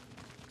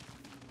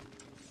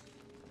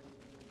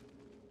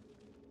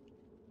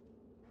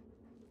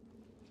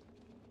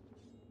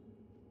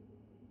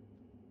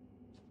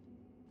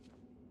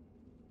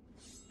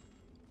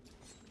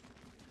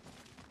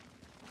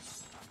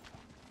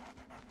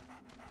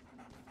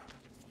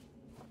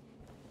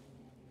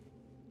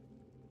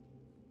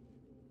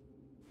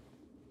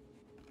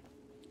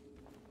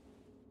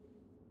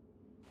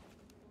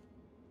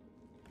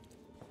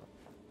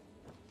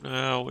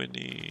 Now we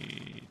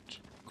need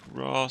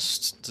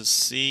crossed the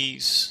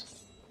seas.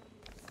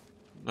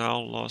 Now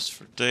lost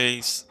for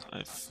days.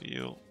 I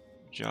feel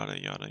yada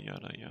yada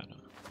yada yada.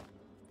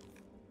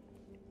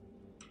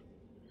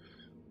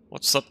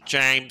 What's up,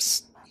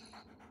 James?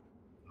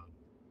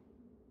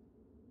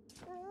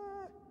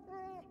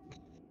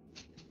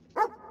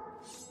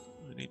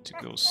 We need to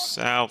go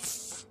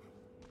south.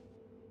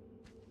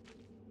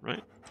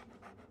 Right?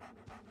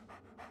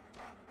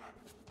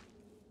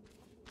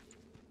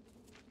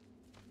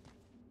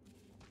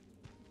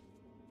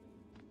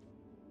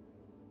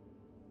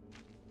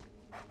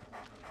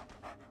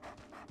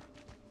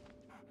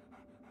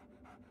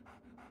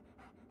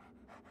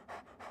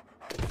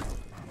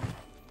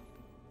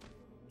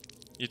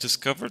 You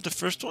discovered the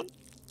first one?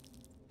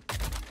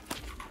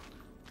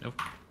 Nope.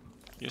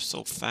 You're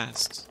so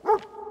fast.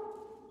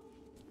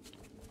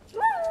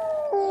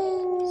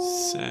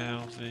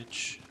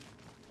 Salvage.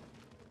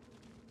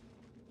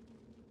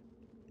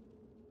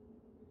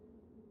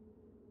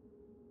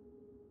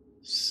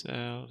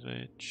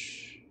 Salvage.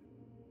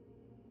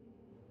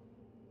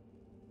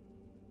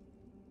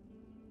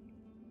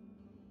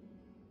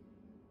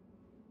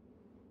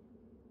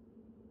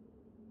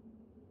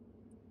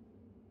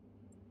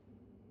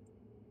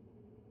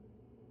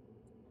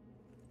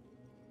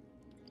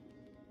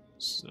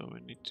 So we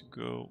need to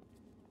go.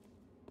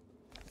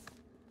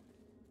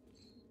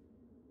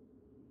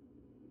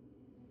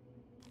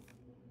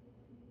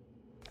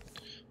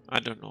 I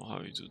don't know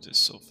how you do this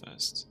so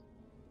fast.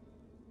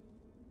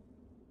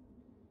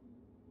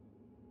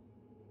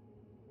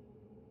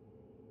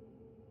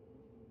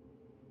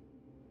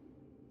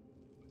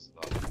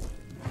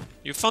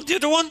 You found the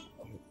other one?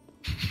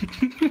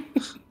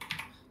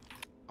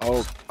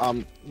 Oh,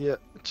 yeah,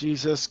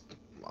 Jesus.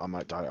 I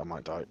might die, I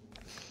might die.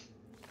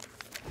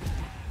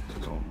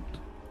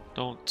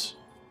 Don't.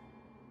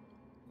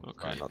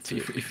 Okay. Not to.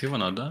 If you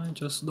wanna die,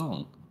 just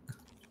don't.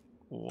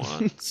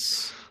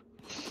 Once.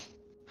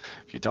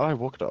 If you die,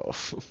 walk it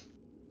off.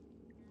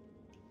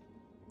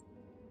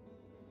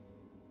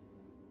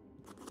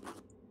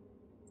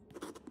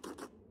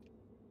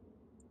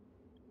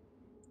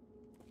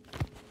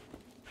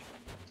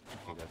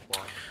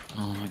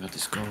 Oh my god,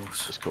 this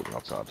goes. Just caught me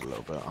off guard a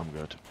little bit, I'm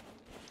good.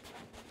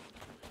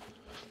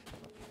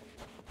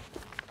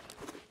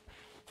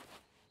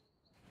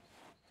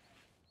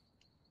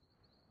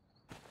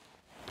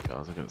 I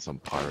was looking at some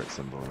pirate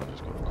symbol and I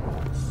just got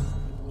caught.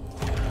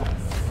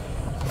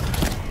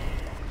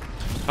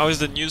 How is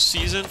the new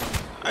season?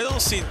 I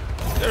don't see.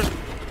 There's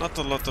not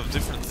a lot of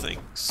different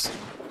things.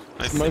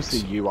 It's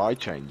mostly UI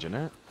change, isn't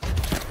it?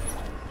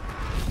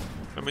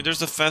 I mean, there's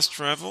the fast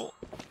travel.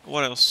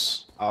 What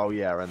else? Oh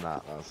yeah, and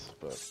that's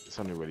but it's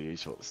only really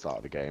useful at the start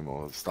of the game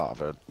or the start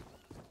of a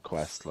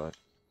quest, like.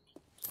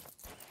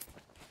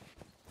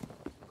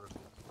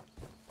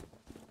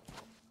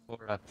 Or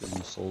after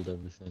you sold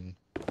everything.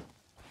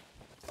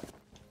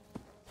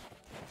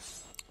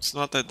 It's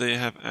not that they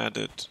have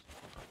added,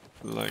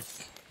 like...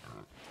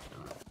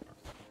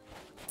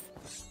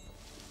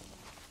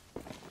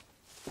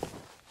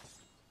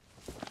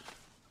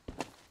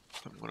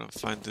 I'm gonna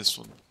find this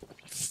one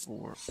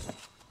before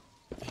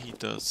he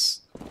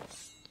does.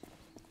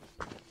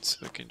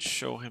 So I can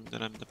show him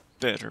that I'm the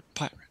better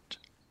pirate.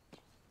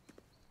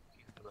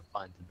 You're gonna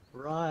find it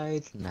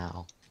right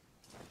now.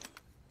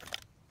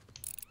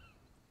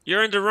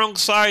 You're in the wrong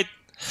side!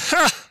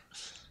 Ha!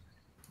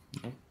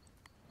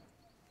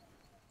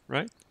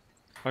 Right?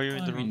 Are you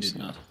in the wrong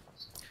side?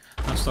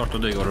 Not start to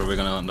dig or are we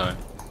gonna die?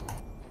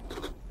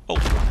 Oh,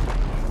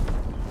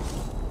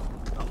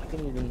 All I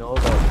didn't even know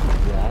about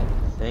that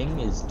thing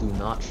is do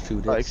not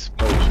shoot That it.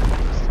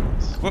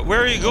 explosion.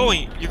 where are you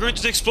going? You're going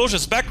to the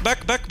explosions. Back,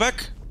 back, back,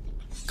 back.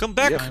 Come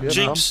back, Yep,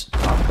 James.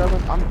 I'm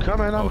coming. I'm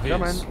coming. Oh, I'm he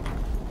coming. is.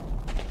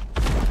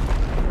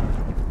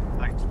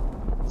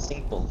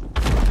 Simple.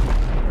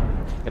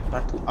 Get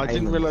back to I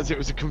didn't island. realize it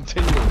was a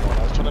continuing one.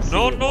 I was trying to see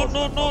No, what it no, was,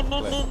 no, and I no, can't no,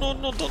 click. no,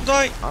 no, no, don't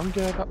die. I'm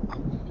good.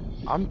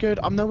 I'm good.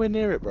 I'm nowhere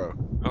near it, bro.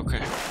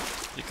 Okay.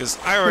 Because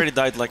I already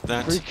died like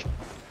that. Freak.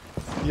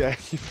 Yeah,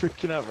 you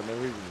freaking out for no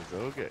reason. It's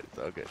all good. It's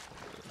all good.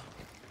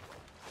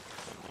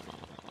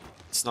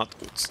 It's not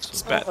good. It's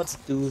So bad. let's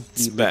do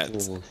It's the bad.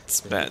 little It's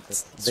thing bad. that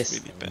It's this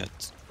really thing- bad.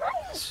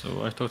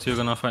 So I thought you were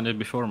gonna find it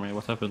before me.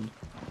 What happened?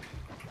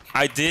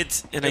 I did,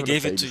 and I Having a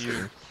gave it to you.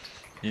 babysitter.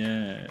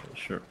 Yeah,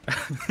 sure.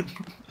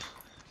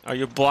 Are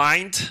you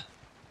blind?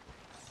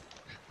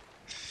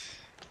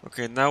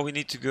 Okay, now we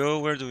need to go.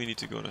 Where do we need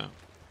to go now?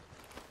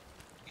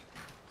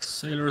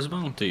 Sailor's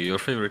Bounty, your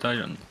favorite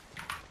island.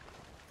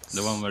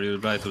 The one where you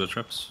die to the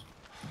traps.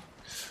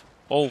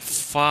 Oh,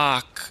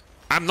 fuck.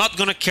 I'm not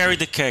gonna carry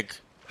the keg.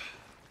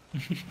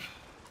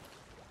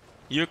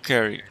 You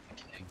carry.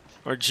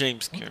 Or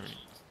James carry.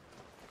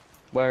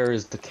 Where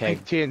is the I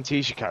keg? think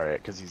TNT should carry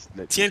it because he's.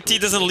 literally TNT cool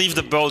doesn't to leave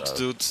the see, boat, so-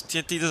 dude.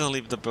 TNT doesn't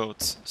leave the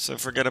boat. So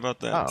forget about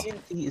that. Oh.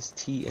 TNT is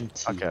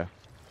TNT. Okay.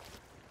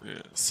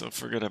 Yeah, so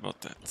forget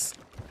about that.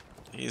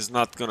 He's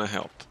not gonna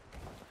help.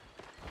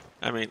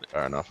 I mean,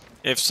 Fair enough.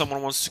 if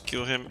someone wants to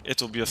kill him,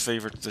 it will be a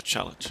favor to the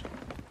challenge.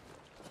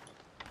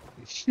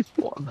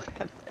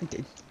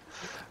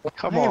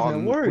 Come I have no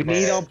on. We words.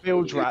 need our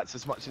bilge rats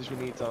as much as we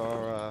need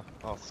our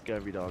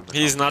scurvy dog.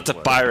 He's not a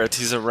pirate,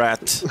 he's a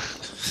rat.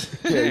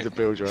 Yeah, he's a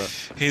bilge rat.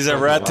 He's a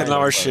rat in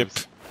our ship.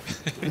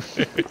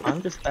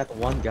 I'm just that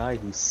one guy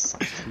who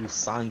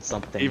signed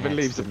something. Even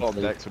leaves the bomb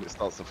accidentally. decks when it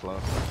starts to flow.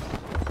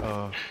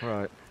 Oh,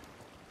 right.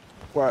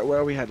 Right, where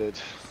are we headed?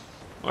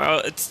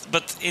 Well,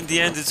 but in the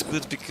end it's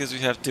good because we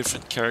have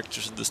different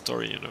characters in the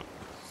story, you know.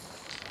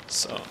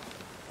 So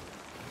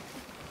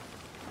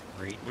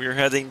we're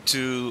heading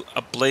to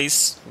a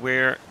place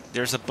where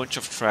there's a bunch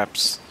of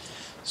traps.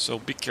 So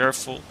be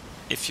careful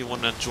if you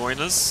want to join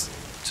us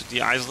to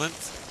the island,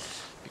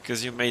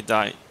 because you may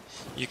die.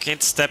 You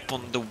can't step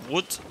on the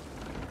wood,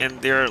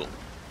 and there,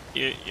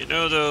 you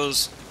know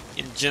those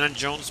Indiana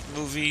Jones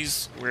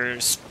movies where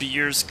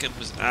spears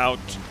comes out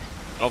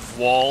of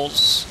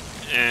walls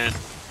and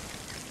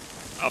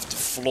of the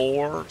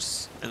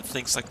floors and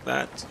things like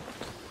that?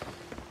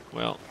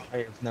 Well, I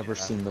have never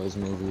seen those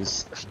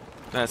movies.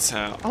 that's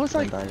how. I was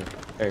like, And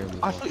barely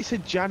I watch. thought you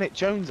said Janet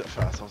Jones at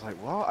first. I was like,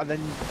 what? And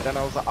then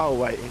I was like, oh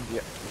wait,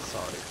 India.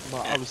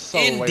 Sorry, I was so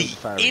away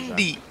from fairies.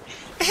 Indy,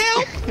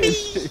 help me!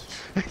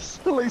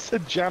 Still, he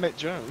said Janet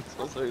Jones.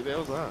 I was like, the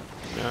hell's that?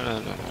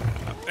 No.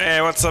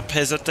 Hey, what's up,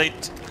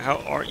 Hesitate? How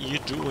are you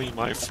doing,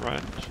 my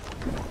friend?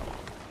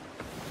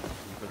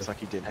 Looks like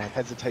he didn't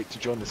hesitate to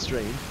join the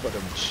stream, but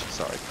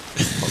sorry.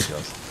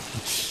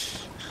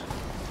 Apologise.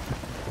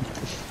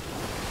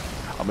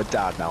 I'm a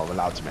dad now. I'm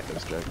allowed to make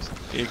those jokes.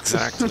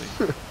 Exactly.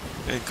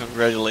 And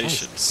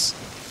congratulations.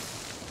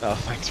 Oh,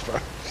 thanks, bro.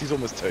 She's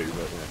almost 2,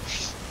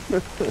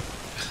 but yeah.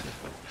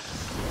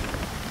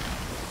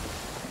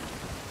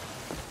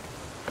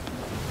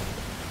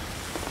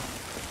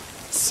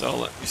 So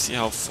let me see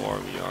how far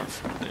we are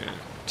from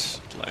that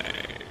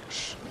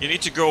place. You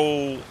need to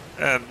go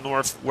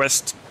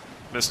northwest,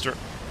 mister.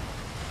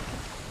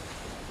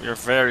 We are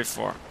very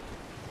far.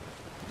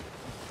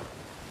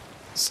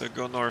 So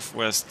go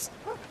northwest.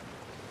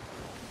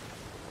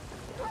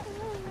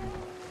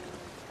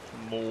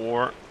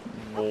 More.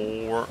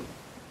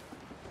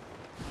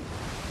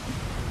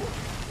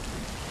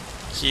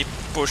 Keep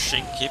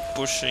pushing, keep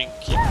pushing,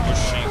 keep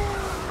pushing.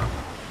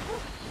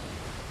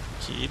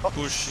 Keep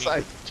pushing.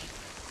 Say,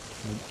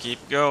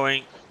 Keep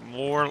going.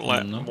 More,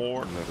 No.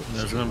 more.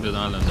 There's gonna be an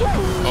island.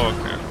 Oh,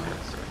 okay.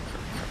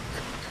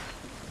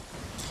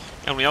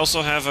 And we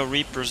also have a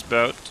Reaper's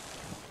boat.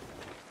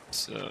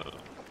 So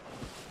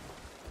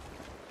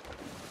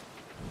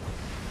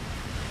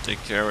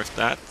take care of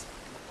that.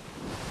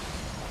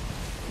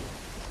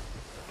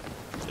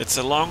 It's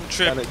a long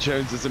trip. Janet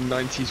Jones is a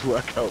 90s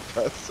workout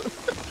person.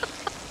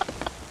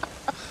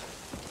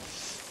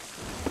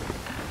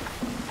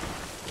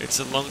 It's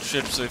a long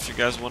trip, so if you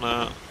guys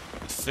wanna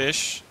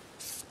fish,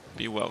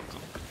 be welcome.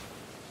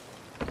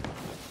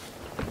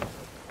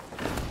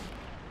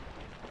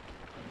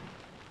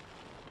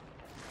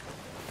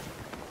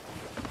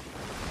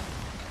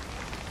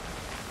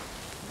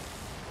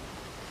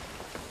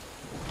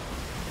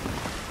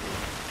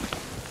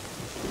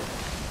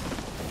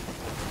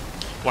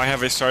 Why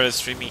have I started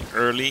streaming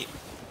early?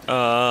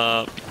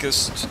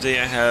 Because today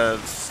I have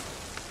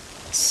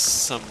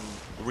some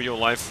real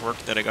life work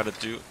that I gotta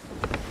do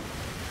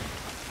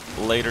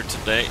later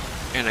today,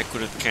 and I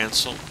couldn't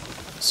cancel,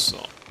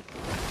 so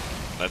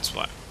that's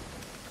why.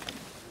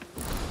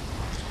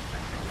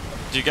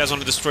 Do you guys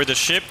want to destroy the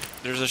ship?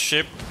 There's a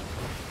ship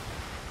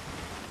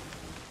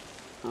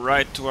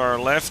right to our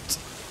left.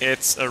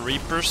 It's a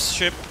Reaper's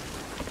ship.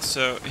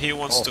 So he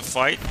wants to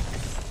fight.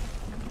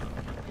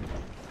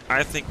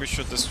 I think we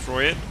should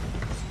destroy it.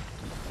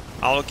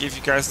 I'll give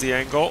you guys the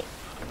angle.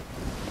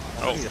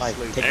 Oh,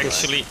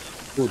 actually...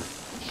 Good.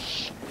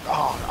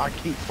 Oh, I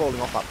keep falling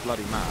off that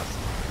bloody mast.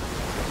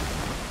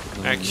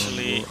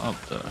 Actually... Up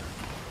there.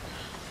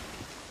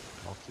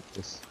 I'll keep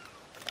this.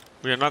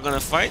 We are not gonna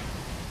fight?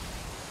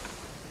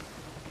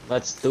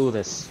 Let's do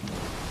this.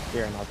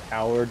 We are not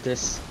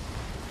cowardice.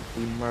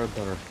 We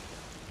murder.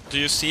 Do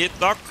you see it,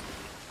 Doc?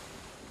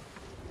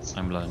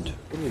 I'm blind.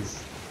 It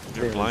is.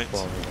 You're very blind.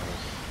 far away.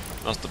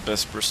 Not the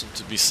best person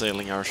to be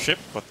sailing our ship,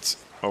 but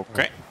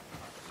okay.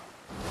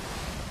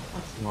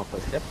 That's not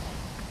a ship.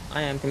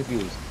 I am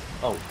confused.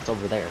 Oh, it's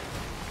over there.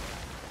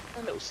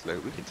 A little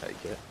slope, we can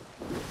take it.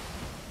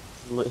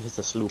 It's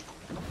a sloop.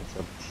 It's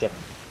a ship.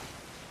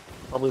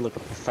 Probably like a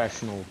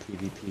professional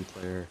PvP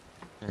player,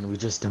 and we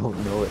just don't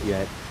know it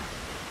yet.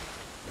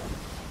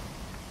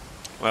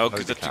 Well, Load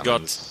good the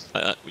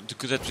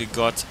that we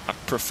got a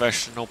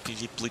professional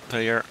PvP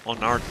player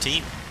on our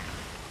team.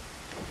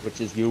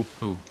 Which is you.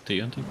 Who?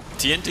 TNT?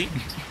 TNT?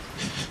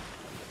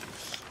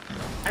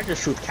 I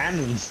just shoot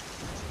cannons.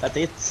 That's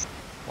it.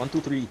 1,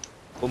 2, 3.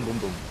 Boom, boom,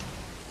 boom.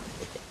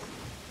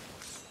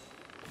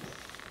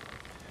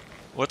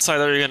 What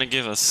side are you gonna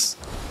give us?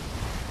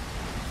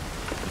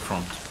 The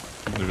front.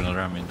 We're gonna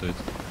ram into it.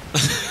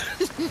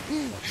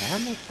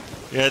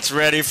 Get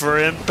ready for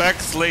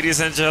impact, ladies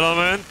and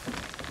gentlemen.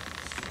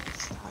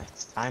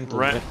 It's time to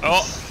Right. rip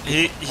Oh,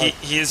 this.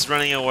 he is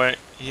running away.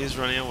 He is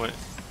running away.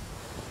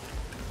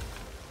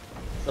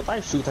 If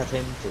I shoot at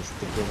him just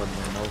to give him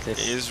a notice,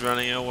 He is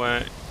running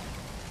away.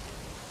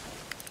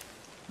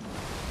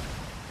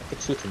 I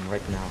could shoot him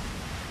right now.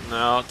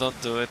 No,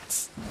 don't do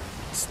it.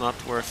 It's not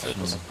worth it.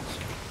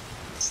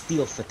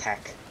 Stealth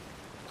attack.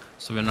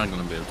 So we're not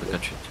gonna be able to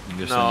catch it.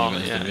 You're No,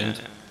 standing against yeah, the wind.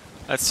 yeah.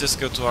 Let's just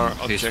go to our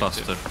He's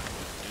objective. faster.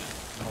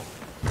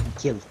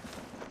 Kill.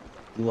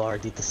 You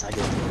already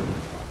decided to.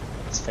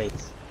 It's fate.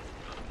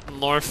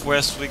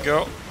 Northwest we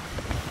go.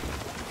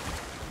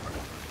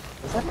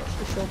 Does that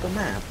actually show the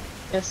map?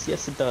 Yes,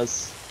 yes it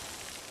does.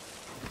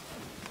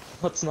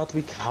 Let's not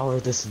be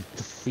cowardice and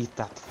defeat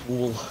that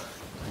fool.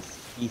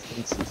 He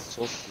thinks he's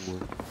so cool.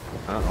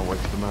 I'll wait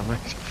for the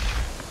moment.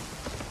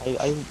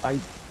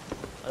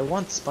 I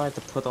want Spy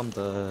to put on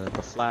the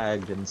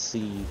flag and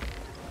see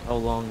how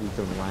long we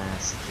can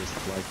last just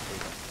like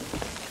this.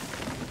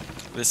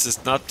 This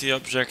is not the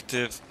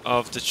objective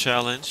of the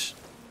challenge.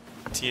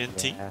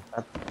 TNT. Yeah,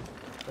 that'd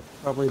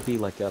probably be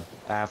like a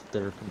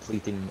after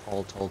completing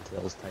all Tall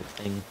Tales type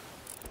thing.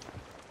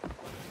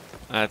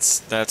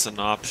 That's an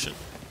option.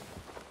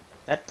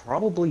 That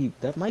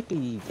might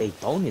be a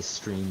bonus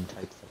stream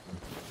type thing.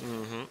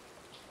 Mm-hmm.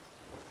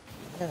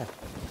 Yeah.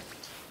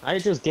 I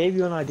just gave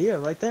you an idea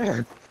right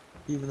there.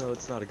 Even though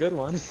it's not a good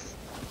one.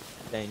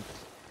 Thank.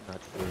 Not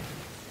sure.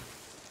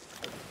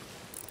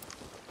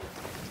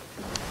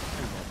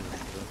 I'm never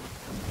sure.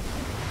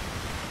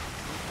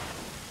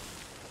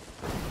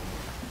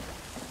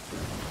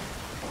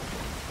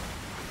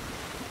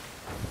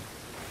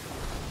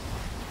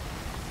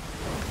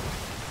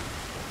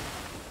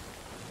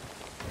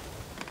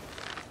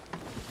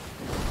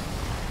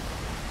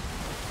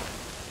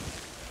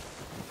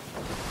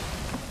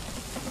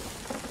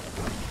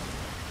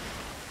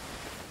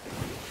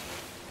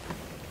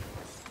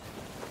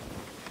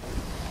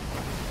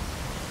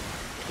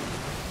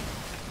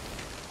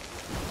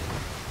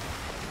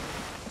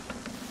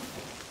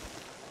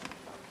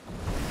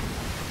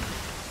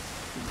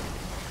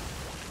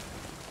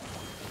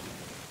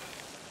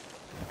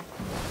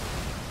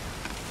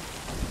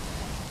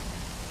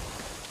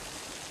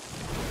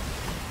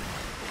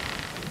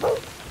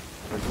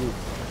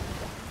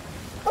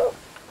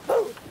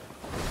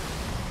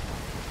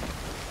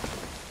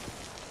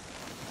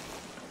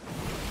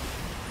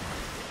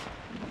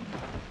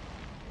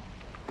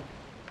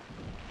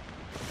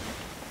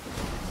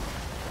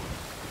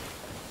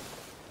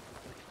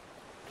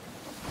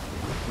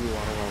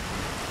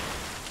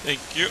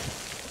 Thank you.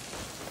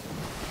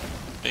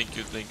 Thank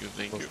you, thank you,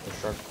 thank you. The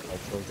shark I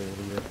killed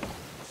earlier.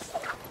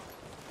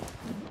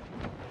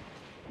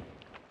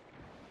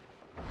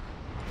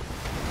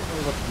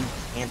 Oh, what we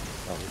can't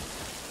kill.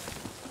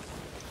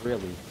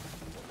 Really?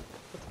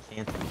 What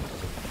can't we kill?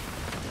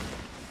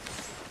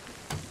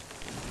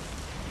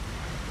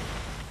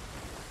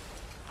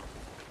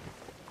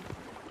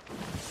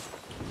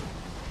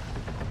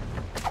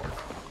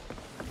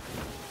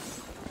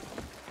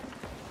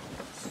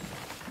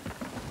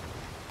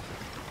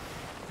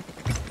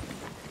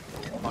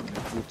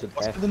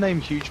 What's the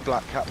name Huge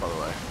Black Cat, by the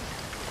way?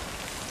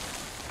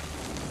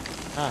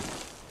 Ah,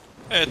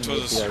 It Make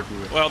was the idea.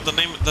 well.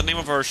 The name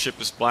of our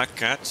ship is Black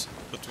Cat,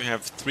 but we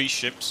have 3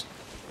 ships: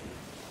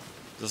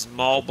 the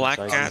small Black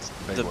Big Cat,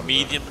 big the one,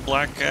 medium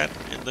Black Cat,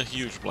 and the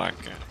huge Black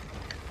Cat.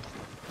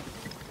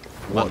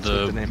 But What's with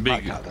the the name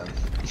big... Black Cat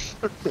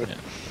then?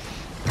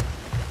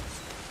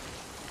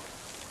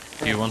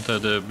 You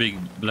wanted a big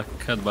black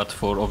cat, but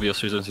for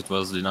obvious reasons it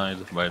was denied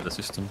by the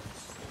system.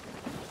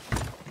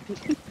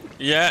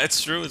 Yeah,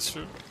 it's true. It's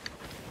true.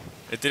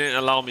 It didn't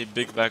allow me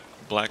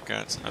black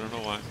cats. I don't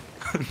know why.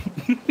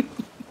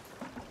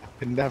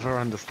 Can never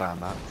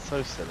understand that.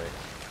 So silly.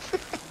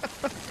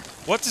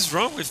 What is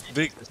wrong with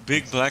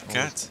big black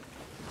cats?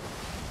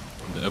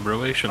 The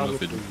abbreviation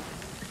of it.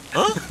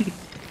 Huh?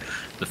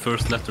 The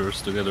first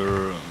letters together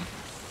are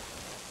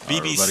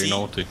BBC? very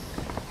naughty.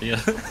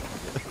 Yeah.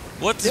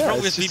 What's Yeah,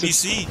 wrong with it's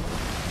just BBC?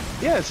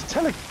 Yeah, it's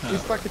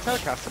it's like a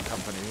telecasting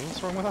company.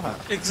 What's wrong with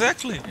that?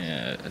 Exactly.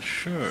 Yeah,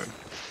 sure.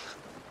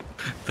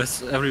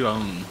 That's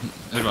everyone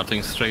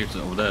thinks straight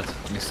of that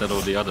instead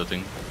of the other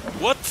thing.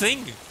 What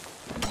thing?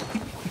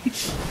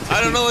 I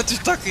don't know what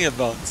you're talking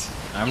about.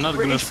 I'm not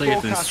British gonna say it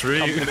in broadcasting stream.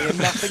 company and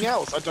nothing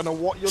else. I don't know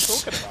what you're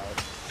talking about.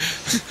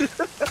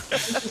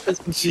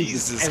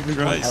 Jesus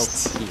Everyone Christ.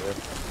 else here.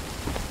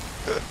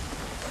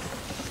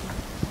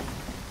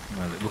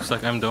 Well, it looks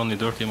like I'm the only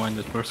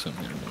dirty-minded person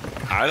here.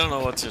 I don't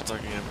know what you're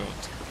talking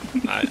about.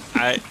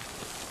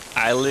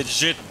 I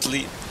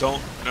legitimately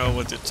don't know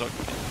what you're talking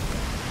about.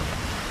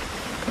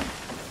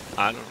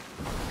 I don't know.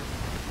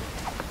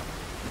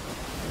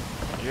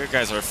 You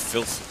guys are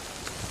filthy.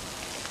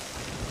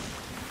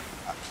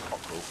 That's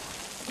not cool.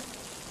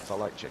 'Cause I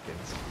like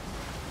chickens.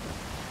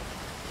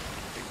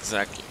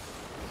 Exactly.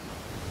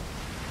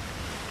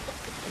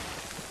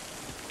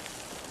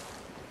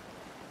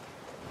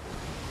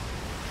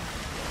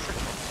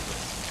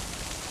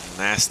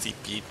 Nasty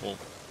people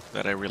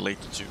that I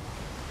relate to.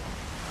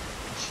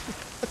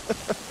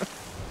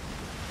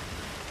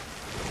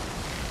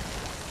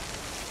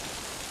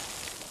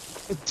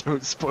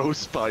 Don't spoil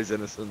Spy's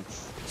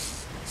innocence.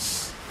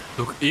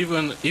 Look,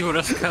 even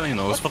Rascalli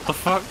knows. What the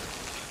fuck?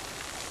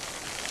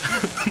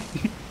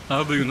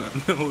 How do you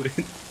not know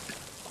it?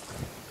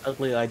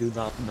 Sadly, I do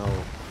not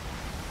know.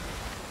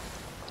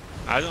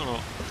 I don't know.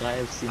 But I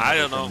have seen I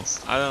other don't know.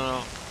 things. I don't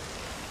know.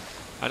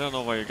 I don't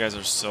know why you guys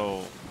are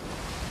so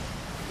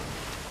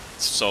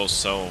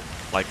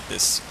like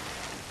this.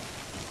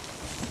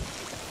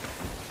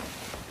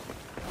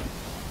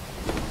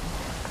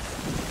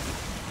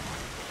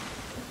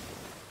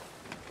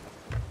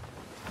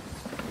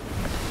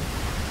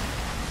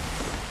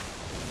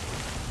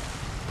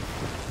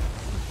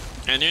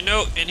 And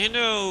you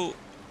know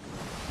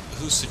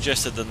who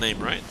suggested the name,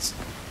 right?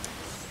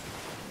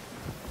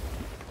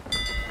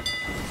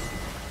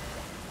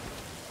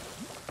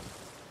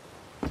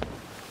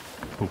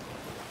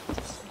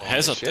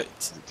 Hesitate.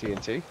 Is it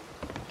TNT?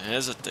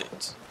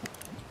 Hesitate.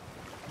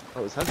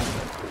 Oh, it's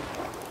hesitate.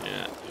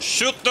 Yeah.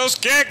 Shoot those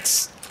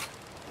kegs!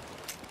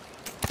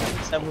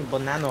 7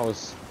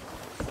 bananas.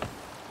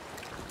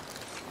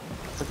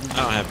 I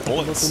don't have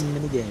bullets.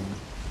 Little minigame.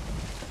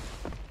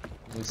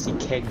 You see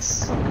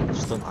kegs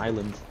just on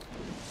island.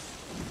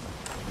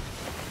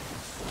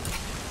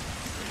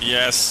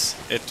 Yes,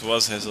 it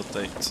was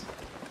hesitate.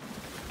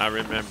 I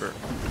remember.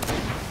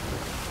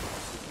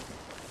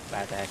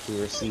 Bad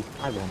accuracy.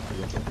 I won't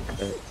do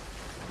it.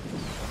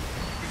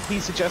 He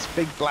suggests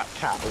big black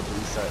cat, or did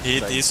he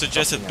say? He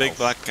suggested something big else?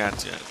 black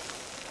cat, yeah.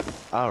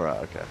 All right,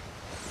 okay.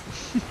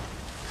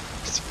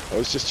 I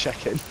was just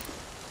checking.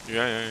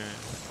 Yeah.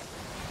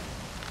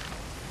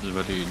 He's a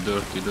very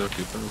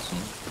dirty person.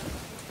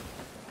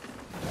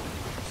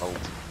 Old.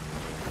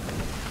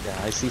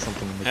 Yeah, I see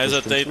something in the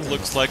Hesitate distance.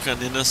 looks like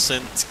an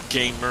innocent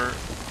gamer.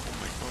 Oh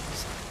my god,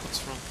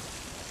 what's wrong?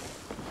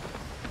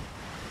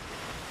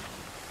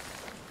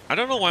 I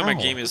don't know why my Ow,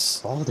 game is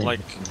ball damage. like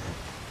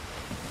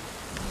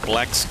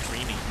black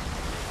screening.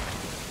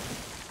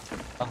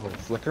 Oh,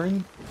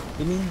 flickering?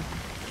 You mean?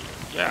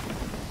 Yeah.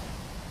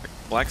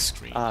 Like black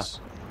screens. Ah,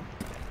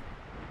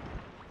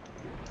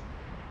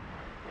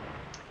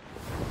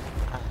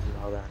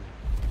 well then.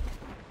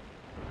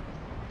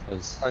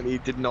 'Cause And he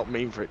did not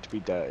mean for it to be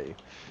dirty.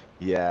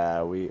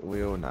 Yeah, we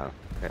all know.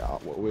 Yeah,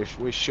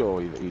 we're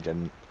sure that you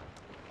didn't.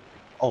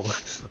 oh,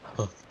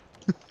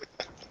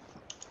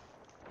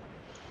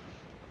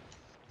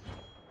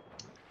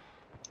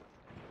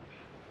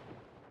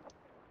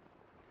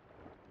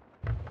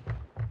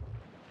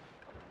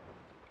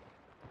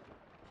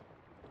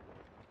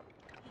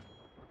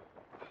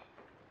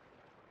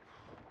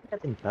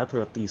 getting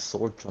better at these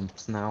sword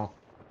jumps now.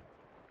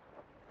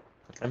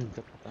 Like,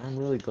 I'm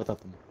really good at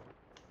them.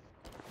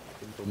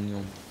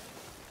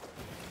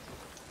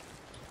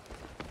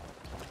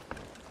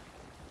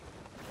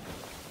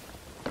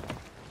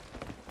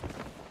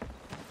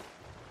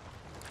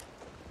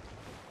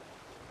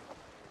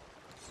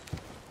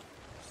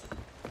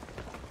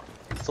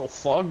 It's so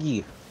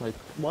foggy. Like,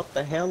 what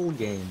the hell,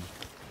 game?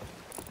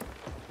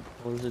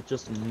 Or is it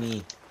just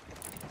me?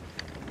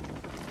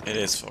 It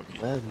is foggy.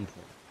 Very foggy.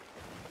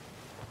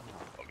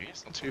 Okay,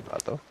 it's not too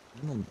bad though.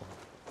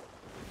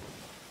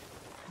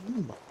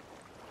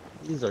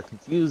 These are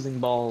confusing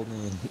ball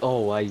names.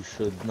 Oh, I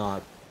should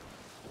not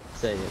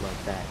say it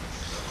like that.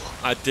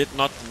 I did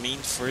not mean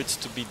for it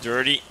to be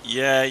dirty.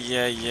 Yeah.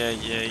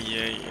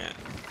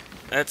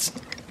 That's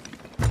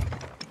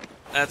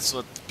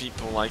what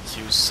people like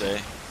you say.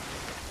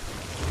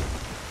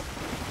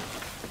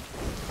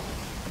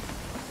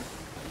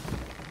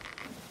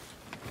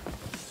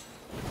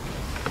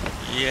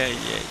 Yeah.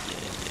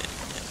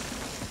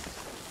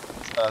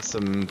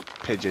 Some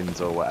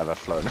pigeons or whatever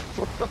floating.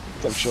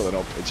 I'm sure they're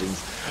not pigeons,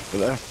 but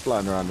they're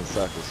flying around in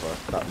circles,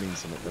 so that means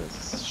something.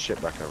 There's a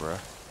shipwreck over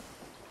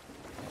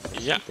here.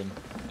 Yeah,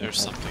 there's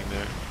something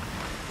there.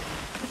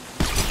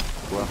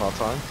 Worth our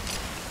time?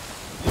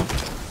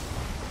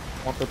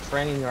 Want to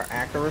train in your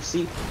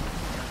accuracy?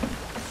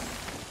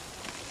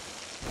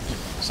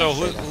 So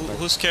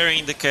who's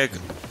carrying the keg?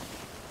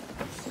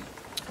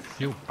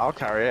 You. I'll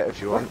carry it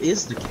if you want. What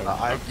is the cake?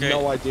 I have Okay.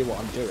 no idea what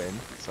I'm doing,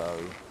 so.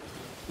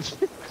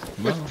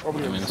 Well,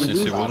 probably I mean, a since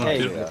good you idea.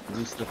 volunteered. You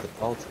used the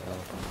default.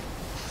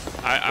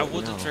 I But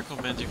wouldn't no.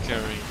 recommend you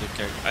carrying the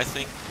keg. I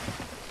think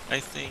I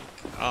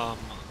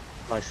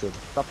should.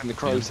 Up in the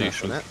crow's Yeah,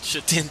 nest, isn't it?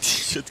 TNT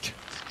should carry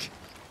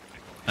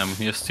the keg.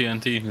 He has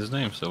TNT in his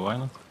name, so why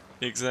not?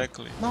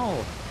 Exactly.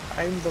 No,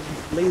 I'm the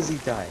lazy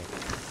guy.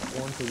 I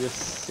want to just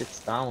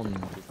sit down.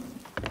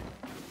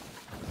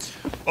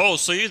 Oh,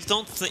 so you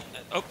don't think...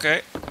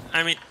 Okay.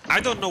 I mean, I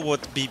don't know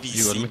what You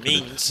BBC admitted it,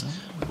 means,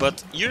 huh?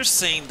 but you're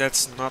saying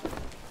that's not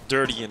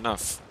dirty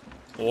enough.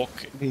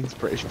 Okay. It means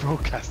British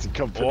Broadcasting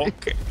Company.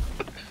 Okay.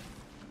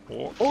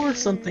 Okay. Or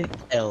something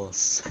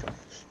else.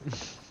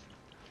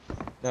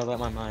 Now that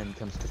my mind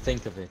comes to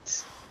think of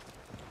it.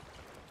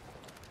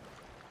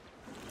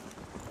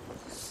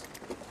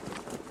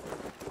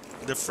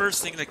 The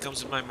first thing that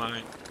comes in my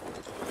mind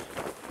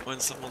when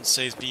someone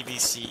says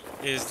BBC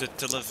is the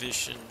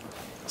television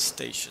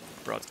station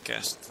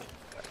broadcast thing.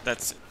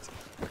 That's it.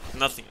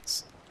 Nothing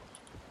else.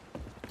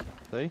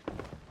 See?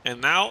 And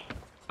now,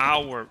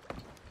 our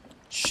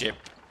ship,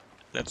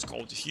 that's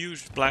called the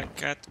Huge Black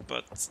Cat,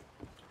 but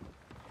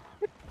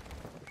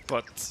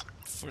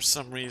for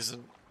some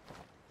reason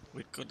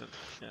we couldn't.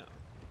 Yeah.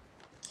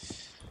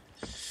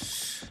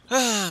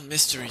 Ah,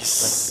 mysteries,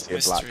 see a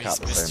black cat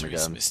the same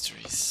mysteries, again.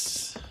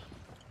 mysteries.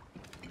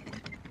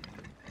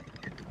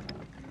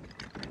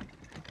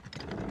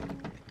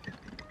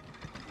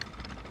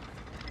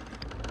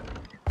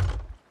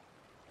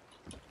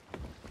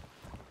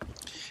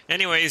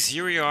 Anyways,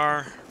 here we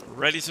are,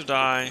 ready to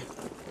die.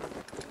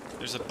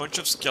 There's a bunch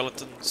of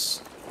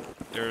skeletons.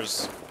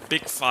 There's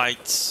big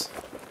fights.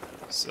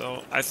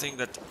 So I think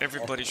that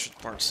everybody should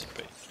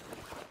participate.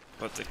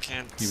 But they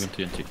can't. Even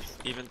TNT.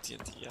 Even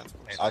TNT, yeah, of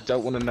course. I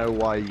don't want to know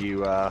why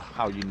you,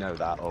 how you know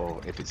that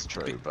or if it's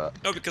true,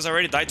 but. No, because I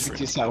already died for Think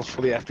it. yourself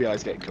for the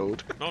FBI's getting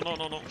called. No.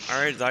 I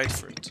already died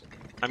for it.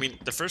 I mean,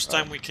 the first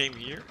time we came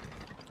here,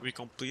 we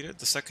completed.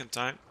 The second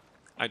time,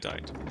 I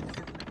died.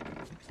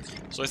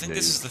 So I think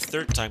this is the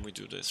third time we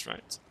do this,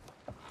 right?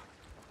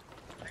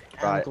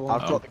 Right, I'm going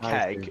I've to got the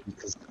die keg.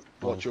 because-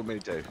 What do you want me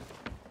to do?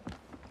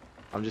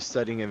 I'm just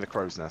studying in the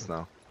crow's nest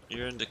now.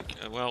 You're in the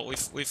well. We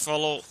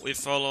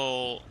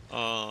follow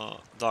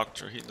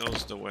Doctor. He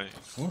knows the way.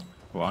 What?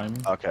 Why?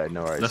 Okay,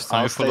 no worries. Last time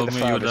I'll you stay followed the me,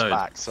 you furthest died.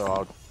 back, so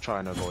I'll try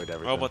and avoid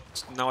everything. Oh, but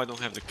now I don't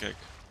have the keg.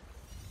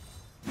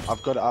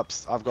 I've got it up.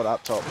 I've got it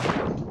up top.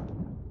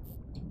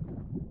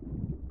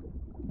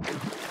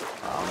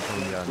 I'm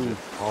coming behind you.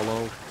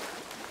 Hollow?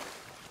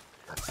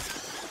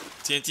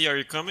 TNT, are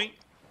you coming?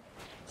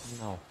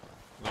 No.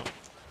 No.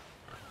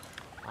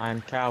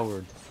 I'm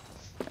coward.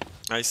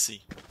 I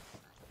see.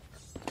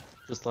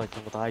 Just like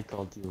what I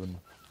called you in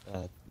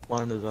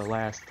one of the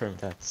last term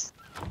tests.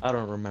 I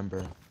don't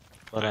remember,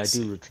 but I I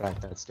see. do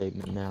retract that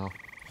statement now.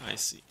 I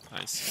see.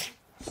 I see.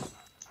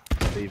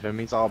 Steve, it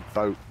means our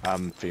boat,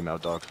 female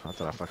dog. I don't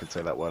know if I could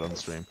say that word on the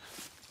stream.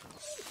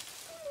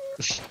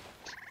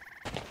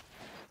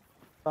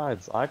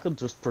 Besides, I could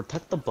just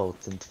protect the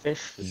boats and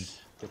fish and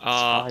get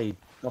Uh, spy.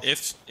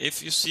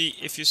 If you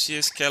see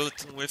a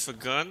skeleton with a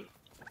gun,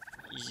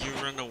 you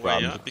run away,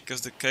 Run. yeah?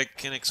 Because the keg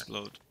can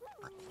explode.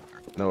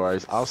 No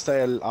worries. I'll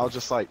stay. I'll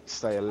just like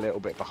stay a little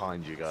bit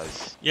behind you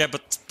guys. Yeah,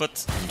 but do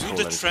Cool,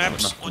 the that is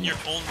traps nothing. on your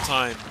own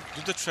time.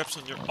 Do the traps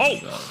on your. my Oh!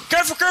 God.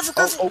 Careful! Careful!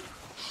 Careful!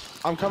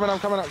 Oh, I'm coming. I'm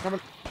coming. I'm coming.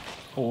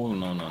 Oh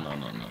no.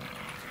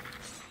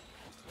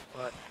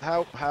 What?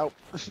 Help! Help!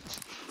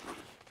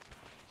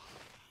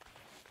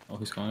 Oh,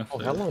 he's coming after Oh,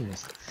 you. hello,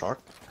 Mr.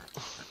 Shark.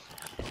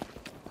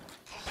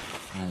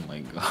 Oh my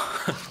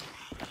god.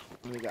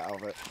 Let me get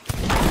out of it.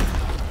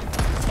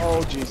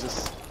 Oh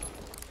Jesus!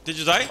 Did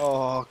you die?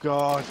 Oh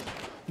God!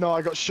 No,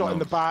 I got shot in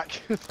No. the back.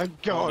 Thank Oh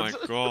God!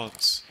 my god.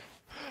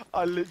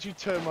 I literally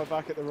turned my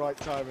back at the right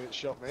time and it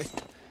shot me.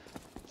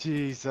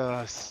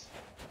 Jesus!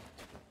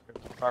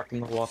 Shark in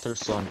the water,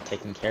 so I'm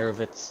taking care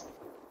of it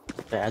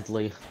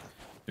badly.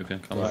 You can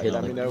come Right, back hit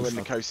Let down. me know when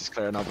the coast is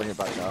clear and I'll bring it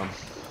back down.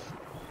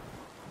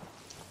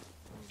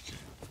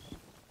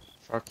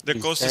 Shark, The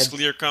he's coast is dead.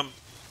 clear. Come.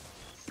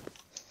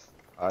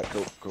 Alright,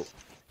 cool.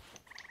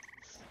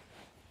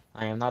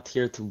 I am not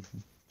here to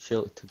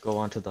chill to go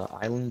onto the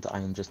island. I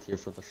am just here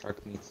for the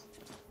shark meat.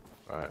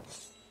 Alright.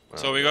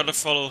 So we gotta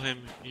follow him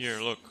here.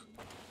 Look.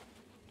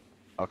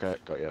 Okay,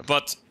 got you.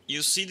 But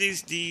you see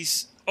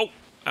these. Oh!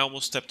 I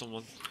almost stepped on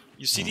one.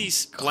 You see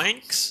these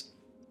planks?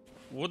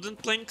 Wooden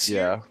planks here?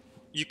 Yeah.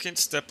 You can't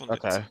step on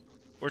Okay. it.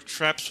 Or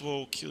traps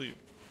will kill you.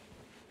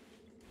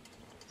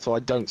 So I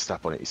don't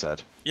step on it, you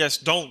said? Yes,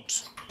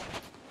 don't.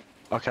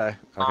 Okay,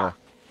 okay.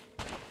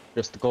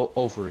 Just go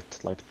over it,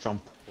 like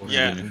jump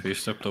Yeah. If we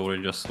stepped over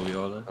it just so we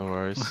all that. No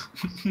worries.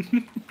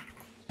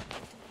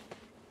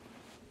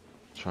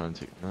 Try and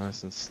take it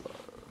nice and slow.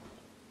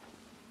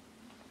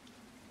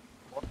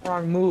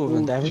 Wrong move,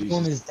 and Ooh,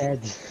 everyone Jesus. is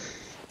dead.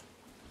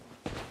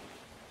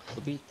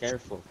 So be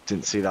careful.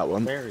 Didn't see that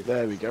one. Very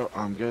There we go.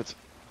 I'm good.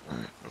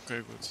 Right.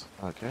 Okay, good.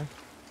 Okay.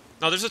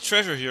 Now there's a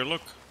treasure here,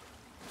 look.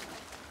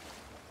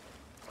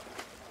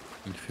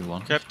 If you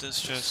want. Captain's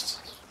chest.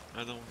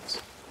 I don't.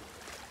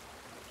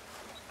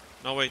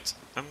 No, wait.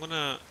 I'm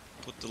gonna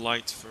put the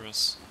light for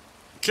us.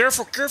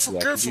 Careful, careful, Yeah,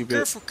 could careful, you be-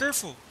 careful,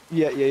 careful.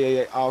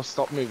 Yeah. I'll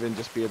stop moving.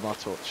 Just be with my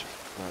torch.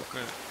 Right. Okay,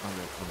 I'm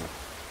good.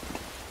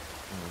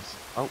 Nice.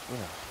 Oh, yeah.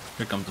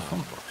 Here comes the phone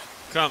box.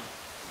 come.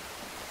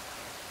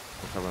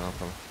 I'm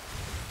coming.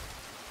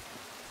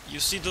 You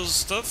see those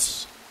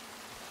stuffs?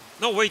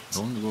 No, wait.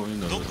 Don't go in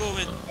there. Don't go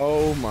in.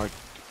 Oh my.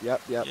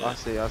 Yep. Yeah. I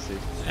see.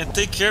 And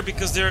take care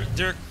because there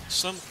are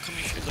some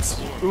coming from the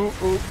floor.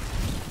 Ooh.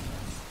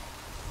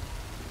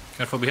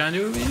 Careful behind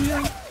you.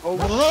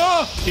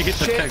 Oh, He hit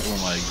the shit. keg. Oh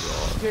my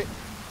god. Shit.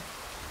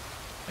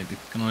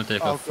 I can only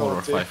take Oh, off 4 God,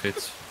 or dude. 5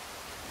 hits.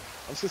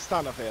 I'm just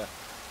stand up here.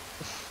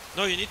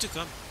 No, you need to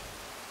come.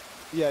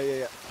 Yeah.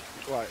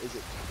 Right, is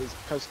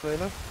coast clear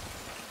now?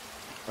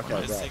 Okay, I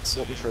right. think so,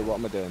 Walk me yeah. through, what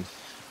am I doing?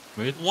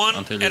 Wait One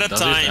until at it a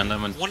does it, time. and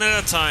then when One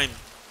at a time.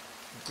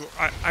 Go,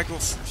 I go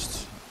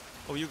first.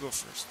 Oh, you go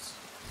first.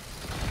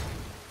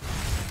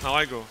 Now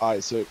I go.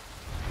 Alright, so...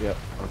 Yeah,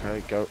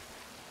 okay, go.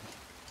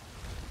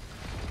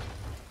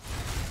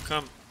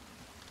 Come.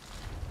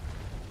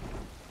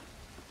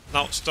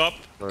 Now stop,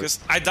 Right. because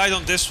I died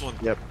on this one.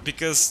 Yep.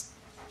 Because.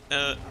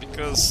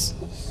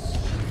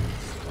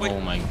 Wait. oh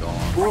my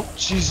god. Oh,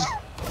 Jesus!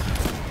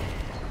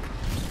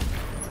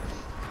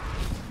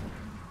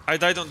 I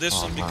died on this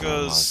Oh, one man, oh,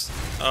 because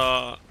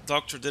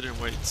Doctor didn't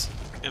wait,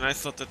 and I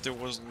thought that there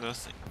was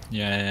nothing.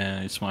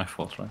 Yeah, it's my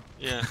fault, right?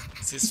 Yeah,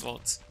 it's his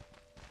fault.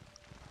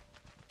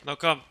 Now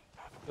come.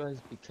 Guys,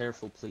 be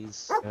careful,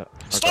 please. Yeah,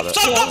 Stop! I got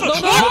Stop! it.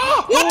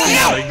 Stop! What the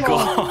hell? My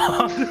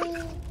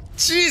god.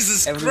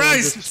 Jesus Everyone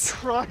Christ!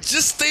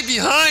 Just stay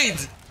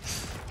behind.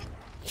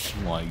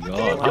 Oh my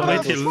god.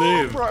 How did he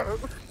live? Bro.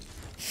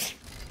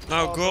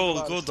 Now Oh, go,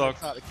 look at go, that, Doc.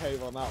 steps out the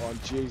cave on that one,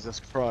 Jesus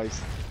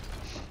Christ.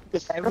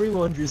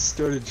 Everyone just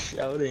started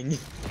shouting.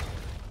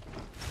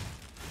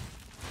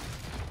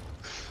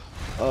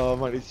 Oh, I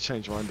might need to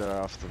change my under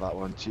after that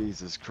one,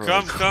 Jesus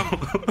Christ. Come,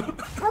 come.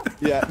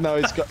 Yeah, no,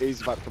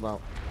 he's about to come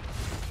out.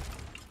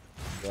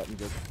 Yeah, I'm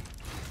good.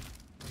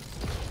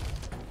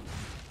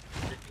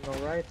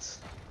 Alright.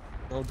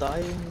 No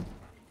dying.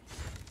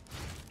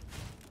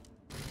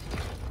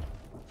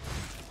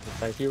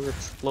 If I hear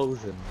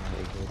explosion,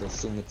 I would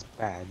assume it's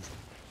bad.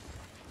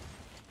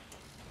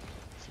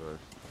 Sorry.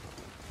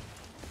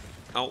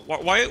 Now,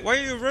 why are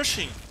you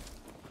rushing?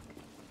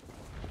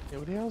 Yeah,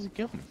 where the hell's he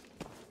going?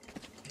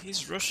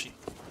 He's rushing.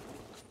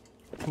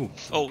 Ooh.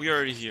 Oh, we're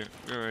already here.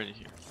 We're already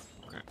here.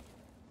 Okay.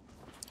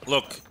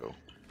 Look. Cool.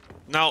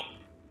 Now,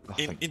 Oh,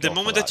 in thank the God for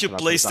moment that you Can I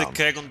put place it the down?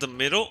 keg on the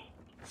middle,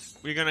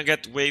 we're gonna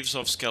get waves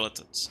of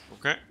skeletons.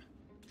 Okay.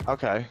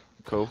 Okay,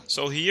 cool.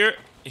 So here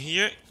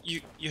you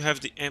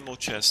have the ammo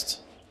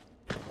chest.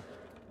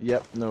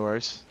 Yep, no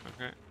worries.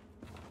 Okay.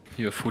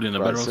 You have food in the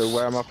Right, barrels. so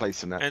where am I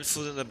placing it? And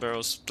food in the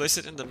barrels. Place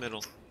it in the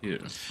middle. Here.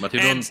 But you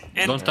And-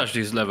 don't touch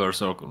these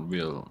levers or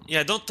we'll...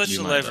 Yeah, don't touch You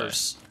the might die.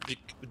 levers.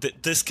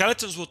 The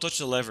skeletons will touch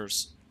the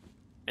levers,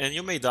 and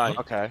you may die.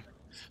 Okay.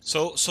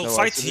 So No,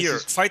 fight so this here.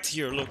 is- Fight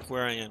here. Look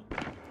where I am.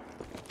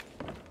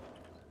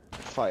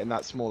 Fight in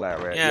that small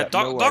area. Yeah, Yep,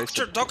 no worries.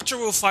 Doctor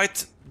will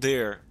fight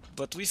there,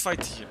 but we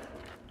fight here.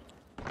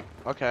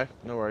 Okay,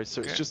 no worries. So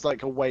Okay. it's just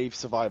like a wave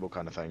survival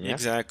kind of thing, yeah?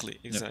 Exactly.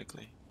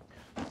 Exactly.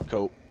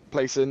 Cool.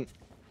 Placing.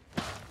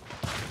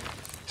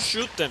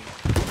 Shoot them.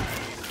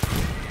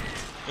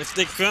 If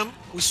they come,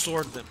 we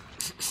sword them.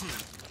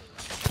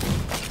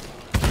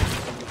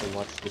 To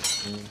watch this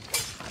scene.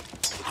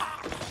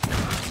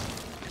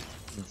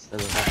 Instead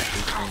of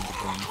actually playing the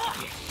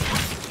game.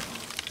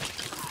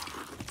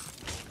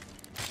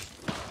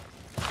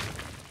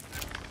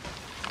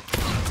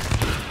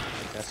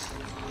 I guess.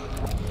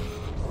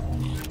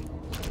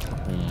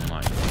 Oh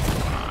my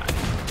god.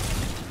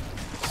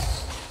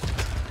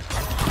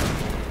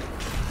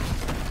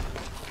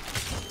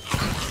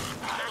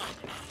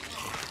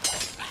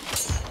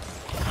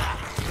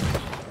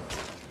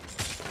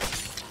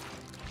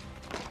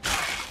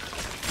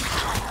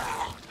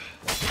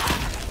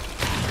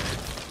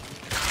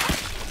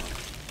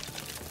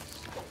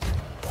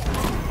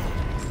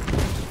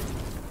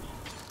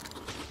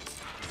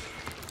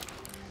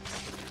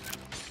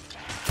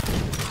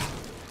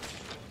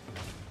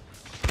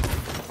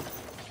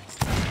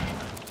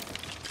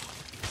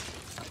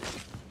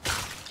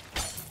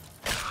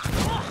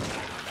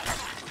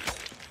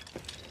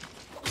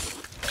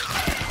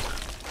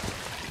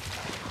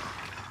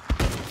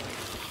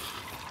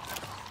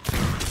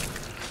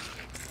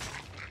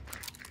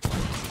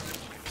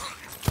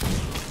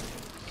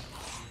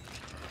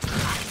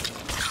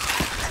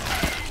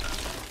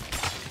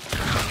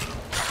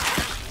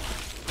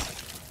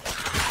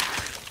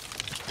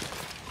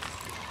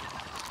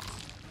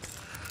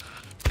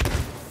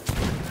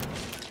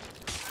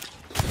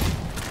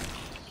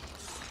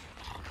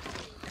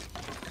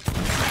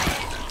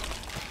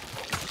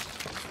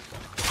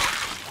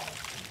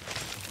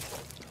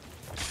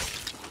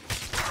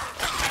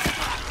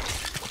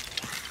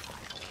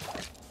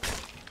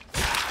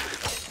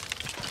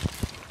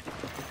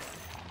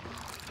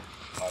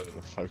 Not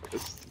even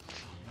focused.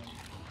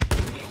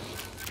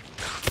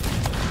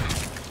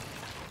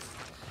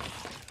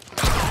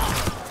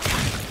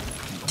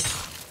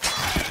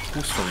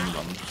 Who's throwing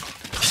bombs?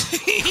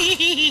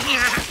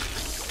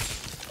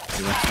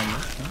 You want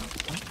some? No?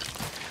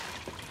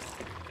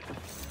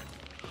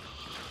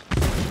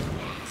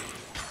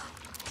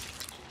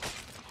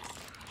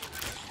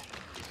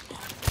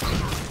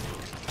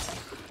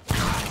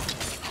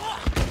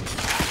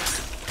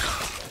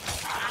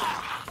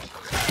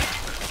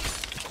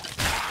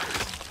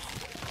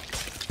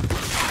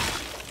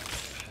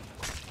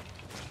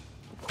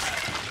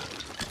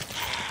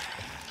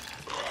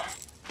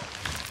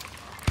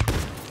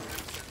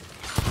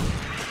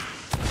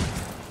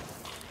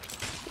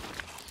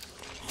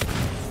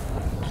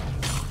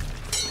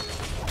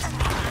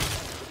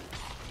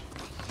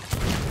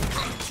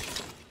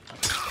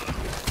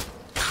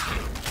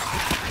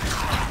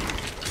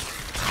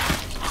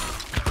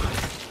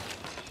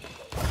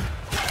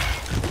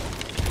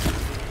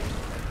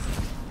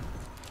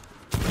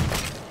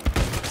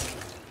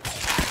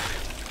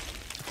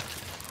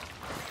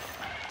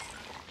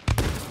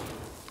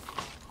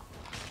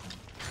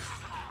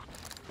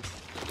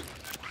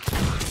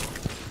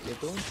 You're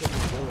going to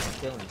kill and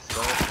killing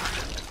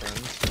skeletons,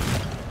 friends.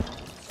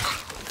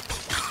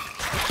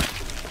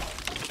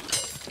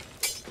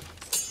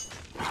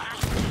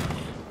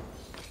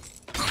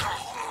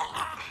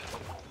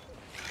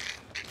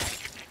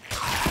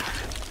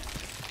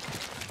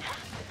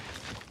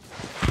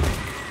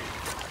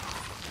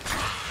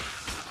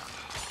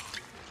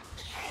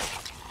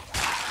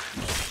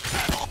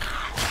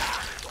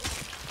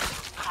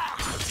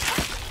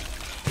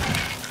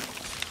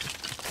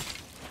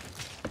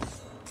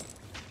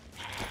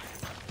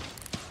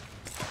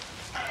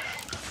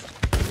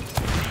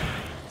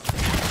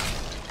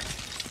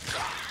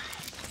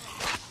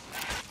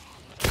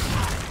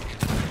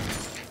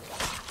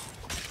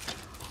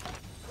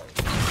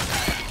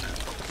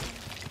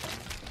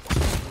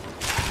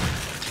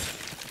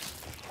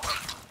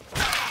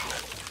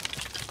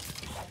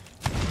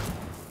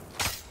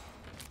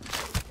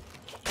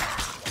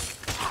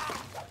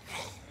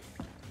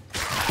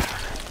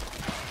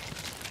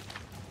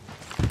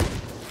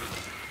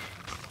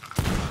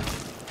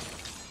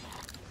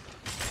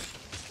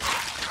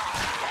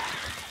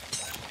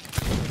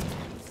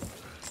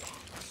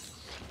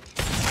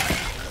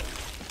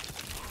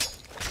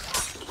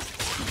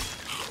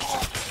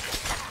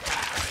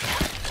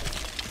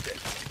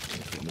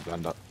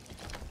 Land up.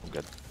 I'm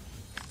good.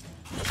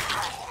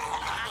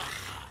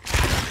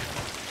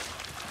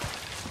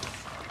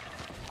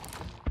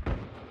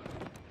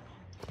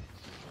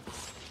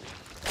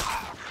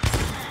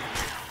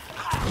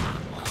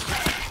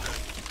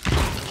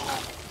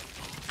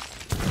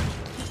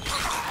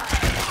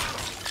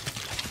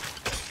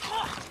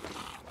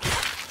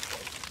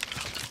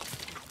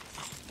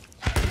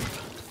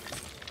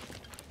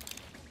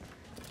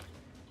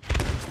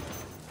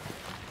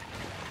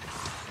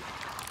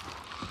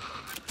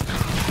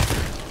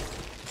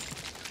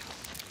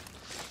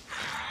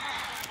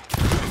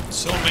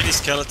 So many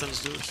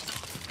skeletons, dude.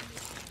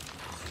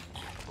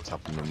 What's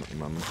happening at the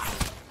moment?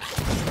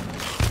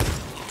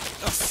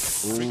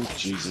 Oh,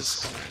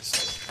 Jesus.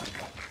 Christ.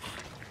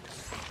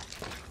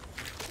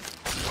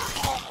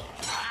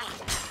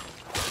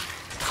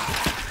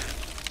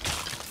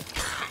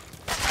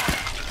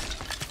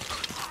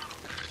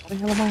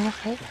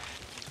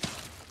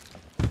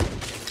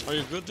 Are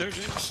you good there,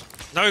 James?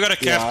 Now we got a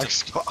captain.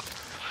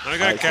 Now we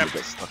got a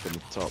captain. Get stuck in the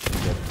top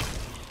and get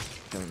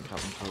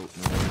Captain Coat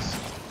noise.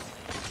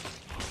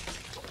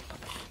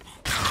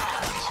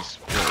 Let's just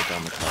water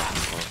down the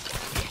Captain Coat.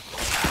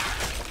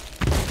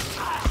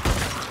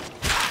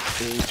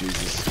 Oh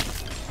Jesus.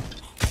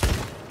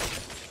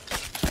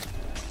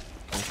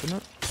 Open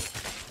it.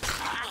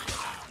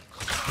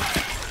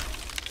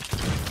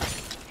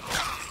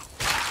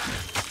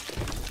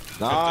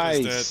 Captain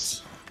is Nice!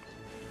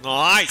 dead.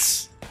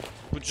 Nice!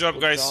 Good job,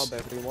 Good guys. job,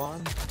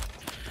 everyone.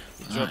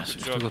 Good job, Nice.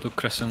 good We have to job. go to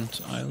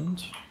Crescent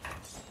Island.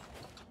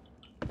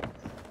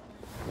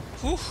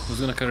 Whew. Who's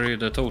gonna carry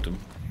the totem?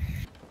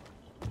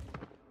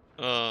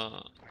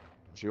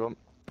 If you want.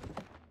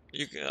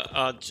 You,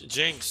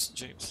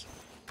 James.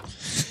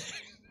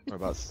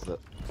 Whereabouts is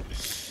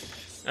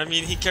it? I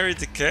mean, he carried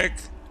the keg.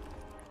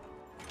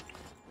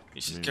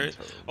 You should Moon carry.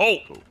 totem. Oh,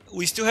 Cool.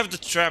 we still have the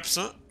traps,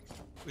 huh?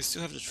 We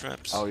still have the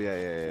traps. Oh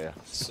yeah.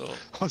 So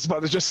I was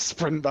about to just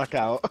sprint back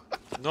out.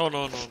 no.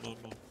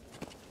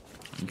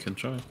 You can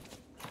try.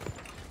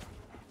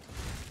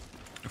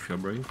 If you're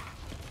brave.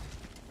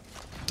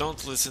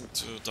 Don't listen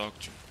to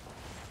Doctor.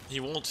 He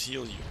won't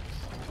heal you.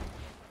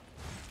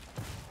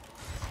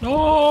 No!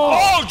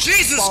 Oh,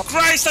 Jesus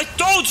Christ! I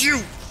told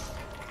you!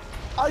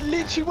 I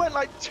literally went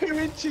like 2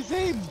 inches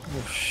in.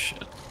 Oh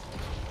shit.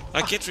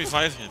 I can't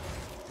revive him.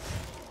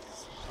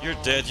 You're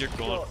dead. You're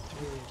gone.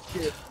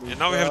 And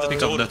now we have the Pick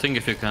up totem. that thing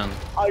if you can.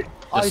 I stay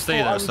thought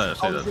there, I was, stay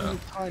I was there. in a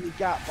tiny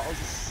gap, but I was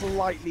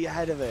slightly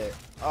ahead of it.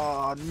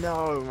 Oh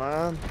no,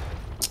 man.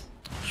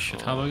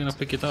 Shit, how are we gonna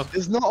pick it up?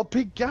 There's not a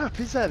big gap,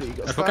 is there? That you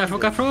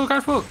got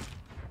Careful!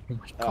 Oh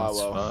my god,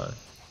 well. Spy.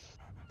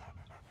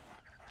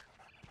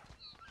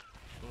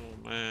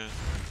 Oh man,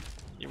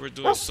 you were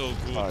doing so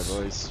good. Hi,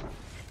 boys.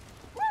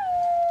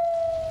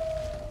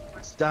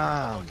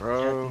 Damn,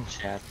 bro.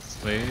 Chat.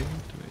 Wait.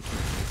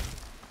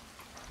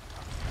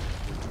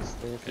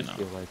 Stay if you Okay,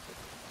 feel like it.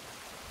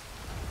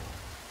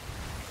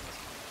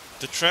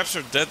 The traps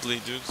are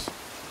deadly, dude.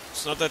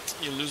 It's not that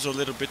you lose a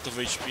little bit of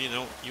HP,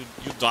 no, you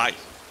die.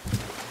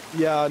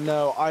 Yeah,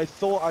 no, I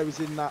thought I was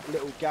in that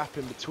little gap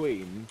in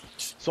between,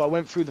 so I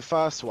went through the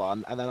first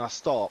one and then I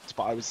stopped,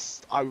 but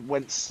I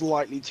went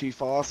slightly too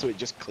far, so it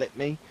just clipped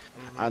me,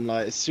 and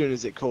like as soon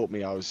as it caught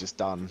me, I was just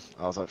done.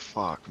 I was like,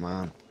 fuck,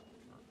 man.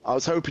 I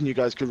was hoping you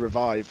guys could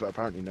revive, but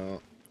apparently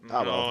not.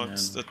 Oh, No, well.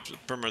 it's the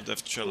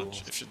permadeath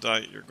challenge. If you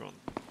die, you're gone.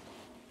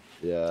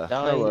 Yeah.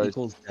 Die No worries.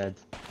 equals dead.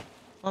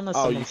 Unless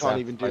Oh, someone you can't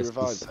even do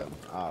sacrifices. revives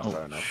then? Ah, Oh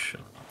fair enough. shit.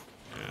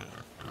 Yeah.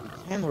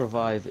 You can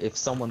revive if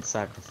someone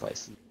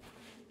sacrifices.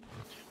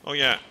 Oh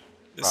yeah,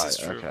 this is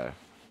Right, true. okay.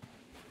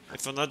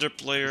 If another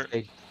player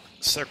They-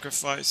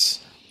 sacrifice,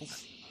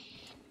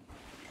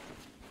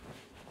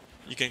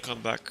 you can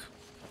come back.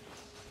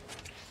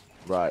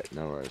 Right,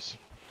 no worries.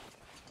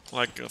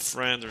 Like a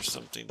friend or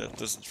something that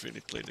doesn't really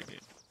play the game.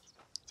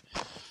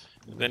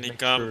 And then he Make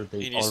come, sure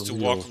they he needs are to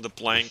real. walk on the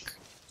plank.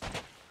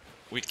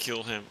 We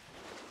kill him,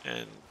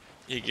 and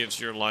he gives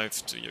your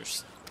life to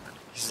yours.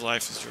 His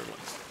life is your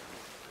life.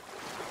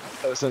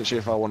 Essentially,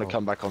 if I want to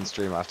come back on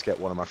stream, I have to get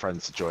one of my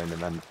friends to join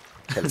and then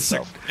kill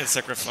himself. And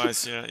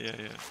sacrifice, yeah.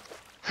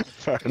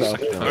 Fair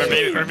enough.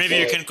 Or maybe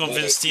you can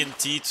convince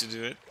TNT to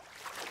do it.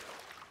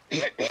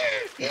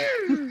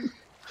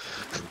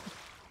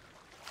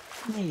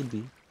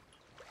 Maybe.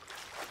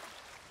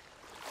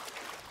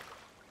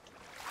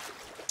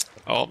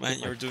 Oh man,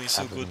 you're doing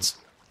so good.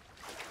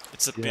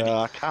 It's a pity. Yeah,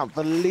 I can't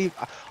believe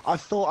I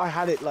thought I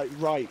had it like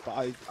right, but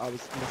I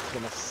must have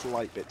been a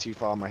slight bit too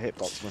far. My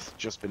hitbox must have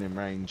just been in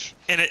range.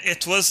 And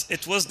it was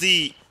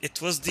the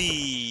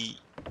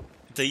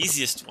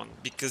easiest one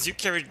because you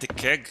carried the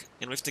keg,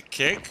 and with the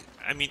keg,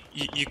 I mean,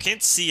 you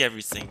can't see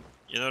everything.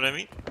 You know what I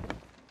mean?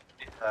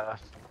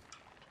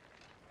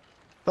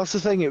 That's the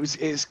thing. It was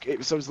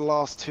those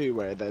last two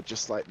where they're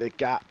just like the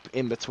gap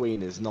in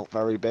between is not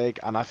very big,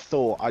 and I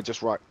thought I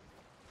just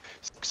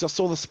because I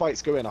saw the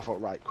spikes go in. I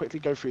thought right, quickly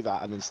go through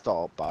that and then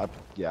stop. But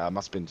yeah, I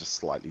must have been just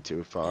slightly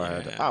too far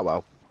ahead. Yeah. Ah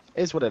well,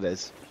 it is what it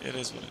is. It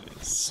is what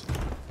it is.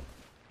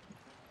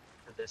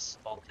 For this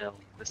hotel,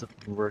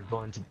 we're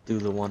going to do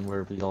the one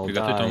where we all You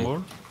die. got it on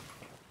board?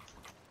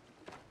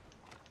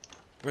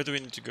 Where do we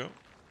need to go?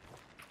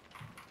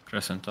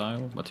 Crescent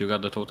tile, but you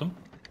got the totem?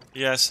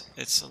 Yes,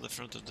 it's on the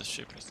front of the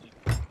ship, I think.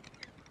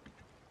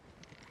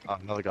 Oh,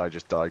 another guy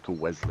just died called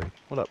Wesley.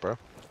 What up, bro?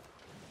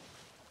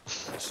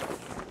 Just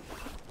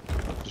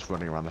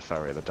running around the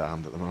ferry of the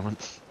damned at the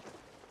moment.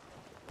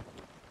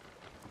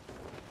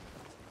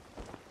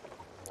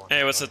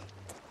 Hey, what's it?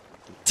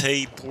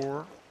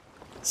 Tabor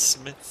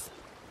Smith.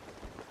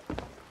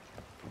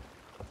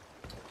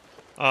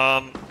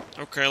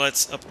 Okay,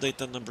 let's update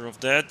the number of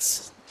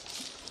deads.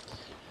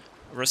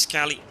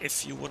 Rascali,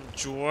 if you want to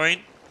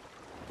join,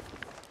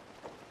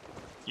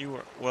 you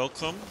are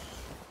welcome.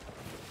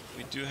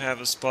 We do have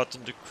a spot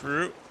in the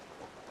crew.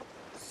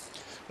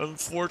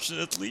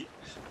 Unfortunately,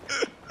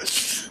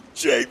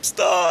 James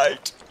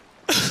died.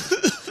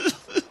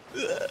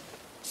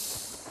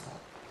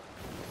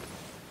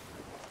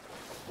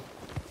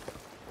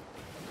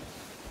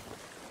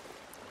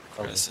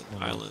 Crescent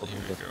Island, here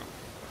we go.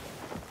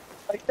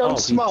 Like, don't Oh,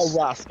 smile, he's-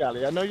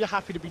 Rascally. I know you're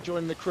happy to be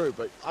joining the crew,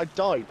 but I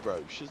died,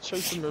 bro. Should show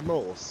some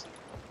remorse.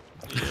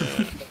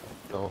 Yeah.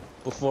 So,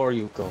 before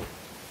you go.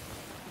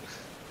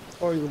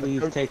 Before you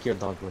leave, take your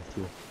dog with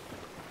you.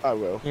 I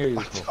will. Here you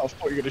I go. thought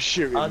you were gonna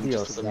shoot him.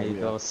 Adios, just to remind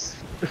me of- amigos.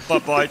 Bye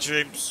bye,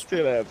 James. See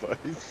you later,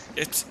 boys.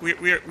 It's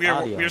we're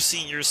Adios.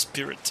 seeing your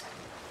spirit.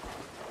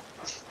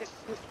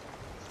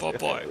 Bye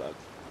bye.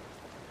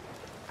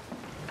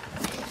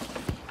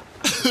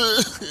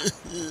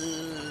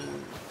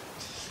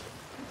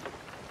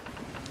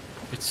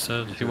 It's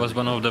sad. He was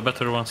one of the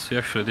better ones. He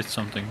actually did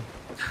something.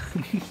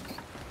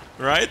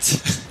 Right?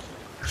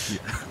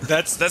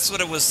 That's what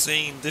I was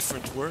saying in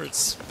different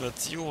words,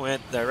 but you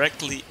went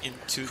directly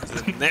into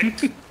the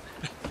neck.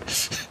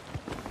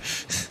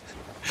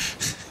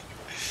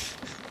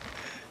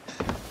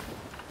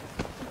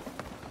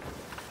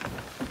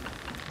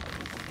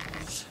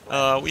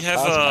 We have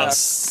a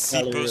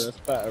C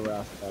post. Better,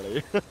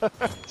 Rascally.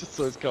 Just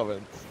saw his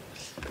comments.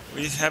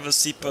 We have a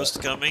C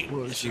post coming.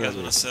 If you guys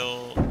want to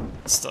sell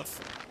stuff.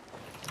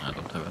 I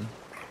don't have any.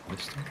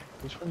 List.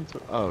 Which one?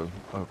 Oh,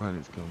 right,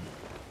 it's gone.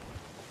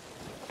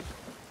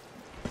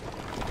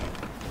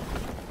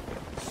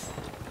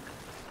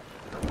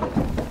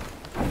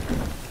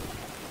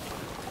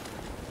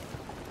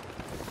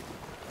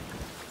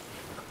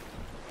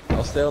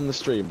 I'll stay on the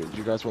stream, but do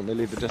you guys want me to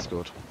leave the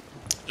Discord?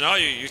 No,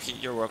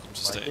 you're welcome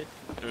to stay.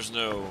 There's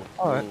no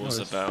Alright, rules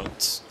no worries.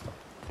 about.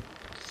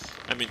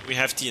 I mean, we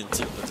have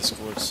TNT on the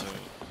Discord, so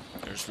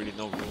there's really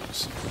no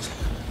rules.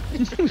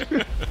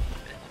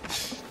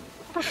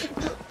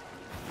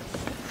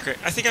 Okay,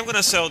 I think I'm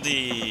gonna sell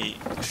the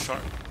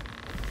shark.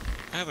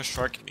 I have a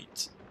shark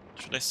meat.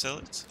 Should I sell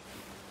it?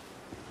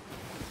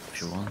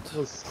 If you want.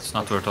 Was It's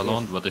not like worth a if-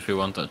 lot, but if you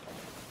want to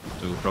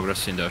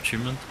progress in the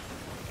achievement,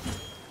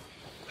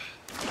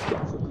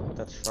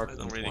 That shark I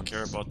don't meat really once.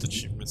 care about the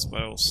achievements,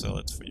 but I will sell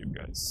it for you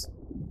guys.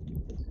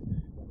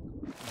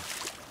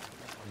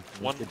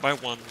 We One could- by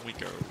one we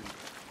go.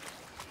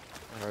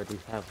 I already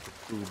have the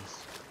foods.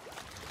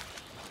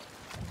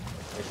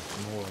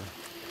 There's more.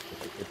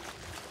 But I could-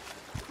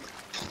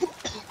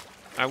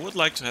 I would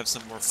like to have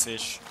some more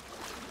fish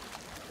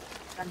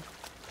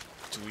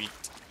to eat.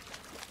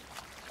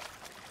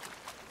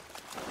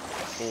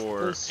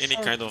 Or Does any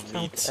shark kind of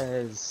count meat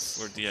as...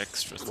 for the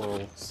extra well,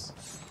 things.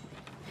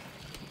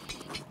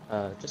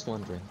 just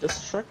wondering,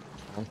 does shark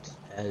count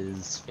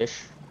as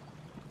fish?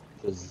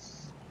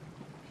 Because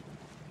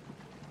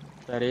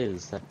that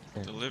is that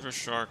thing. Deliver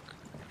shark.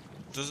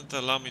 Doesn't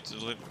allow me to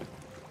deliver.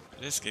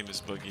 This game is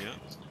buggy, huh?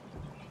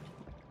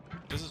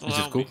 Doesn't is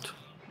allow it me. cooked?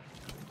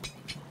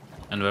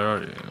 And where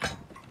are you?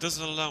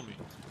 Doesn't allow me.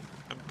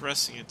 I'm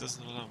pressing it,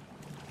 doesn't allow me.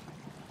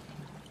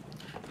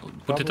 Put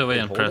it Probably away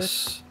and hold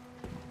press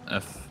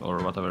F or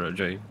whatever,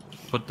 J.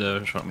 Put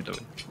the shark meat away.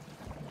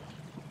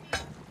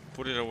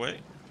 Put it away.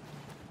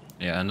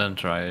 Yeah, and then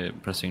try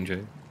pressing J.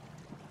 You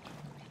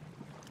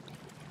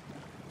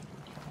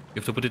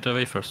have to put it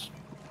away first.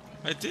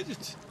 I did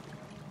it.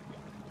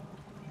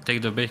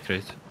 Take the bake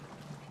crate.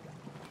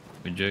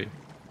 With J.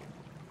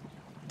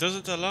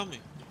 Doesn't allow me.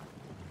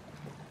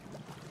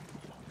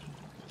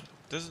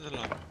 Doesn't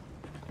allow me.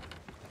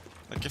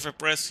 Like if I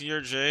press here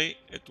J,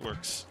 it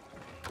works.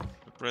 If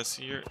I press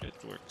here, it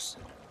works.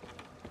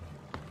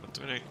 But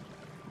when I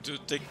do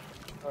take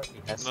Already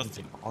has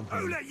nothing. something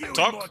on him.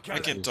 talk, I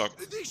can talk.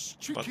 This But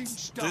chicken this,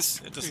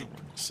 stuffed it doesn't pig,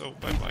 work. So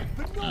bye bye.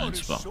 banana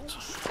it's blocked.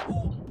 sauce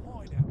or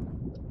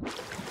pineapple.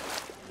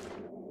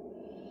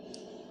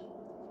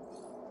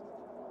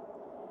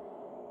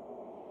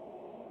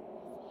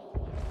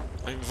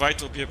 My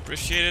invite will be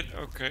appreciated.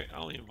 Okay,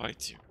 I'll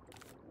invite you.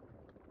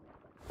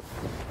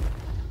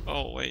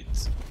 Oh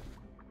wait.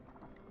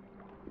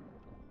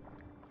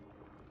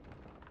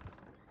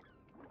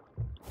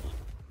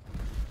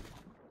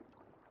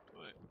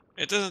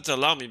 It doesn't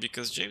allow me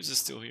because James is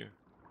still here.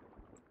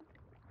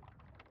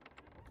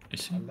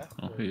 Is he?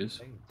 Oh, he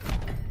is.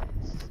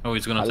 Oh,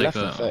 he's gonna I take left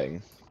the... the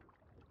thing.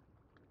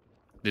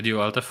 Did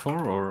you Alt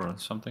F4 or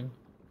something?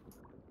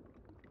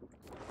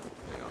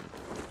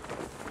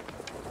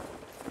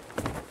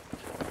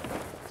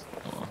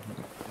 Oh,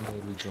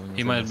 Maybe join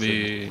he us might in the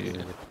be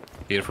city.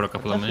 here for a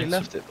couple of Definitely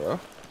minutes. left it, bro.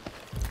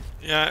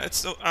 Yeah,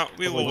 it's no.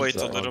 We will Probably wait a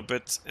not little on.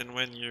 bit, and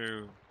when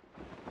you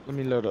Let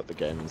me load up the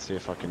game and see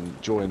if I can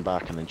join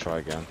back and then try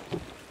again.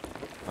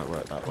 Might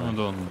work that way. Oh,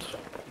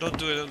 don't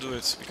do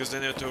it, because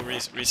then you have to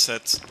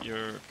reset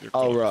your.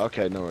 Oh clock. right,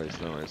 okay, no worries,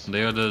 no worries.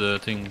 They added the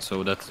thing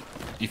so that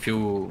if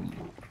you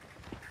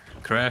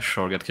crash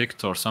or get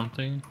kicked or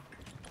something,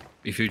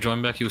 if you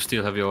join back, you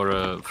still have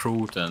your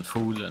fruit and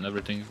food and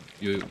everything.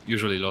 You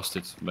usually lost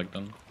it back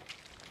then.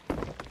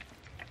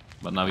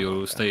 But now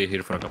you stay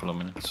here for a couple of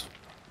minutes.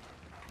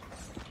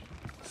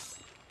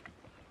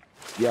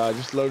 Yeah, I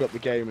just load up the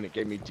game and it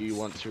gave me, do you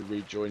want to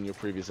rejoin your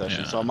previous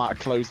session? Yeah. So I might have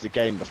closed the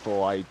game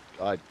before I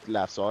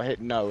left, so I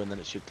hit no and then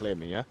it should clear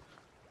me, yeah?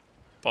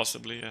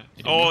 Possibly, yeah.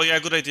 Yeah. Oh yeah,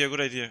 good idea,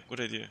 good idea, good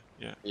idea.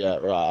 Yeah. Yeah,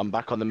 right, I'm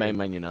back on the main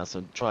menu now,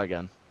 so try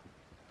again.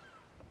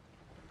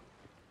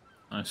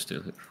 I'm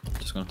still here.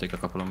 Just gonna take a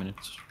couple of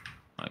minutes,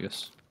 I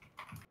guess.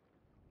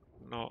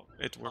 No,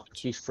 it worked.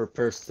 Chief for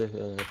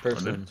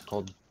person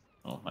called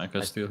Oh, I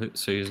can still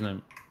say his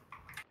name.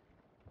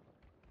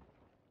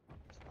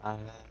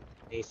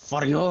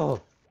 for you.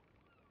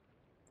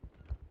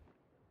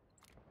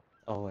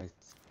 Oh wait.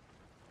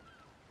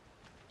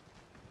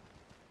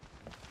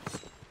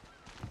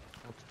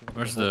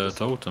 Where's the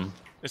totem?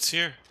 It's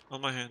here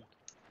on my hand.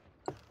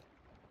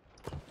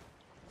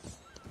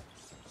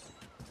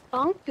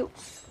 Thank you.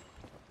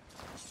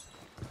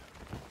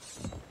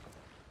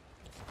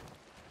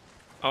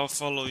 I'll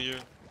follow you.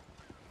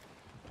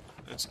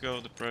 Let's go,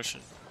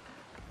 depression.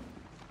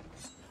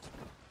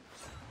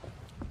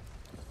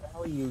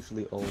 How he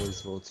usually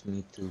always votes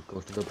me to go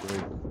to the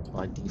brig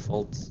by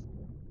default.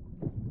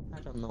 I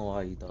don't know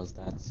why he does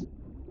that.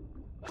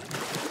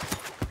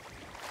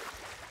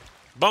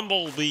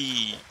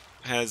 Bumblebee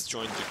has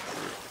joined the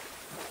crew.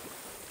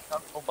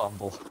 Oh,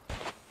 Bumble.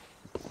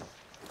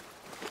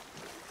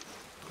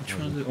 Which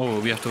one is it? Oh,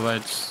 we have to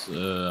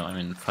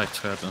fight, fight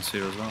skeletons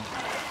here as well.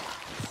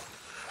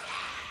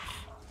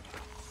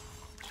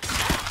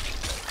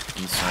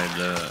 Inside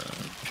the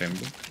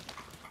chamber.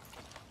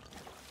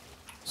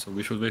 So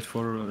we should wait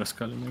for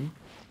Rascali maybe?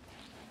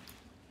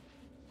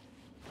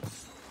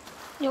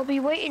 You'll be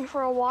waiting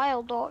for a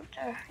while,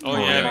 Doctor. Oh,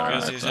 You yeah, know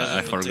because that. he's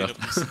I hasn't been forgot.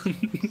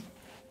 taken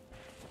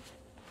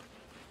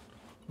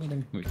I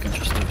think we can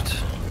just do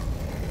it.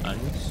 I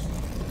guess.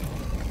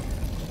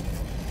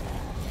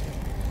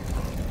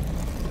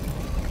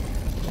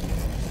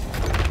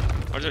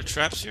 Are there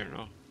traps here?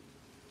 No.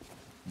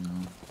 No.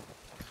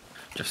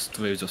 Just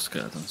waves of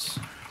skeletons.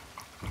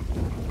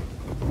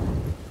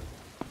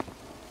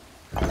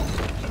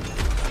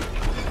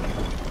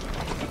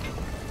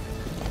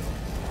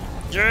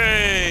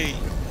 Yay!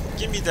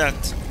 Give me that.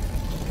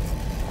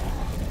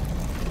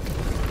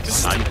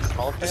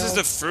 This is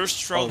the first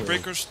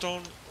Shroudbreaker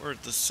stone or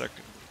the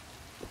second?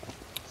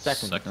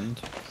 Second.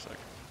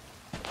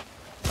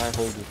 I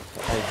hold it.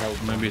 I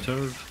held Maybe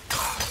third.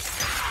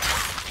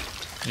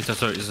 It's a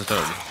third,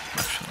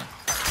 actually.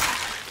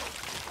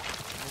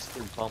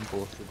 Mr.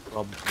 Bumble should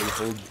probably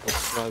hold the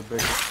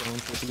Shroudbreaker stone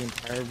for the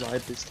entire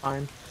ride this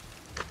time.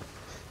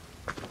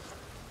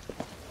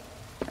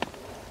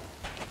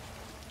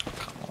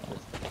 Come on.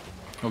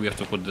 Oh, we have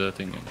to put the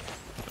thing in.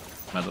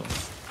 Medal.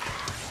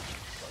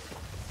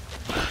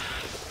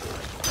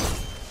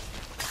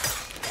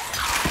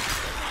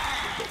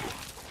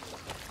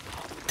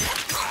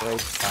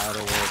 Great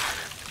firework.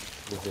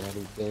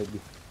 Very big.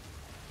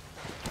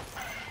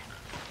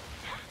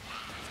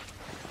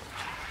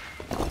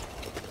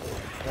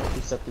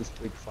 We set this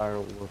big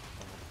firework off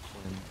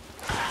when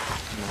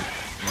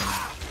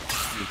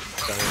you can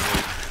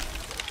celebrate.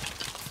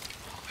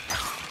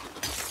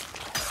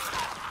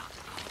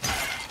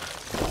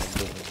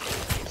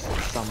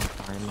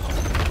 Sometime.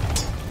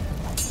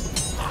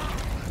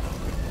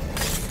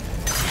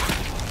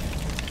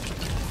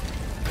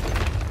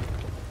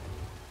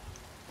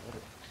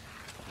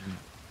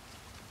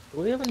 Do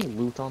we have any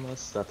loot on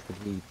us that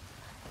could be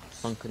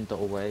sunken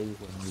away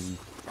when we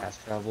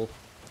fast travel?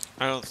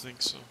 I don't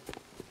think so.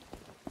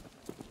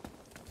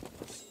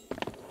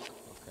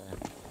 Okay.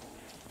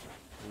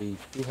 We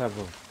do have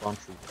a bunch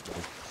of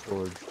like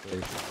storage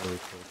space very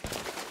close to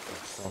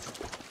stuff,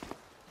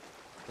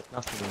 but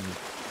nothing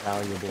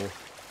valuable,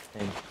 I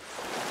think.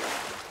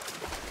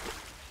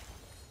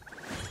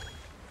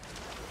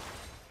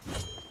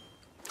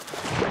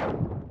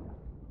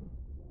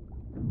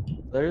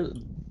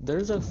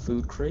 There's a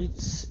food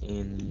crate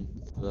in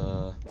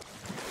the...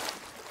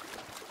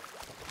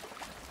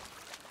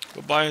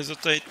 Goodbye,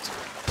 hesitate.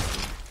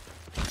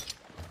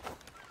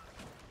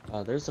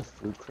 There's a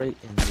food crate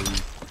in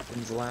the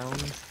Captain's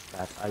Lounge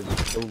that I will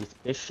fill with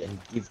fish and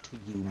give to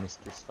you,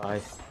 Mr. Spy.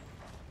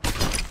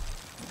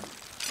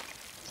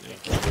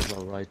 That is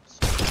alright.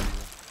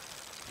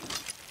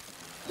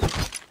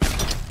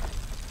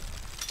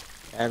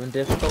 Having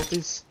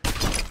difficulties?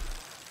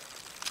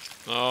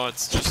 Oh,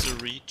 it's just a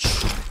reach.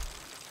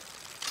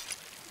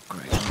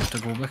 Great, I have to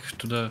go back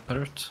to the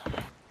parrot.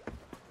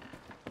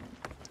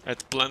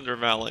 At Blender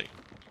Valley.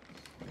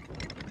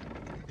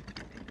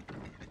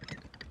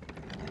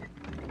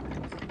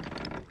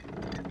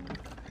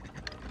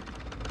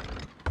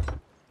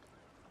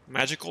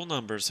 Magical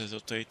numbers,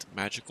 hesitate.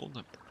 Magical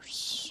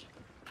numbers.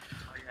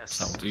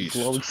 Southeast.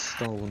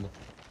 Glowstone.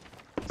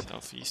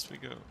 Southeast we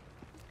go.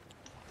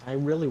 I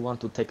really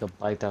want to take a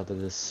bite out of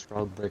this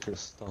Shroudbreaker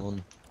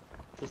stone.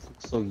 It just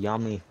looks so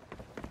yummy.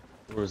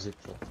 Or is it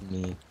just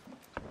me?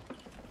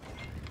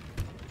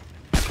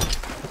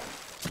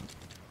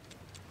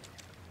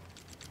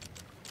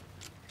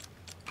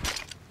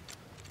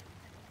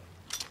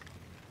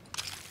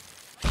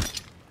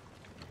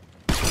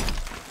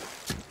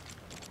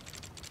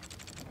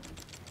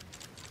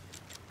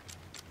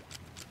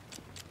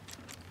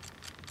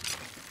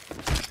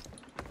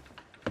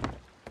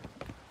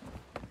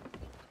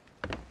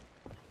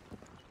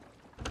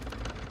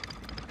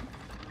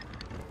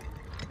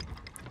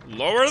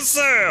 Lower the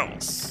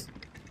sails!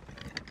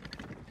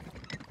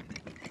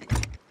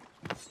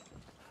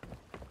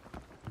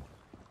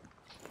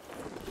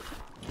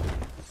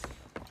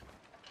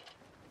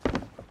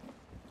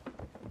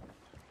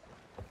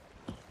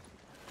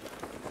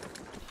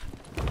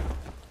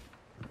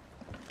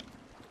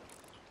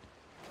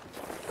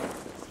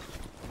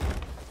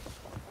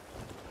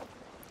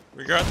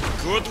 We got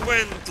good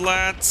wind,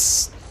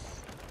 lads!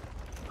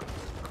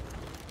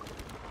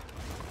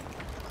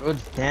 Good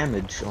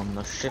damage on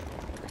the ship.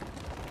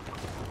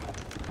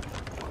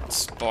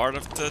 It's part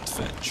of the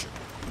adventure.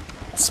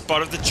 It's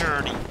part of the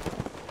journey.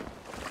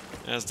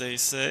 As they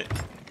say.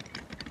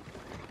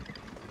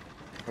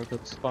 Are the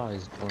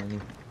spies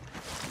joining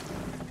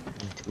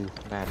into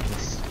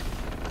madness?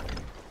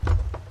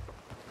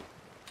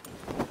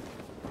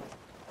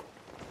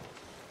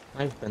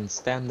 I've been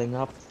standing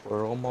up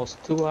for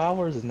almost 2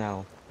 hours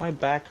now. My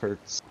back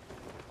hurts.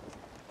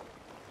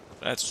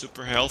 That's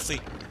super healthy.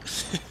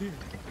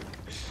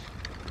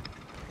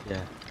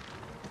 Yeah.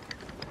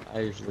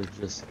 I usually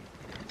just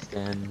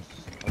stand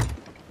up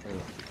or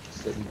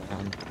sitting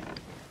down.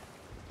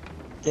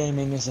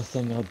 Gaming is a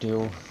thing I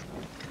do.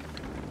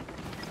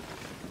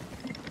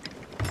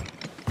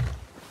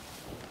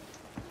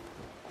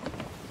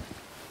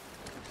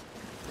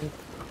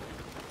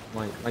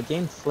 My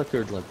game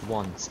flickered like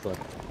once, but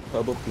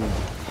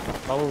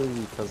probably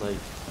because I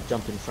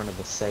jumped in front of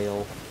a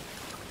sail.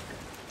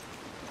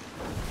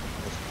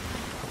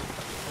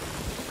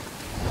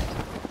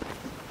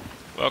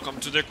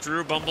 Welcome to the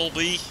crew,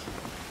 Bumblebee.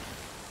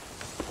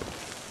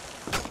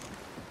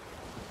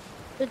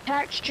 The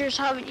textures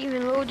haven't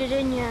even loaded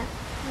in yet.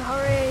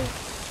 Hooray.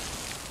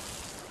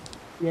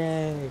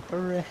 Yay,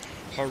 hooray.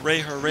 Hooray,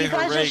 hooray, You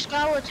guys hooray. are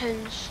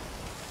skeletons.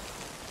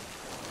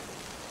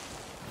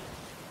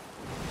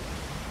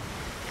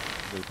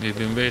 We've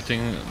been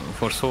waiting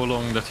for so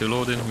long that you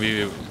load in,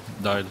 we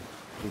died.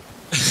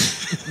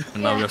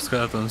 And now we are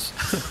skeletons.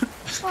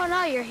 Oh,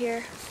 now you're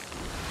here.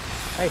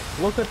 Hey,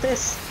 look at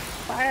this!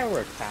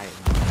 Firework time!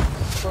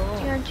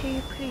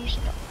 TNT, please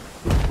stop.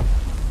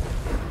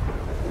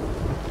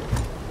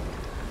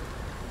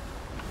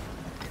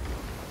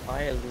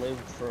 I live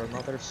for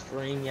another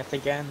stream yet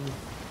again.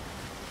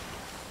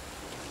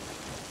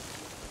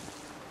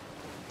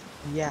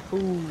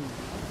 Yahoo!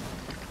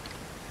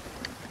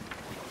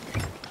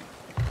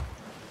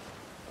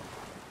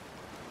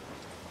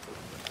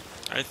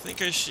 I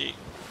think I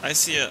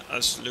see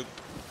a sloop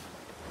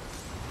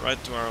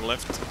right to our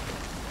left.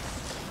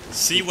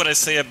 See what I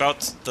say about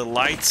the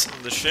lights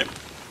on the ship?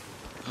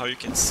 How you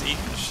can see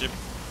the ship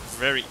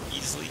very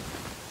easily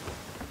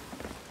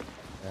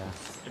Yeah.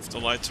 if the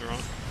lights are on.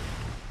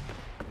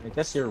 I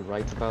guess you're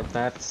right about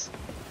that.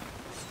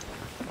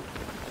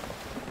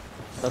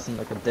 Doesn't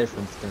make a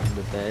difference during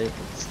the day,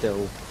 but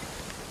still,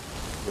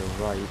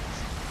 you're right.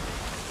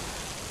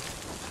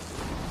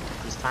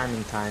 It's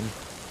timing time.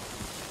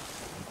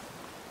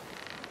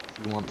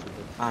 If you want to the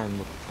time,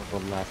 look to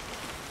the left.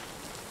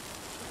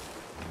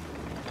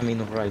 I mean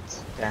right,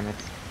 damn it.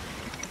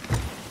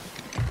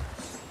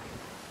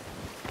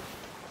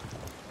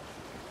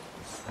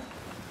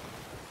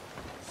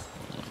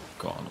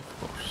 God, of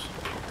course.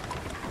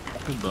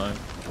 Goodbye.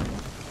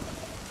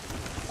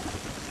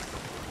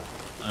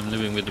 I'm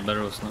living with the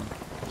barrels now.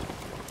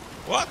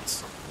 What?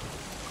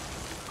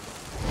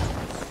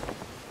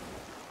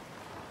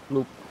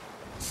 Sloop.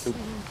 Sloop.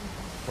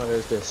 Where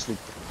is the sloop?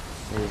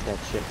 Where is that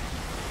ship?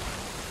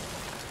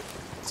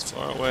 It's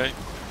far away.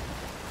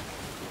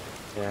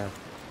 Yeah,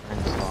 and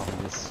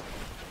obvious.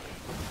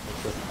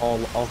 With all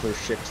other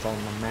ships on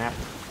the map,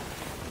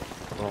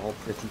 we're all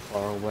pretty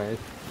far away.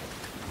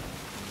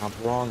 I'm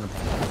not wrong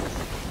about that.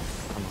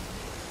 Come on.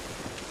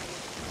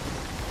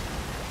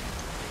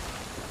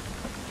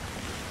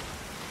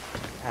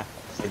 Ah,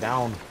 stay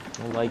down.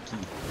 No likey.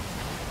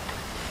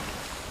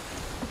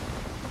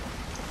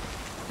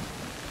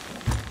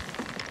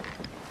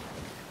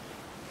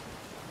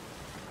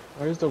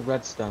 Where's the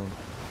redstone?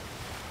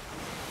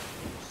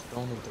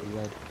 Stone of the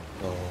red.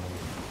 Oh.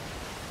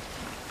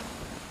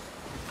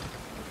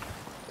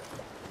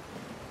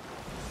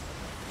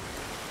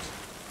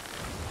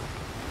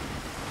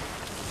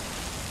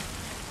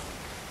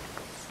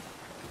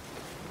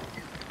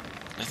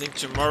 I think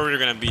tomorrow we're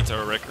gonna beat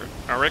our record.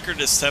 Our record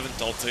is 7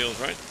 tall tales,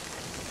 right?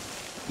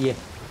 Yeah.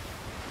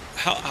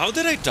 How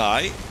did I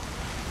die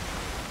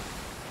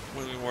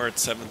when we were at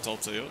 7 tall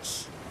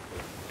tales?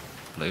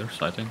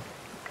 Players, I think.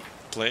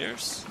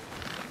 Players?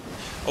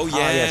 Oh yes,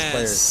 yes,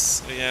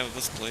 players. Oh, yeah, it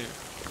was player.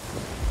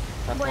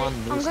 That Wait, one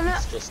I'm moose gonna-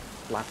 just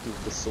flapped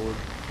with the sword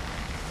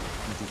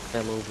and he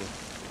fell over.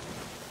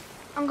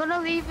 I'm gonna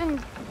leave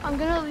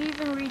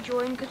and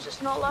rejoin because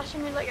it's not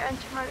letting me like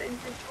enter my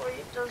inventory.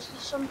 It does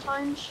this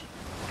sometimes.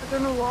 I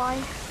don't know why.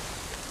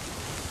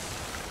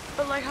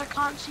 But like I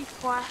can't see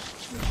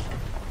quests.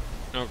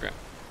 Okay.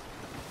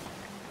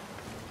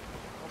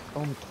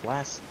 On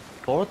class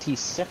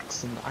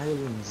 46 in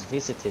islands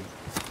visited.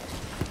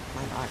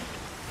 My eye.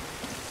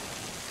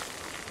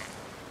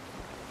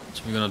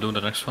 So we're gonna do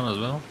the next one as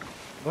well?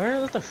 Where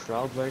is the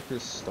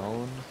Shroudbreaker's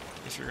stone?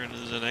 If you're gonna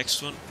do the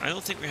next one, I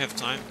don't think we have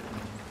time.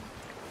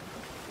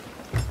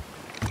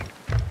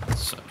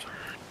 So,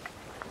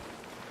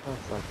 Oh,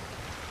 it's like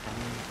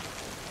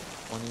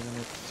 10, 20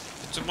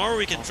 minutes. Tomorrow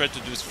we can try to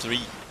do 3.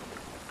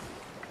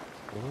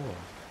 Oh,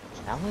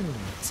 challenge.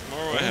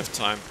 Tomorrow I have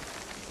time.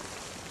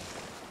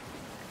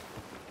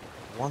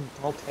 One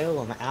tall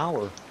tale an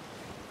hour.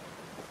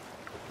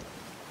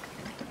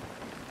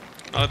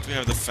 Now that we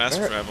have the fast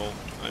Where- travel,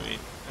 I mean,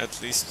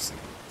 at least,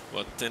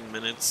 what, 10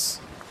 minutes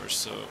or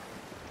so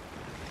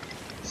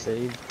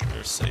Save.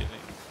 we're saving.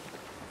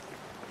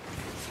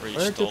 For each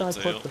Where did tall I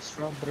tale. put the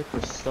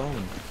Shroudbreaker's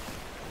stone?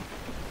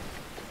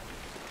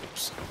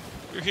 Oops.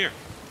 You're here.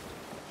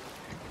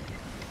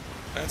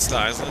 That's the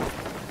island.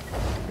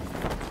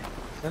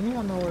 Does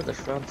anyone know where the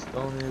Shroud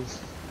stone is?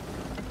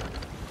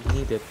 We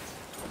need it.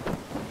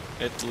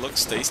 It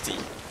looks tasty.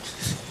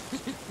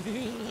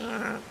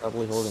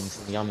 Probably holding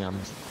some yum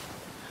yums.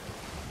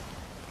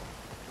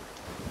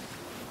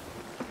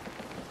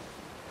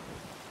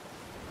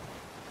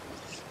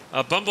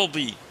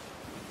 Bumblebee.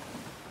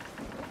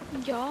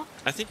 Yeah.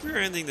 I think we're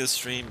ending the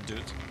stream, dude.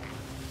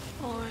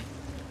 Alright.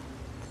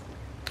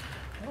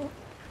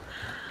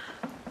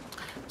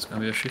 it's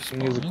gonna be a shift The spawn,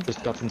 music yeah?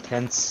 just got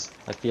intense.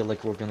 I feel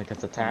like we're gonna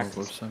get attacked.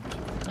 100%.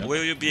 Yeah.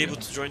 Will you be able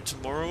to join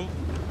tomorrow,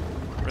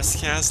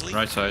 Raskazli?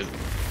 Right side.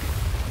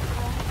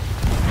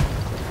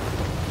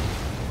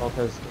 Both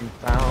has been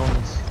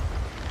found.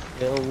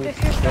 Kill.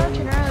 If you're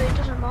starting early, it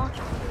doesn't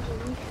matter.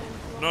 There's a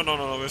weekend.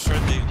 No, we're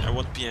starting at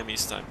 1 PM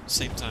East time,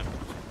 same time.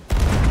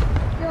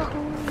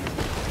 Yahoo!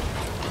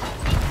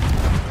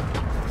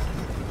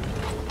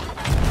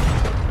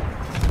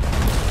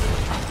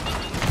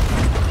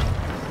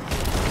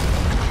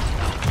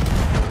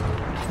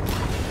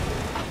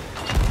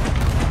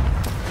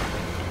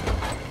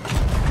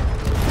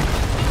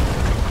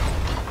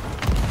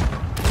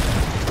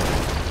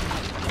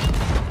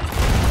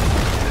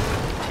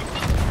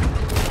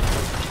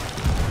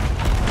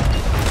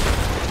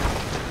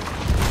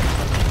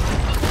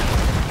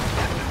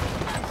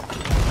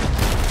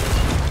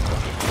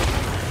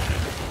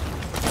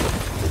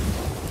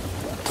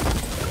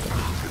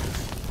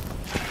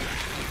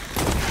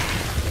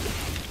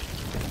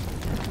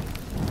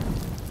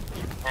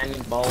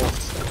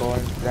 balls. Go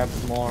and grab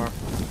more.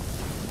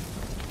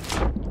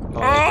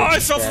 Oh, I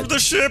fell dead. from the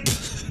ship!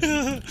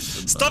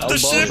 Stop the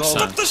ship! Elbows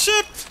Stop up. the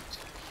ship!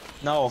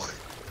 No.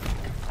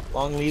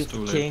 Long live Too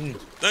the late. king.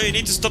 No, you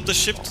need to stop the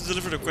ship to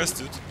deliver the quest,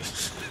 dude.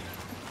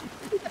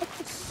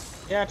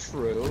 Yeah,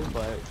 true,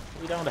 but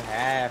we don't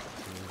have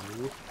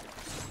to.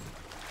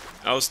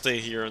 I'll stay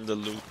here on the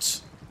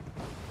loot.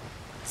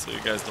 So you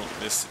guys don't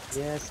miss it.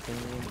 Yes, can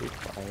you be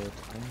quiet?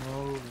 I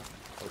know.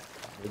 Oh,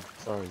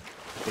 sorry.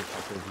 I think I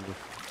heard you.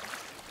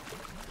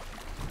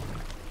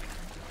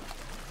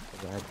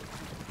 Alright.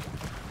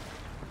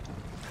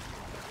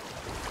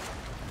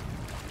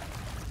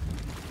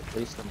 At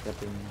least I'm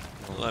getting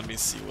more. Let me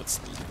see what's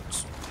the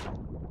loot.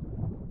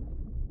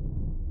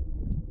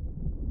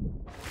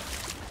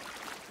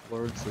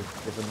 Words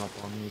have given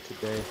up on me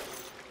today.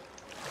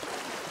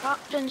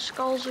 Captain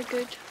skulls are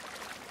good.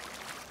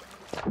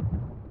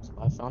 So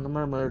I found a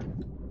mermaid.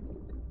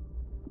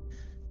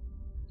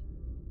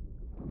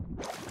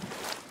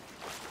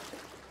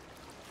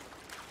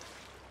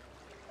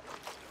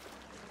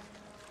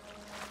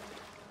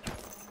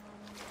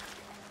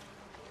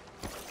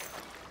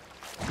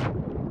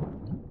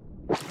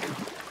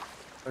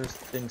 First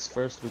things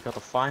first, we gotta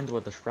find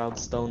where the Shroud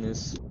Stone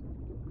is.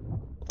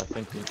 But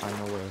I think I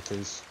know where it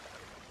is.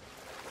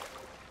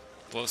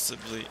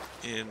 Possibly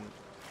in...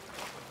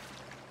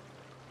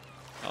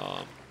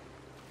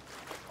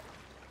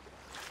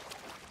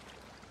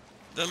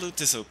 The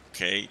loot is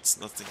okay, it's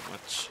nothing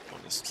much,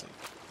 honestly.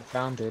 I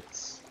found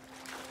it.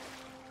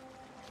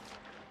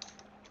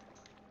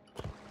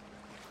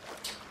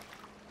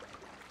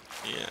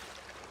 Yeah.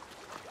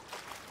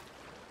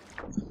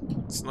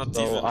 It's not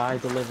So even... I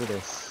deliver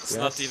this. It's Yes.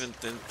 not even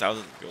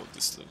 10,000 gold,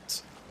 this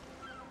loot.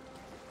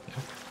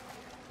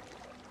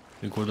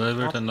 You go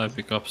deliver it and I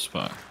pick up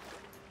Spy.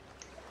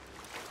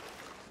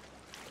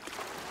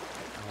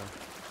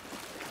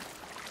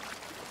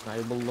 I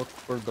will look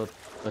for the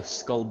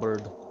skull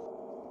bird.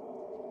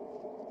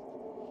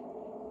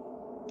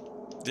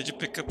 Did you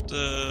pick up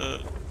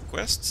the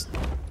quest?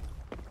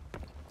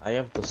 I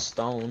have the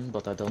stone,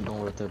 but I don't know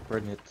where to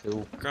bring it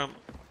to. Come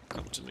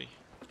to me.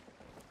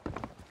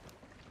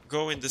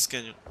 Go in this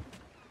canyon.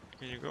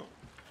 Can you go?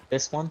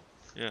 This one?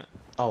 Yeah.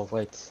 Oh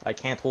wait, I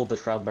can't hold the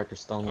Shroudbreaker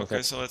stone with Okay,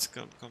 it. so let's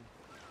come.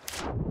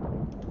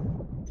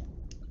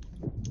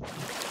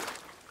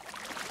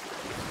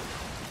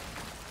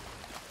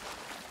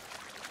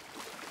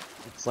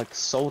 It's like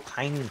so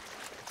tiny.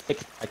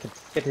 I could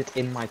fit it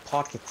in my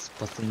pockets,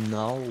 but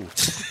no.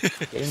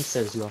 Game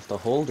says you have to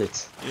hold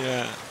it.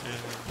 Yeah.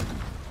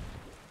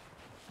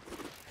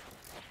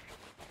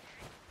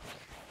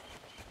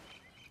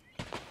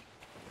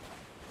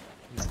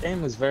 This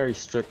game is very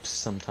strict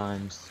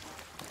sometimes.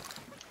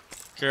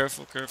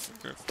 Careful.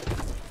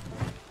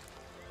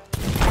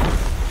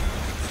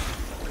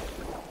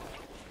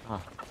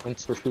 Ah,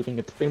 thanks for shooting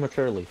it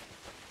prematurely.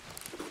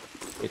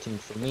 Waiting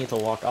for me to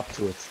walk up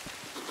to it.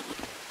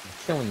 And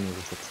killing me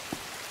with it.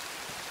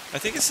 I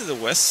think it's in the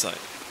west side.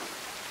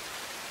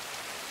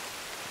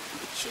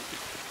 It should be.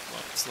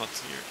 Well, it's not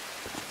here.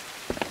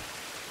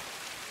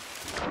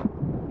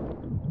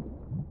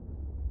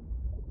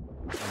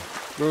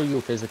 Screw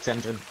you, physics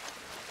engine.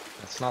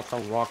 That's not how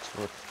rocks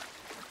work.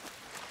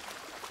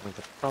 Well,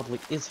 that probably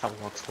is how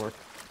rocks work.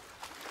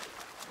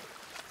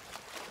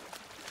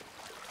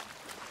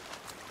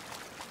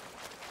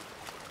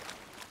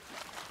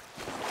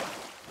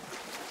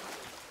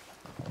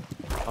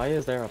 Why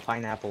is there a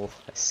pineapple?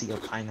 I see a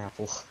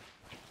pineapple.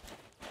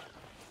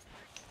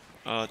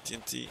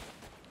 TNT.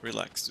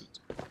 Relax, dude.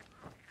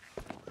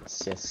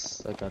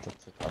 Yes, I got it.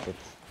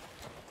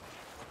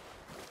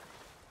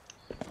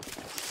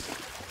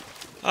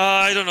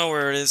 I don't know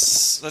where it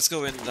is. Let's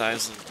go in the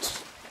island.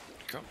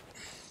 Come.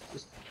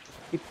 Just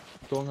keep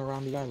going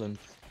around the island.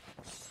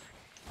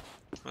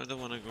 I don't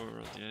want to go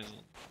around the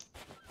island.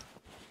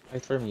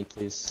 Wait for me,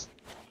 please.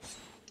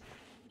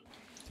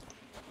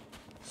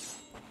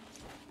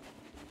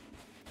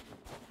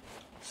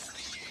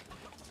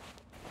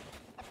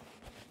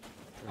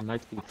 There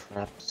might be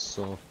traps,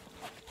 so...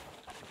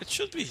 It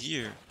should be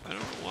here. I don't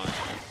know why.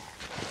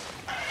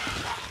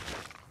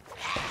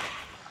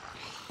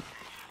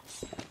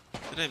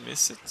 Did I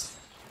miss it?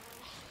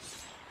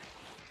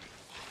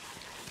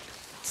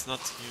 It's not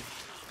here.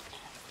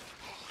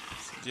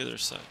 It's on the other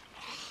side.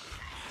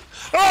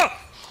 Ah!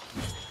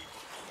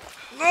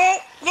 No!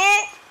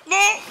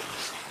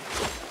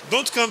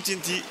 Don't come,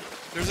 TNT.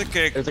 There's a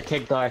cake. There's a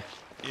cake guy.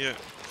 Yeah.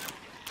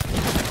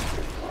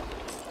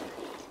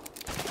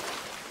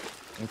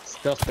 It's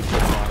just a cake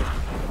guy.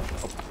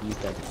 Oh, he's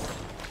dead.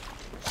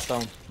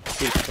 Stone.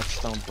 Shoot the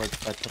stone, but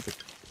I took it.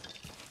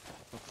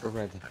 Look for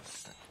red.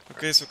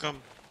 Okay, so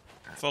come.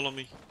 Follow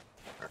me.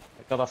 I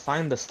gotta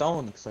find the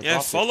stone, because I Yeah,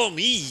 dropped follow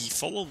me.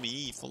 Follow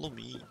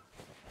me.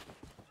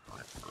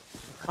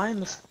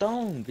 Find the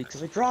stone,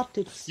 because I dropped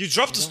it. You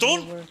dropped the I don't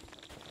know stone? where-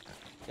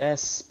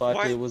 Yes, but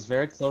Why? it was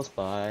very close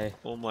by.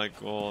 Oh my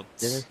god.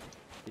 Did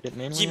it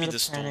mean Give me we the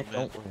stone, panic? man.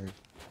 Don't worry.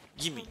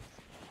 Gimme.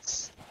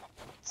 It's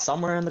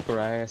somewhere in the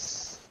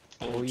grass.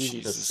 Oh, So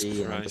easy to Jesus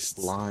see, and I'm Christ. just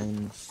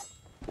blind.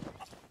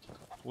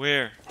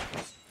 Where?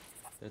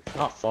 It's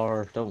not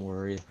far, don't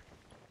worry.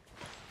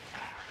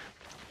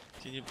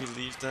 Can you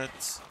believe that?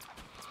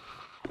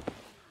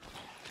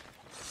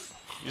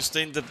 You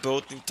stay in the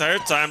boat the entire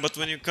time, but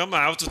when you come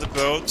out of the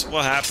boat,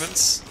 what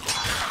happens?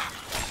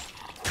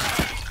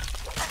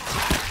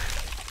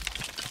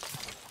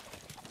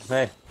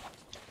 Hey,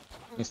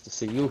 nice to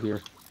see you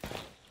here.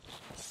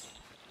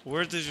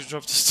 Where did you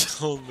drop the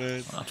stone,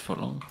 man? Not for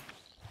long.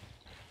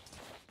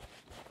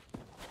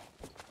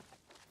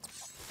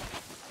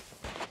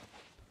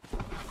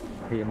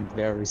 I am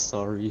very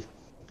sorry.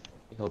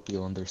 I hope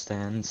you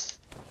understand.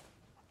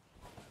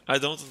 I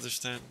don't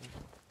understand.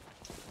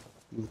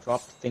 You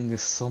dropped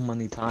things so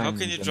many times. How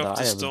can you and drop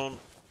the I have- stone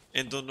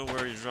and don't know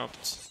where you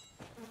dropped?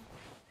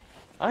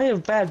 I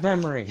have bad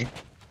memory.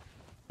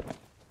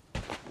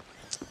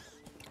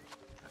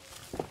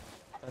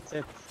 That's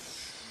it.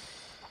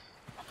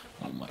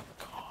 Oh my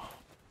god.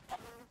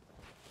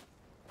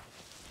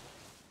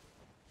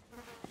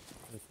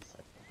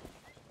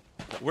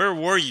 Where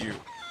were you?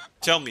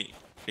 Tell me.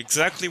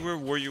 Exactly where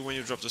were you when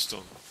you dropped the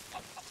stone?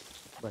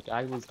 Like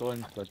I was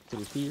going like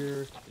through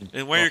here.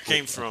 And where you dropped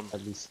came it, from?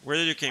 At least Where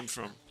did you came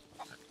from?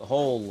 the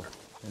hole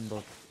in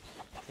the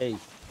cave.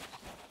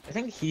 I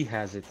think he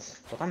has it,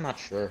 but I'm not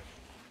sure.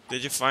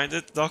 Did you find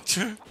it,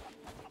 Doctor?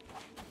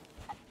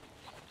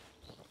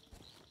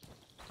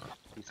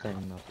 He's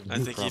saying nothing. I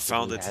think he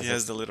found it. He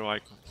has the little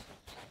icon.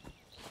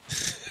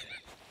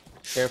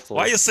 Careful.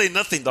 Why you say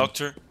nothing,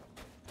 Doctor?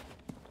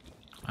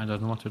 I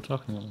don't know what you're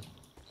talking about.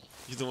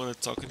 You don't want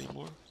to talk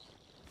anymore?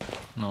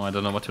 No, I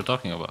don't know what you're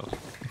talking about.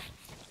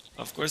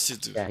 Of course you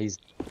do. Yeah, he's.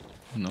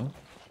 No.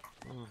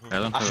 I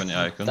don't have any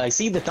icon. I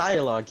see the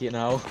dialogue, you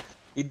know.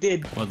 He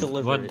did What-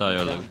 deliver. what it,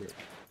 dialogue?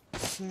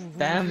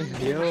 Damn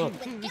you!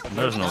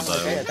 There's no Pay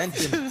dialogue.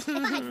 attention. If I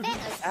had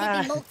feathers,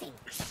 they'd be molting.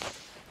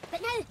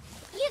 But now,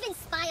 you've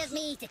inspired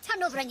me to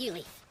turn over a new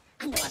leaf.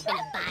 I know I've been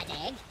a bad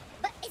egg,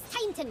 but it's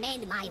time to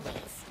mend my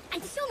ways.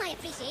 And to show my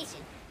appreciation,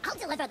 I'll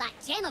deliver that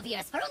gem of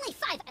yours for only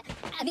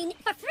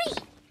for free.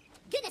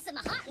 Goodness in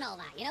my heart and all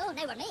that, you know,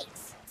 now we're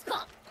mates.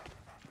 Squawk.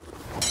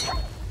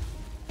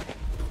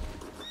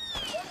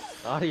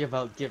 Sorry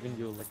about giving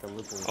you like a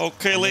little.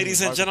 Okay, ladies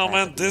and heart attack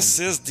gentlemen, at the this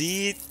end. is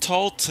the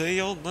Tall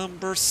Tale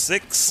number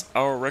 6.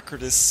 Our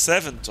record is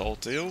 7 Tall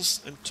Tales,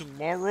 and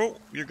tomorrow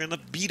we're gonna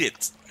beat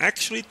it.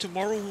 Actually,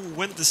 tomorrow we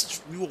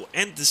will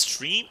end the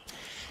stream,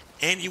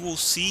 and you will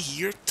see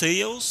here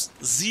Tales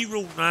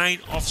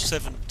 09 of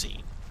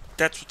 17.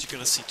 That's what you're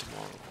gonna see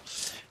tomorrow,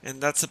 and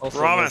that's a Also,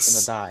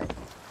 promise. We're gonna die.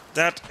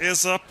 That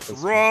is a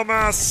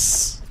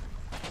promise.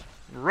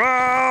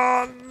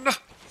 Run!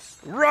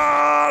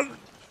 Run!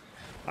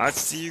 I'll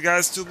see you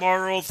guys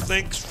tomorrow.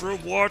 Thanks for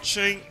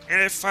watching.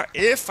 And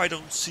if I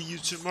don't see you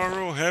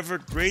tomorrow, have a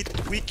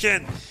great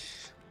weekend.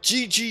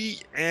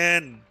 GG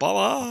and bye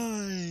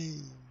bye.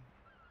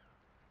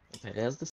 Okay, as the